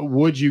asked: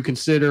 would you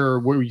consider, or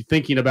were you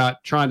thinking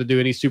about trying to do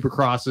any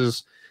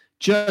Supercrosses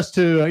just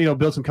to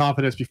build some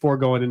confidence before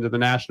going into the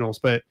nationals?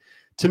 But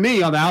to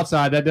me, on the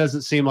outside, that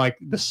doesn't seem like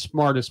the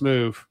smartest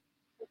move.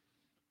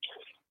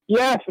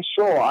 Yeah, for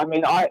sure. I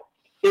mean,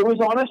 it was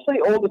honestly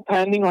all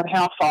depending on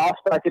how fast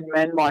I could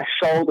mend my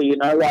shoulder.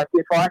 Like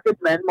if I could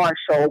mend my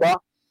shoulder,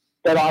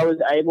 that I was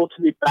able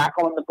to be back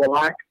on the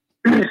bike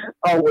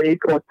a week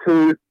or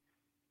two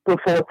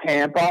before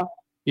Tampa.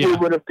 Yeah. We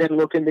would have been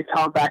looking to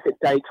come back at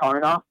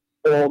Daytona,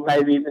 or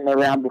maybe even the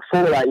round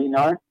before that.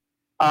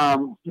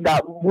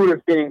 That would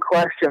have been in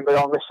question, but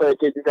obviously it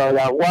didn't go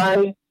that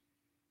way.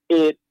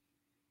 It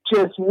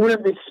just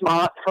wouldn't be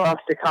smart for us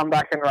to come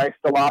back and race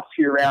the last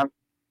few rounds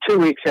 2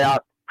 weeks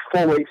out,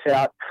 4 weeks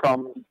out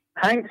from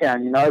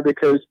Hangtown,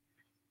 because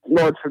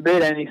Lord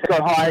forbid, and he's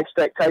got high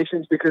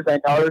expectations because they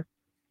know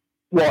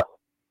what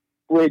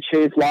we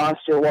achieved last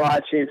year, what I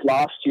achieved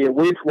last year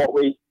with what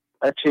we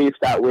achieved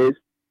that with.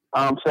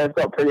 So they've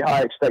got pretty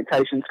high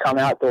expectations come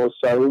outdoors.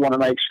 So we want to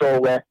make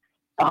sure we're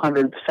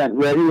 100%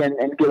 ready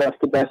and give us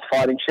the best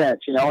fighting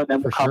chance, and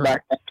then we'll come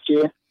back next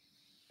year,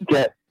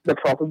 get the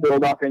proper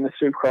build up in the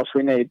Supercross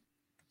we need.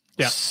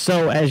 Yeah.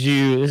 So this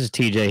is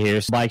TJ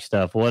here, bike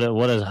stuff. What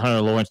does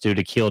Hunter Lawrence do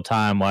to kill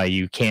time while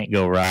you can't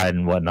go ride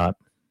and whatnot?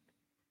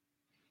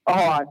 Oh,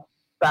 I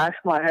bash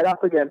my head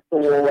up against the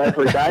wall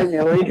every day,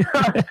 nearly.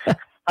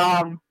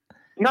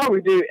 No,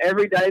 we do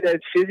every day.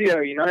 There's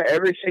physio.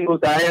 Every single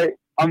day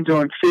I'm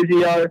doing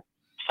physio,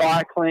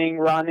 cycling,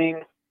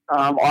 running.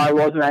 I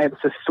wasn't able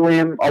to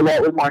swim a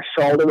lot with my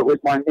shoulder, but with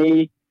my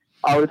knee,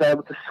 I was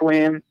able to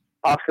swim.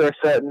 after a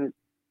certain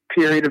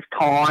period of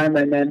time,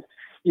 and then,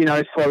 you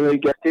know, slowly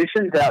get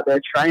conditions out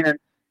there training,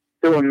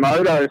 doing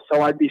moto.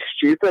 So I'd be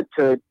stupid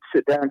to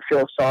sit there and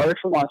feel sorry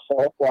for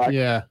myself. Like,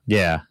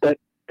 Yeah.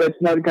 that's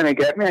not going to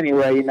get me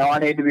anywhere. You know, I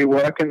need to be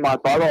working my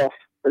butt off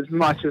as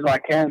much as I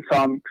can.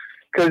 So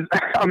because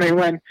I mean,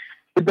 when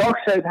the doc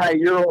says, "Hey,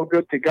 you're all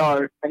good to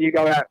go," and you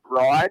go out and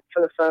ride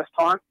for the first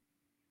time,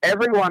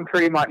 everyone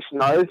pretty much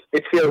knows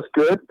it feels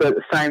good, but at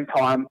the same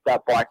time,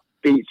 that bike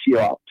beats you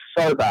up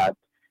so bad.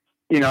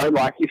 You know,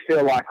 like you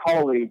feel like,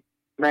 holy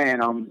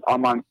man, I'm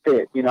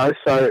unfit. You know,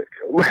 so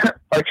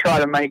I try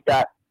to make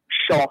that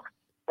shock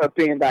of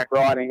being back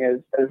riding as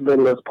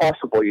little as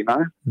possible. You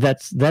know,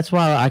 That's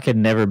why I could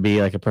never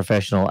be like a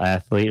professional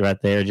athlete right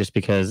there, just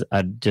because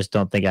I just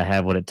don't think I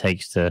have what it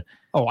takes to.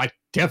 Oh, I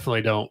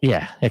definitely don't.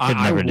 Yeah, I could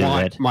never do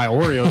want that. my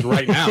Oreos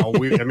right now.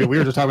 We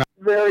were just talking about.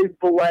 very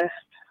blessed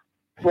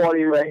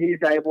body where he's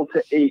able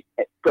to eat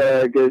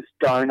burgers,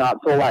 donuts,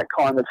 all that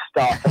kind of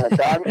stuff, and it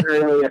doesn't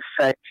really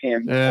affect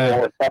him,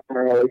 or it doesn't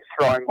really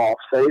throw him off.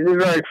 So he's a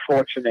very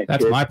fortunate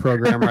That's kid. my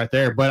program right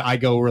there, but I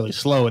go really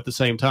slow at the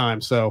same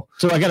time. So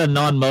I got a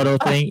non-moto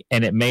thing,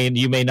 and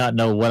you may not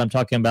know what I'm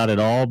talking about at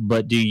all,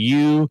 but do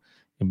you,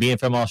 being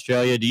from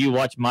Australia, do you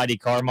watch Mighty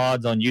Car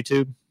Mods on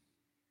YouTube?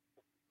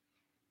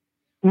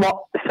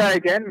 Say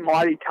again,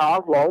 Mighty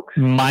Car Vlogs.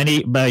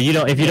 Mighty, but you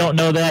don't. If you don't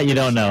know that, you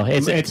don't know.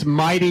 It's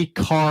Mighty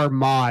Car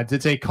Mods.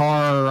 It's a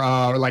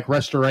car like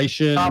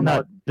restoration.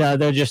 No,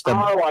 they're just. No,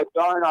 I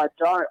don't.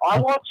 I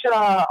watch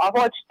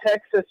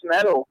Texas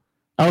Metal.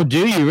 Oh,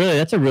 do you really?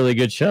 That's a really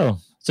good show.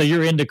 So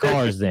you're into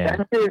cars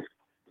then?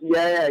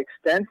 Yeah,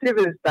 Extensive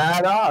is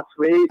badass.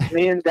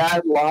 Me and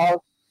Dad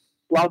love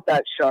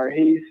that show.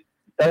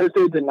 Those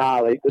dudes are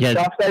gnarly. The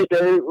stuff they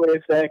do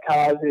with their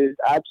cars is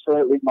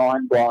absolutely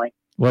mind blowing.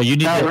 Well, you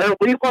need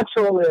we watch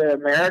all the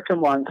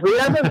American ones. We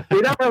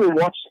don't really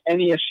watch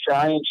any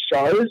Australian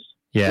shows.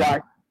 Yeah.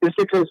 Like, just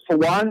because, for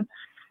one,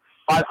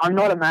 I'm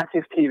not a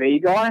massive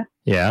TV guy.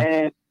 Yeah.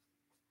 And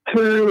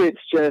two,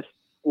 it's just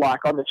like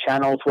on the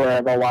channels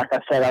wherever. Like I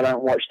said, I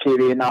don't watch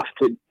TV enough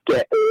to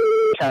get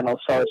channels,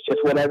 so it's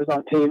just whatever's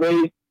on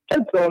TV.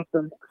 It's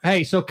awesome.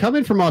 Hey, so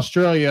coming from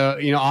Australia,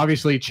 you know,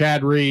 obviously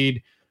Chad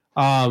Reed,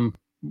 one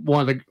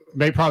of the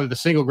probably the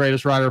single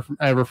greatest rider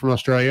ever from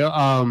Australia.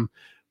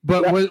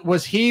 But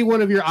was he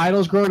one of your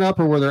idols growing up,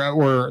 or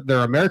were there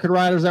American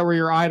riders that were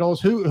your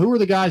idols? Who were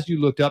the guys you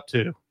looked up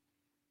to?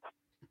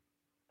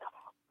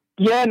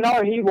 Yeah,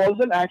 no, he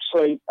wasn't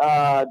actually.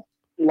 Villapoto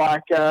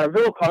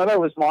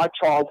was my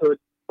childhood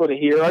sort of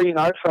hero. You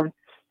know, from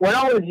when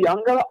I was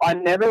younger, I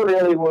never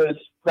really was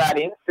that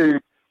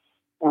into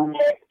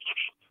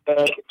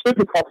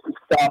supercross and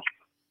stuff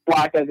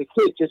like as a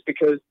kid, just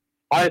because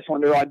I just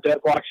wanted to ride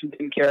dirt bikes and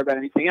didn't care about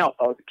anything else.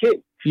 I was a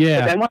kid. Yeah.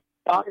 But then when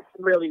I started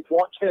to really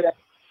watch it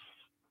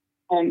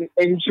and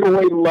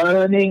enjoy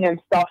learning and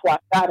stuff like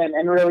that,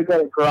 and really got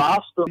a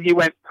grasp of, he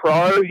went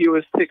pro. He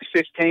was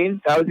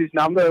 6'15". That was his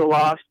number the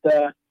last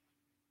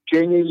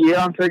junior year,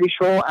 I'm pretty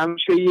sure,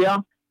 amateur year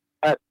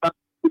at the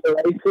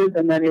races,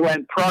 and then he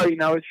went pro. You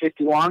know, at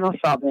 51 or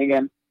something,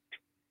 and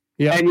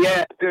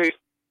dude,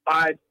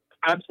 I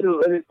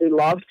absolutely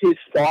loved his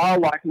style.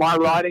 Like, my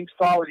riding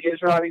style and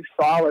his riding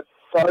style are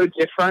so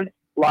different.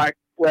 Like,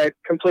 we're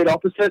complete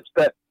opposites,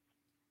 but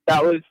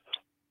that was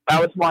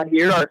my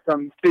hero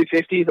from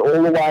 250s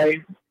all the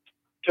way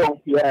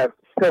till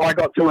I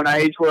got to an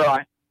age where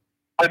I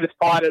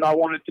decided I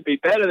wanted to be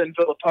better than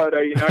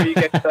Villapoto. You know, you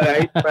get to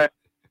that age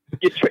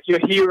where your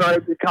hero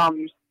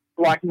becomes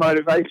like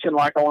motivation,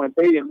 like I want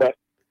to beat him. But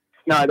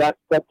no, that's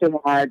who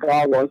my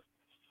guy was.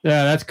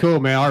 Yeah, that's cool,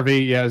 man.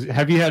 RV, yeah.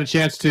 Have you had a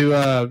chance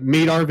to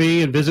meet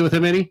RV and visit with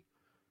him any?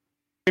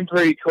 It's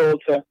pretty cool.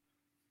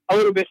 A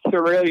little bit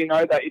surreal, you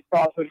know, that your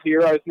childhood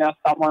hero is now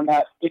someone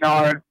that, you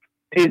know,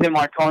 he's in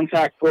my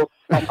contact book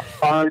on my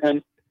phone,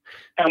 and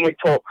we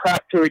talk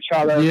crap to each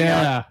other.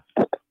 Yeah.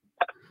 You know?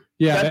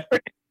 Yeah. That's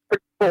pretty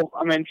cool.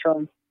 I mean,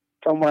 from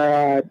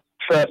where I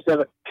first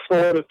ever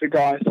thought of the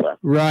guy. So.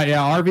 Right,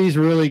 yeah. RV's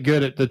really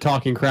good at the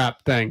talking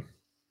crap thing.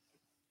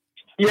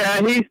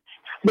 Yeah, the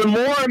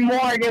more and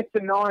more I get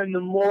to know him, the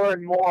more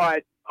and more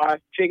I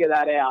figure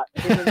that out.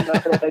 Even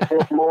though they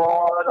talk a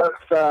lot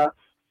of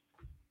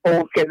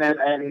talking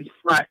and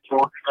smack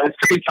talk. It's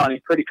pretty funny,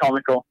 pretty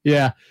comical.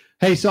 Yeah.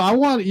 Hey, so I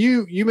want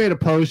you made a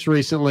post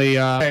recently.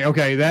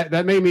 Okay,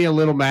 that made me a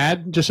little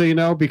mad, just so you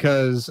know,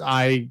 because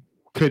I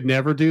could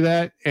never do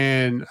that,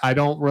 and I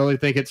don't really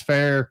think it's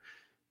fair.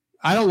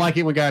 I don't like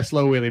it when guys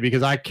slow wheelie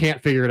because I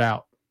can't figure it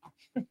out.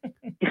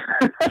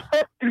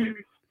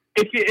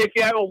 If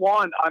you ever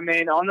want, I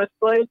mean,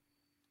 honestly,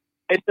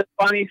 it's a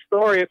funny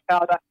story of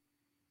how that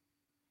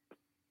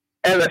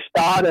ever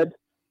started.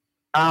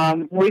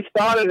 We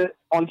started it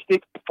on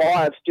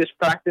 65s, just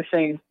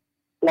practicing,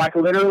 like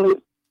literally.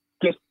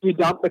 Just you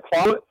dump the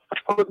club a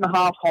foot and a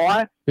half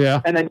high,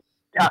 and then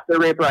tap the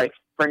rear brake,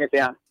 bring it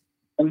down,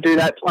 and do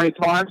that 20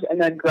 times, and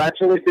then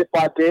gradually, bit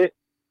by bit,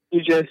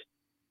 you just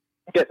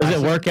get.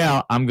 Does it work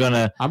out? I'm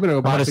gonna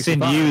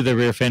send you the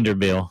rear fender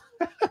bill.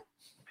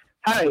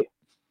 Hey,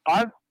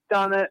 I've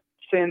done it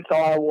since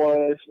I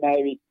was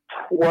maybe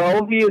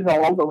 12 years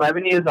old,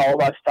 11 years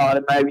old, I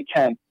started, maybe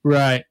 10.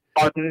 Right.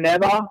 I've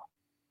never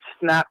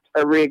snapped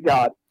a rear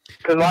guard.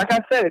 Because like I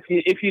said,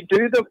 if you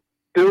do the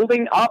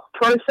building up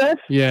process,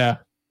 Yeah.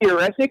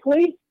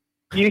 theoretically,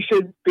 you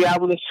should be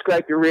able to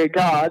scrape your rear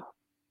guard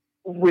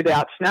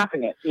without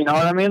snapping it. You know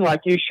what I mean?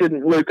 Like, you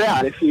shouldn't loop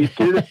out if you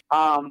do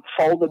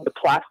folded the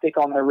plastic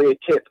on the rear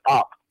tip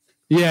up.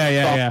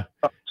 Yeah.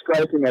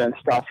 Scraping it and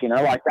stuff, you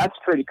know, like that's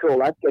pretty cool.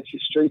 That gets you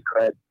street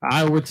cred.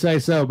 I would say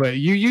so, but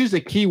you used a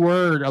key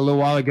word a little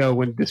while ago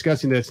when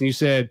discussing this, and you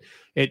said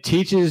it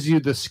teaches you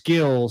the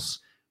skills,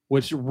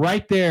 which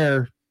right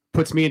there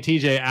puts me and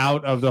TJ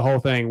out of the whole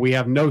thing. We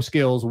have no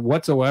skills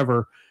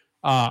whatsoever.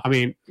 I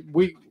mean,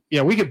 we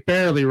could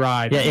barely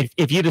ride. Yeah,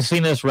 if you'd have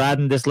seen us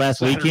riding this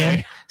last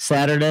weekend,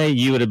 Saturday,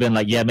 you would have been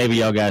like, yeah, maybe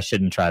y'all guys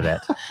shouldn't try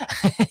that.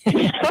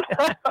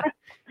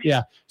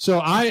 Yeah.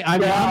 So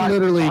I'm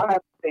literally I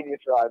haven't seen you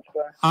drive,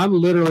 so. I'm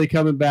literally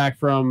coming back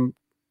from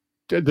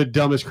the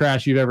dumbest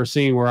crash you've ever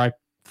seen, where I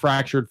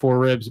fractured 4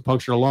 ribs and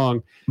punctured a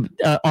lung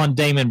on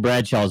Damon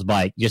Bradshaw's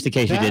bike, just in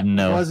case you didn't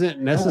know. Wasn't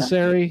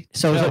necessary.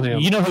 So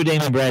you know who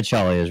Damon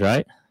Bradshaw is,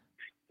 right?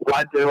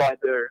 I do.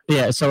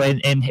 Yeah, so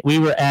and we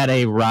were at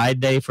a ride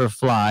day for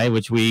Fly,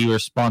 which we were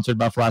sponsored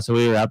by Fly, so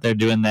we were out there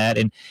doing that,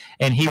 and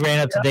he ran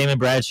up to Damon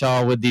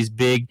Bradshaw with these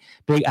big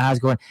eyes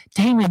going,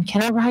 Damon,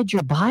 can I ride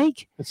your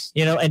bike?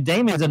 You know, and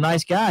Damon's a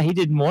nice guy. He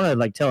didn't want to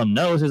like tell him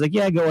no, so he's like,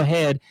 yeah, go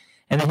ahead.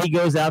 And then he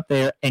goes out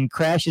there and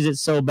crashes it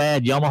so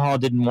bad, Yamaha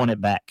didn't want it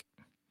back.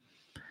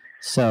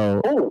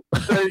 So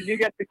you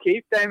get to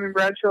keep Damon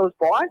Bradshaw's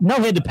bike? No,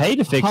 he had to pay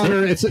to fix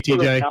Hunter, it. It's a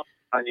TJ.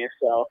 On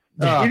yourself.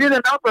 You did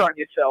a number on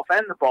yourself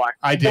and the bike.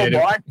 I did. The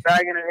bike,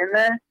 dragging it in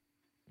there.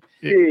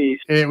 Jeez.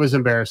 It was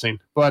embarrassing.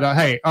 But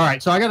hey, all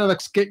right. So I got an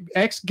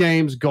X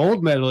Games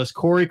gold medalist.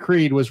 Corey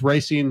Creed was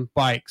racing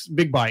bikes,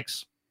 big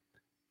bikes.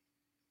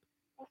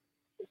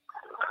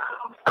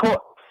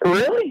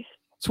 Really?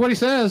 That's what he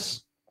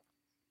says.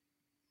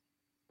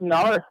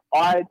 No,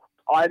 I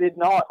did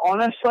not.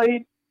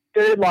 Honestly,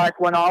 dude, like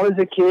when I was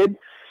a kid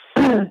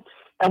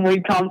and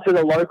we'd come to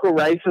the local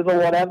races or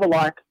whatever,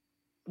 like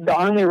the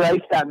only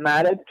race that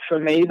mattered for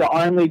me, the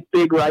only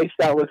big race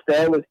that was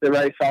there was the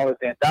race I was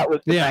in. That was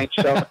the main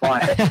show of my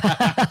head.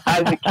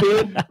 As a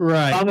kid,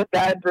 mum and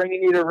dad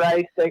bringing you to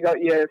race, they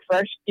got your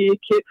fresh gear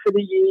kit for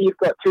the year. You've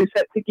got 2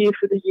 sets of gear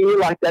for the year.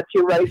 Like, that's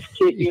your race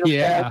kit.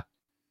 Yeah.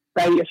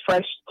 Maybe your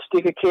fresh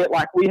sticker kit.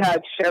 Like, we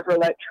had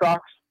Chevrolet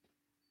trucks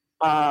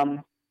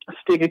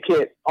sticker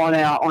kit on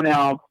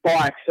our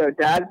bike. So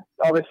Dad,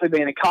 obviously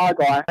being a car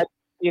guy,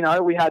 you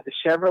know, we had the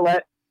Chevrolet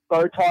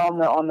bow tie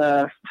on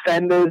the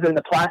fenders and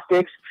the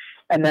plastics,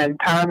 and then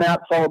Paramount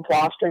solid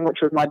plastering, which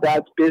was my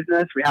dad's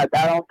business. We had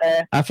that on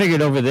there. I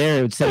figured over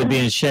there, instead of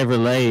being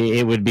Chevrolet,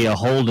 it would be a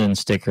Holden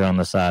sticker on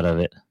the side of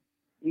it.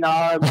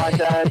 No, my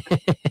dad.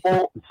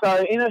 Well,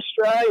 so in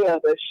Australia,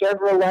 the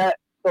Chevrolet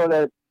sort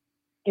of,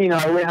 you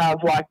know, we have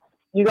like,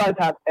 you guys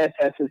have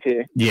SSs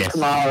here. Yes.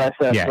 Camaro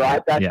SS,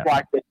 right? That's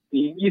like,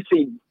 you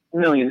see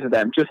millions of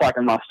them, just like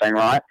a Mustang,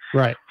 right?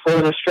 Right. So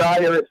in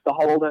Australia, it's the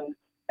Holden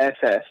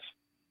SS.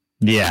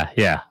 Yeah.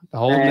 The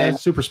Holden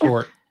Super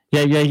Sport.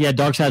 Yeah.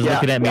 Darkside's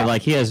looking at me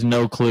like he has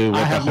no clue.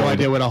 I have no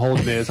idea what a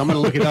Holden is. I'm going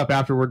to look it up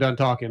after we're done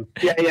talking.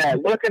 Yeah,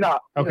 look it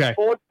up. Okay. A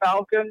Ford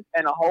Falcon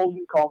and a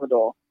Holden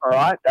Commodore. All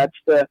right, that's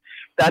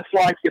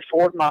like your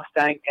Ford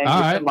Mustang and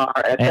your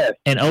Camaro SS.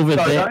 And over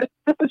there, those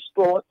super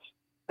sports,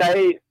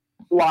 they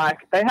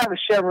have a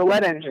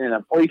Chevrolet engine in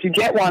them, or you could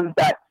get ones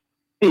that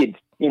did.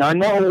 You know,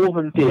 not all of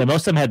them did. Yeah,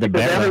 most of them had the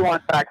because barrel.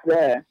 everyone back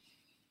there,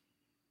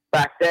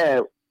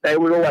 they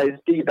would always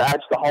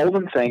debadge the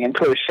Holden thing and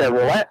put a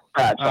Chevrolet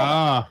badge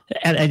on it.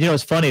 And you know,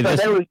 it's funny. So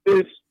there was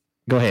dudes.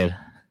 Go ahead.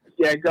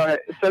 Yeah, go ahead.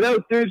 So there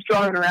was dudes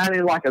driving around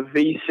in like a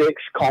V6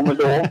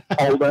 Commodore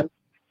Holden,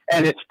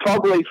 and it's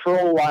probably for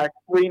all, like,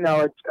 we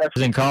know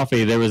it's... In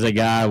Coffee, there was a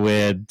guy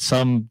with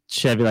some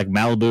Chevy, like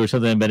Malibu or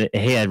something, but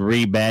he had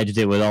rebadged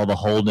it with all the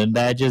Holden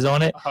badges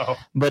on it. Oh.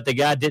 But the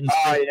guy didn't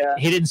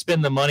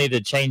spend the money to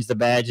change the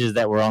badges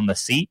that were on the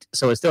seat,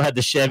 so it still had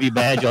the Chevy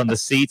badge on the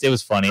seats. It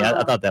was funny.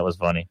 I thought that was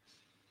funny.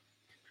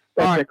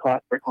 That's a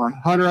classic one.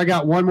 Hunter, I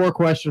got one more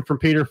question from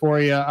Peter for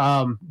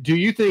you. Do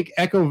you think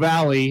Echo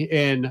Valley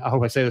in, I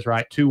hope I say this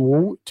right,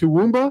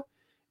 Toowoomba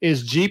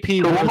is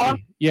GP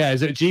worthy? Yeah,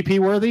 is it GP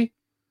worthy?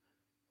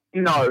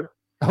 No.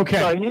 Okay.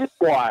 So here's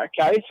why,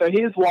 So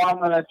here's why I'm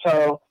going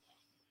to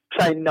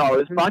say no.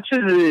 As much as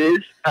it is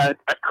a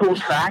cool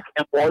track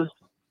and was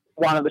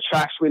one of the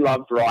tracks we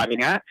loved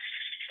riding at,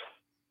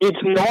 it's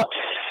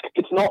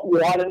not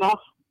wide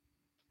enough,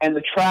 and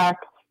the track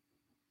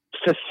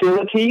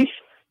facilities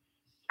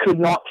could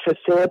not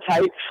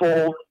facilitate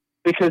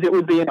because it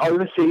would be an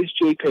overseas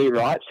GP,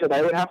 right? So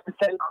they would have to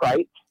send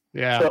crates.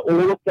 Yeah. So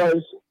all of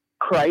those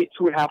crates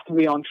would have to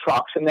be on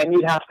trucks, and then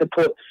you'd have to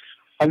put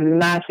a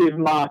massive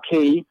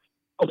marquee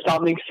or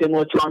something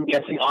similar to, I'm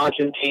guessing,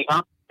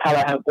 Argentina, how they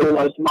have all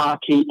those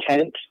marquee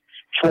tents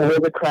for all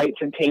the crates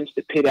and teams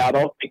to pit out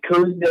of,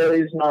 because there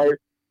is no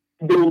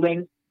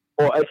building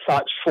or as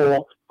such for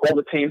all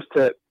the teams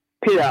to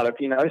pit out of,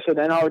 you know. So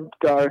then I would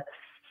go,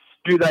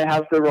 do they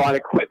have the right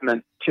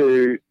equipment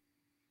to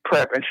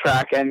prep and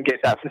track and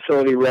get that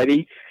facility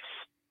ready.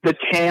 The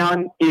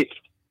town, it's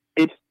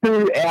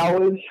 2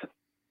 hours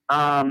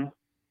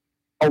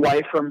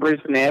away from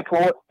Brisbane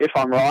Airport, if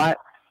I'm right.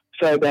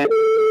 So then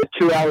a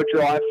 2-hour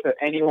drive for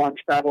anyone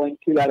travelling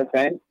to that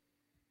event.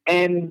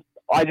 And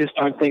I just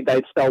don't think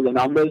they'd sell the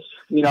numbers,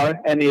 you know,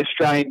 and the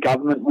Australian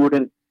government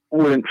wouldn't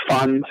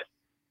fund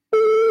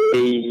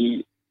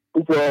the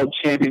World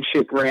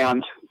Championship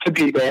round to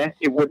be there.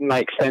 It wouldn't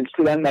make sense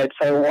to them. They'd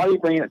say, well, why are you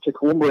bringing it to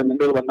Toowoomba in the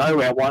middle of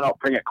nowhere? Why not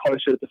bring it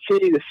closer to the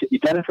city? The city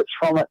benefits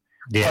from it.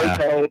 Yeah.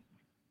 Hotel,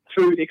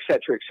 food,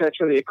 etc.,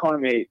 etc. The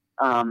economy,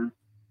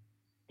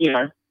 you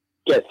know,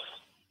 gets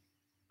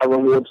a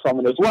reward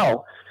from it as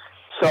well.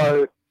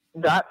 So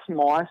that's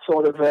my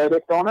sort of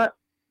verdict on it.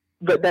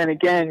 But then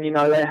again, you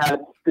know, they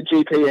had the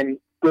GP in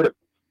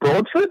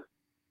Broadford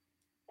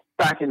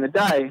back in the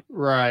day.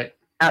 Right.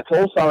 That's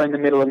also in the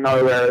middle of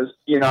nowhere,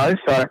 you know,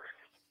 so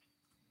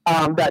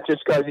that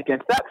just goes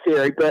against that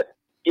theory. But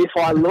if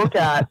I look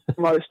at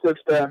most of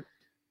the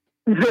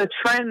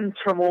trends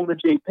from all the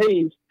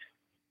GPs,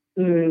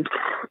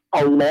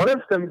 a lot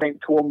of them think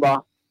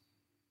Toowoomba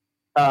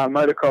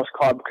Motocross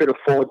Club could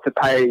afford to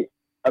pay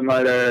a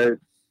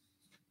motor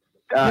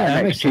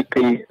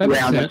MXGP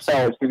round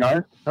themselves, you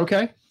know.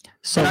 Okay.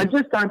 So I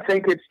just don't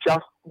think it's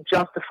just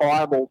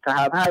justifiable to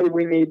have, hey,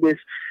 we need this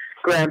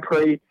Grand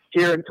Prix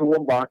here in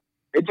Toowoomba.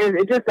 It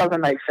just doesn't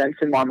make sense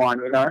in my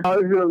mind, you know. I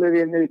know who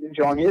Olivia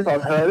Newton-John is.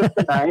 I've heard of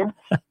the name.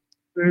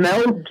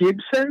 Mel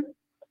Gibson.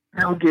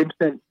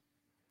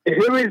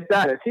 Who is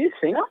that? Is he a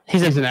singer?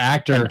 He's an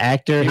actor. An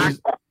actor.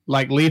 He's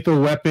like Lethal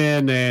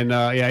Weapon, and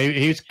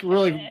he's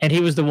really. And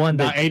he he was the one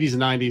that 80s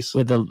and 90s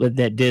with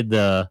that did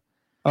the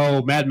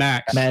Mad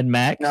Max. Mad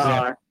Max. No.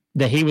 Yeah.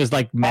 That he was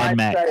like Mad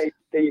Max. I'd say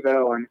Steve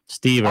Irwin.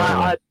 Steve Irwin.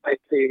 I'd say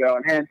Steve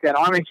Irwin, hands down.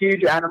 I'm a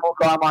huge animal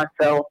guy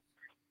myself.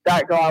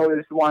 That guy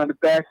was one of the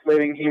best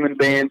living human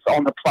beings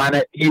on the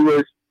planet. He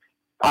was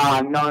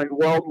known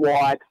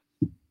worldwide.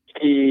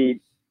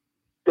 We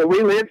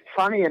lived,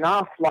 funny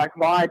enough, like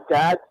my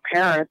dad's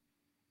parents,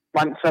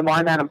 so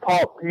my nan and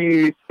pop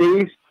knew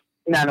Steve's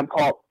nan and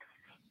pop,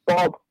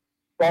 Bob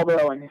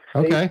Irwin,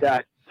 Steve's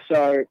dad.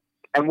 So,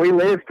 and we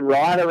lived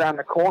right around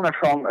the corner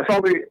from,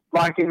 probably,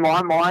 like in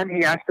my mind,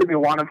 he has to be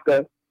one of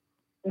the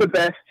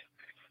best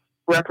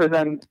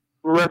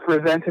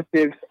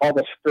representatives of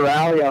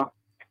Australia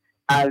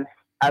as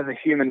a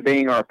human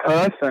being or a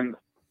person.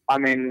 I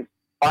mean,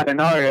 I don't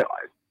know.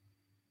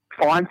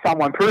 Find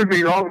someone, prove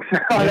me wrong.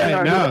 I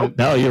don't know.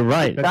 No, you're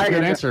right. That's a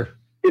good answer.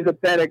 Is a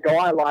better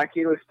guy like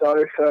he was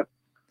so for,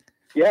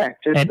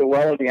 just the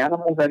well of the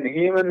animals and the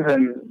humans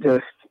and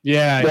just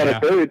what a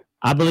dude.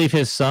 I believe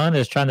his son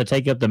is trying to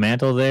take up the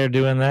mantle there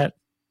doing that.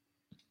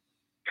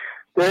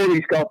 Dude,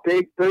 he's got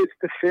big boots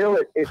to fill.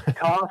 It's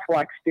tough.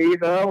 Like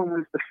Steve Irwin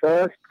was the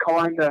first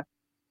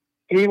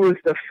he was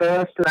the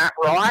first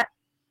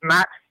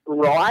Matt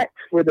Wright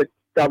with a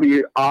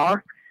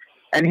WR.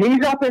 And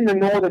he's up in the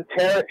Northern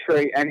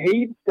Territory, and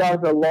he does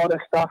a lot of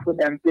stuff with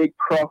them big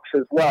crocs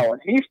as well.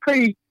 And he's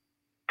pretty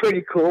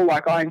cool.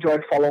 Like, I enjoy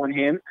following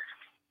him.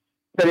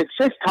 But it's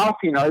just tough,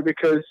 you know,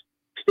 because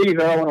Steve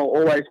Irwin will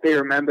always be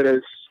remembered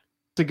as...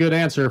 That's a good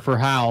answer for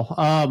Hal.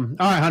 All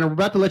right, Hunter, we're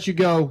about to let you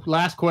go.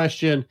 Last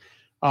question.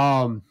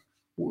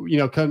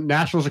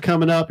 Nationals are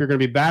coming up. You're going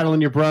to be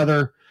battling your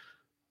brother.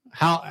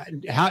 How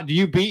do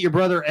you beat your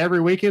brother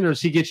every weekend, or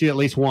does he get you at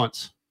least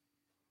once?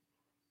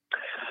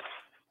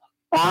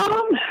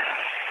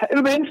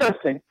 It'll be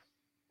interesting.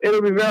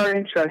 It'll be very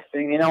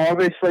interesting. You know,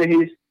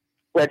 obviously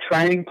we're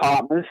training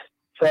partners,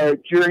 so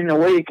during the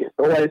week it's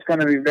always going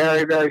to be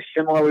very, very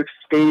similar with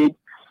speed.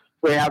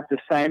 We have the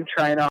same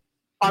trainer.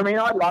 I mean,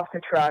 I'd love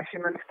to trash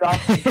him and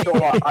stuff. I'm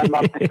sure I'd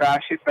love to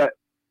trash it, but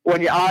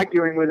when you're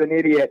arguing with an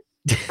idiot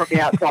from the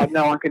outside,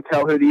 no one can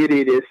tell who the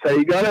idiot is. So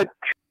you got to...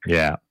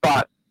 Yeah.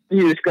 But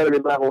you just got to be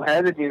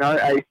level-headed, you know.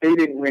 AC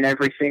didn't win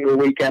every single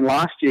weekend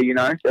last year, you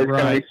know. There's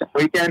going to be some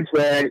weekends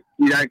where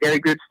you don't get a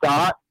good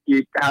start,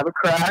 you have a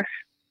crash,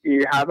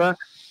 you have a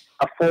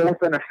fourth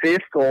and a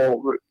fifth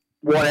or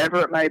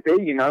whatever it may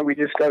be, you know. We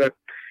just got to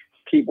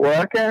keep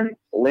working,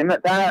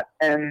 limit that,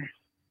 and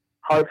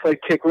hopefully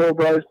kick little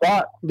bro's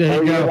butt.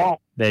 There you go.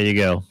 There you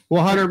go.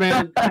 Well, Hunter,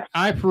 man,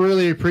 I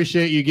really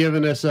appreciate you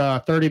giving us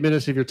 30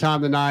 minutes of your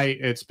time tonight.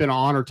 It's been an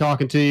honor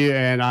talking to you,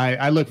 and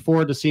I look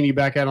forward to seeing you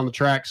back out on the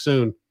track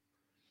soon.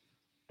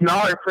 No,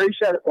 I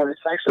appreciate it, buddy.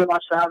 Thanks so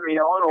much for having me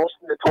on.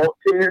 Awesome to talk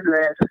to you and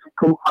answer some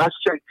cool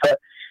questions. But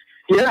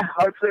yeah,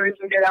 hopefully we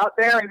can get out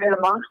there and get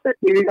amongst it.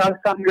 Give you guys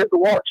something good to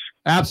watch.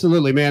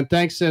 Absolutely, man.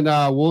 Thanks, and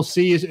we'll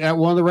see you at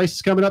one of the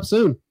races coming up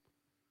soon.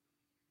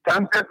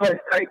 Sounds good, please.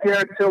 Take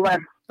care until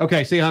then.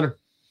 Okay, see you, Hunter.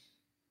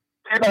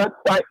 See you, bud.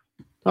 Bye.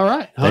 All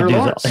right, Hunter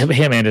Lawrence.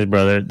 Him and his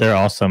brother, they're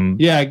awesome.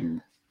 Yeah,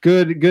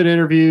 good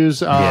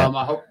interviews. I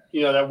hope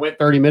that went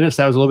 30 minutes.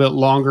 That was a little bit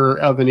longer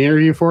of an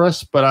interview for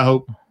us, but I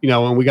hope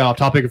and we got off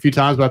topic a few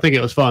times, but I think it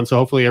was fun. So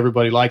hopefully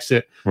everybody likes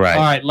it. Right.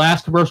 All right,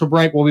 last commercial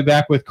break. We'll be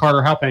back with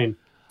Carter Halpane.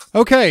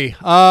 Okay,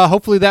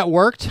 hopefully that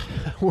worked.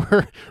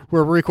 We're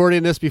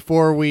recording this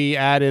before we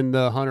add in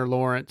the Hunter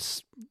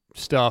Lawrence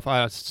stuff.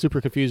 It's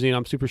super confusing.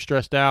 I'm super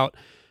stressed out.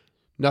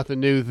 nothing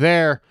new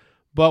there.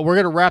 But we're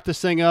going to wrap this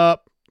thing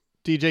up.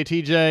 DJ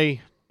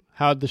TJ,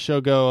 how'd the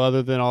show go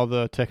other than all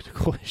the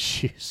technical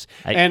issues?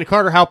 And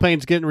Carter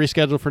Halpane's getting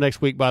rescheduled for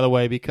next week, by the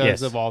way,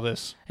 because of all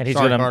this. And he's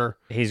Carter.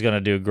 He's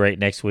gonna do great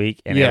next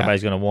week, and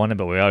everybody's gonna want him,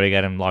 but we already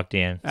got him locked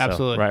in.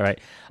 Absolutely. So, right.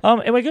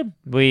 Anyway, good.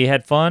 We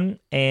had fun,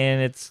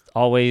 and it's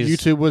always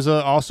YouTube was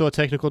also a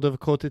technical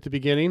difficulty at the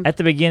beginning.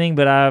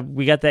 But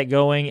we got that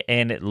going,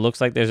 and it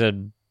looks like there's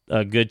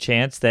a good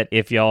chance that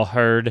if y'all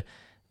heard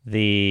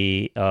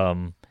the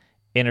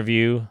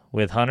interview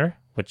with Hunter,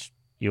 which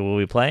you will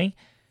be playing.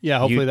 Yeah,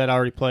 hopefully that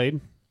already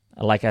played.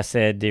 Like I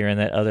said during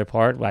that other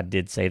part, I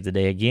did save the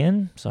day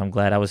again, so I'm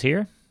glad I was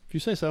here. If you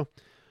say so.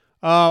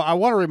 I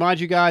want to remind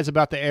you guys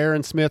about the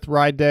Aaron Smith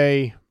Ride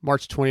Day,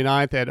 March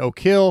 29th at Oak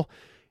Hill.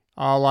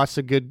 Lots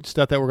of good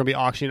stuff that we're going to be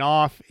auctioning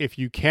off. If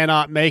you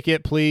cannot make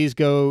it, please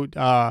go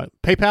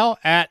PayPal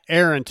at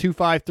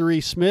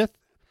Aaron253Smith.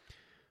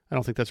 I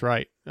don't think that's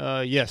right.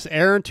 Yes,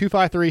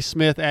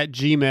 Aaron253Smith at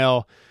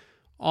Gmail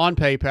on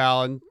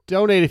PayPal, and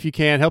donate if you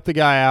can. Help the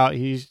guy out.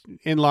 He's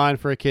in line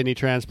for a kidney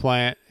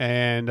transplant,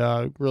 and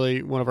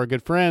really one of our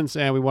good friends,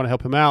 and we want to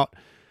help him out.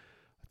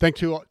 Thanks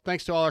to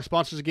all our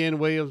sponsors again: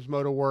 Williams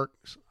Motor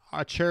Works,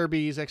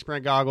 Cherubies,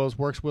 X-Brand Goggles,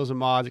 Works Wheels and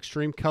Mods,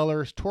 Extreme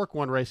Colors, Torque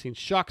One Racing,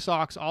 Shock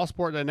Socks, All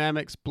Sport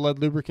Dynamics, Blood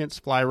Lubricants,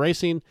 Fly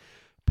Racing,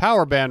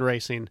 Power Band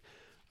Racing.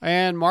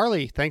 And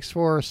Marley, thanks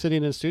for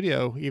sitting in the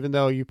studio, even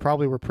though you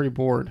probably were pretty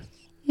bored.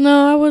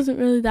 No, I wasn't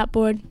really that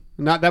bored.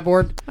 Not that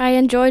bored? I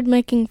enjoyed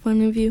making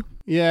fun of you.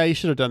 Yeah, you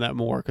should have done that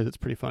more because it's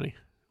pretty funny.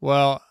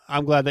 Well,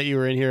 I'm glad that you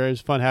were in here. It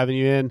was fun having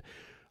you in.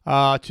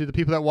 To the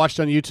people that watched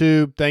on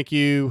YouTube, thank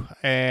you.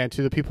 And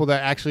to the people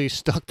that actually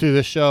stuck through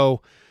the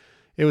show,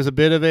 it was a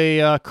bit of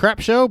a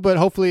crap show, but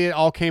hopefully it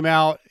all came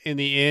out in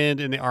the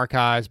end in the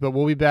archives. But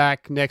we'll be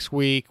back next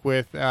week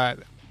with at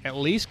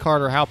least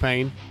Carter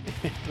Halpane.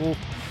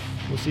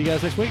 We'll see you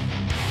guys next week.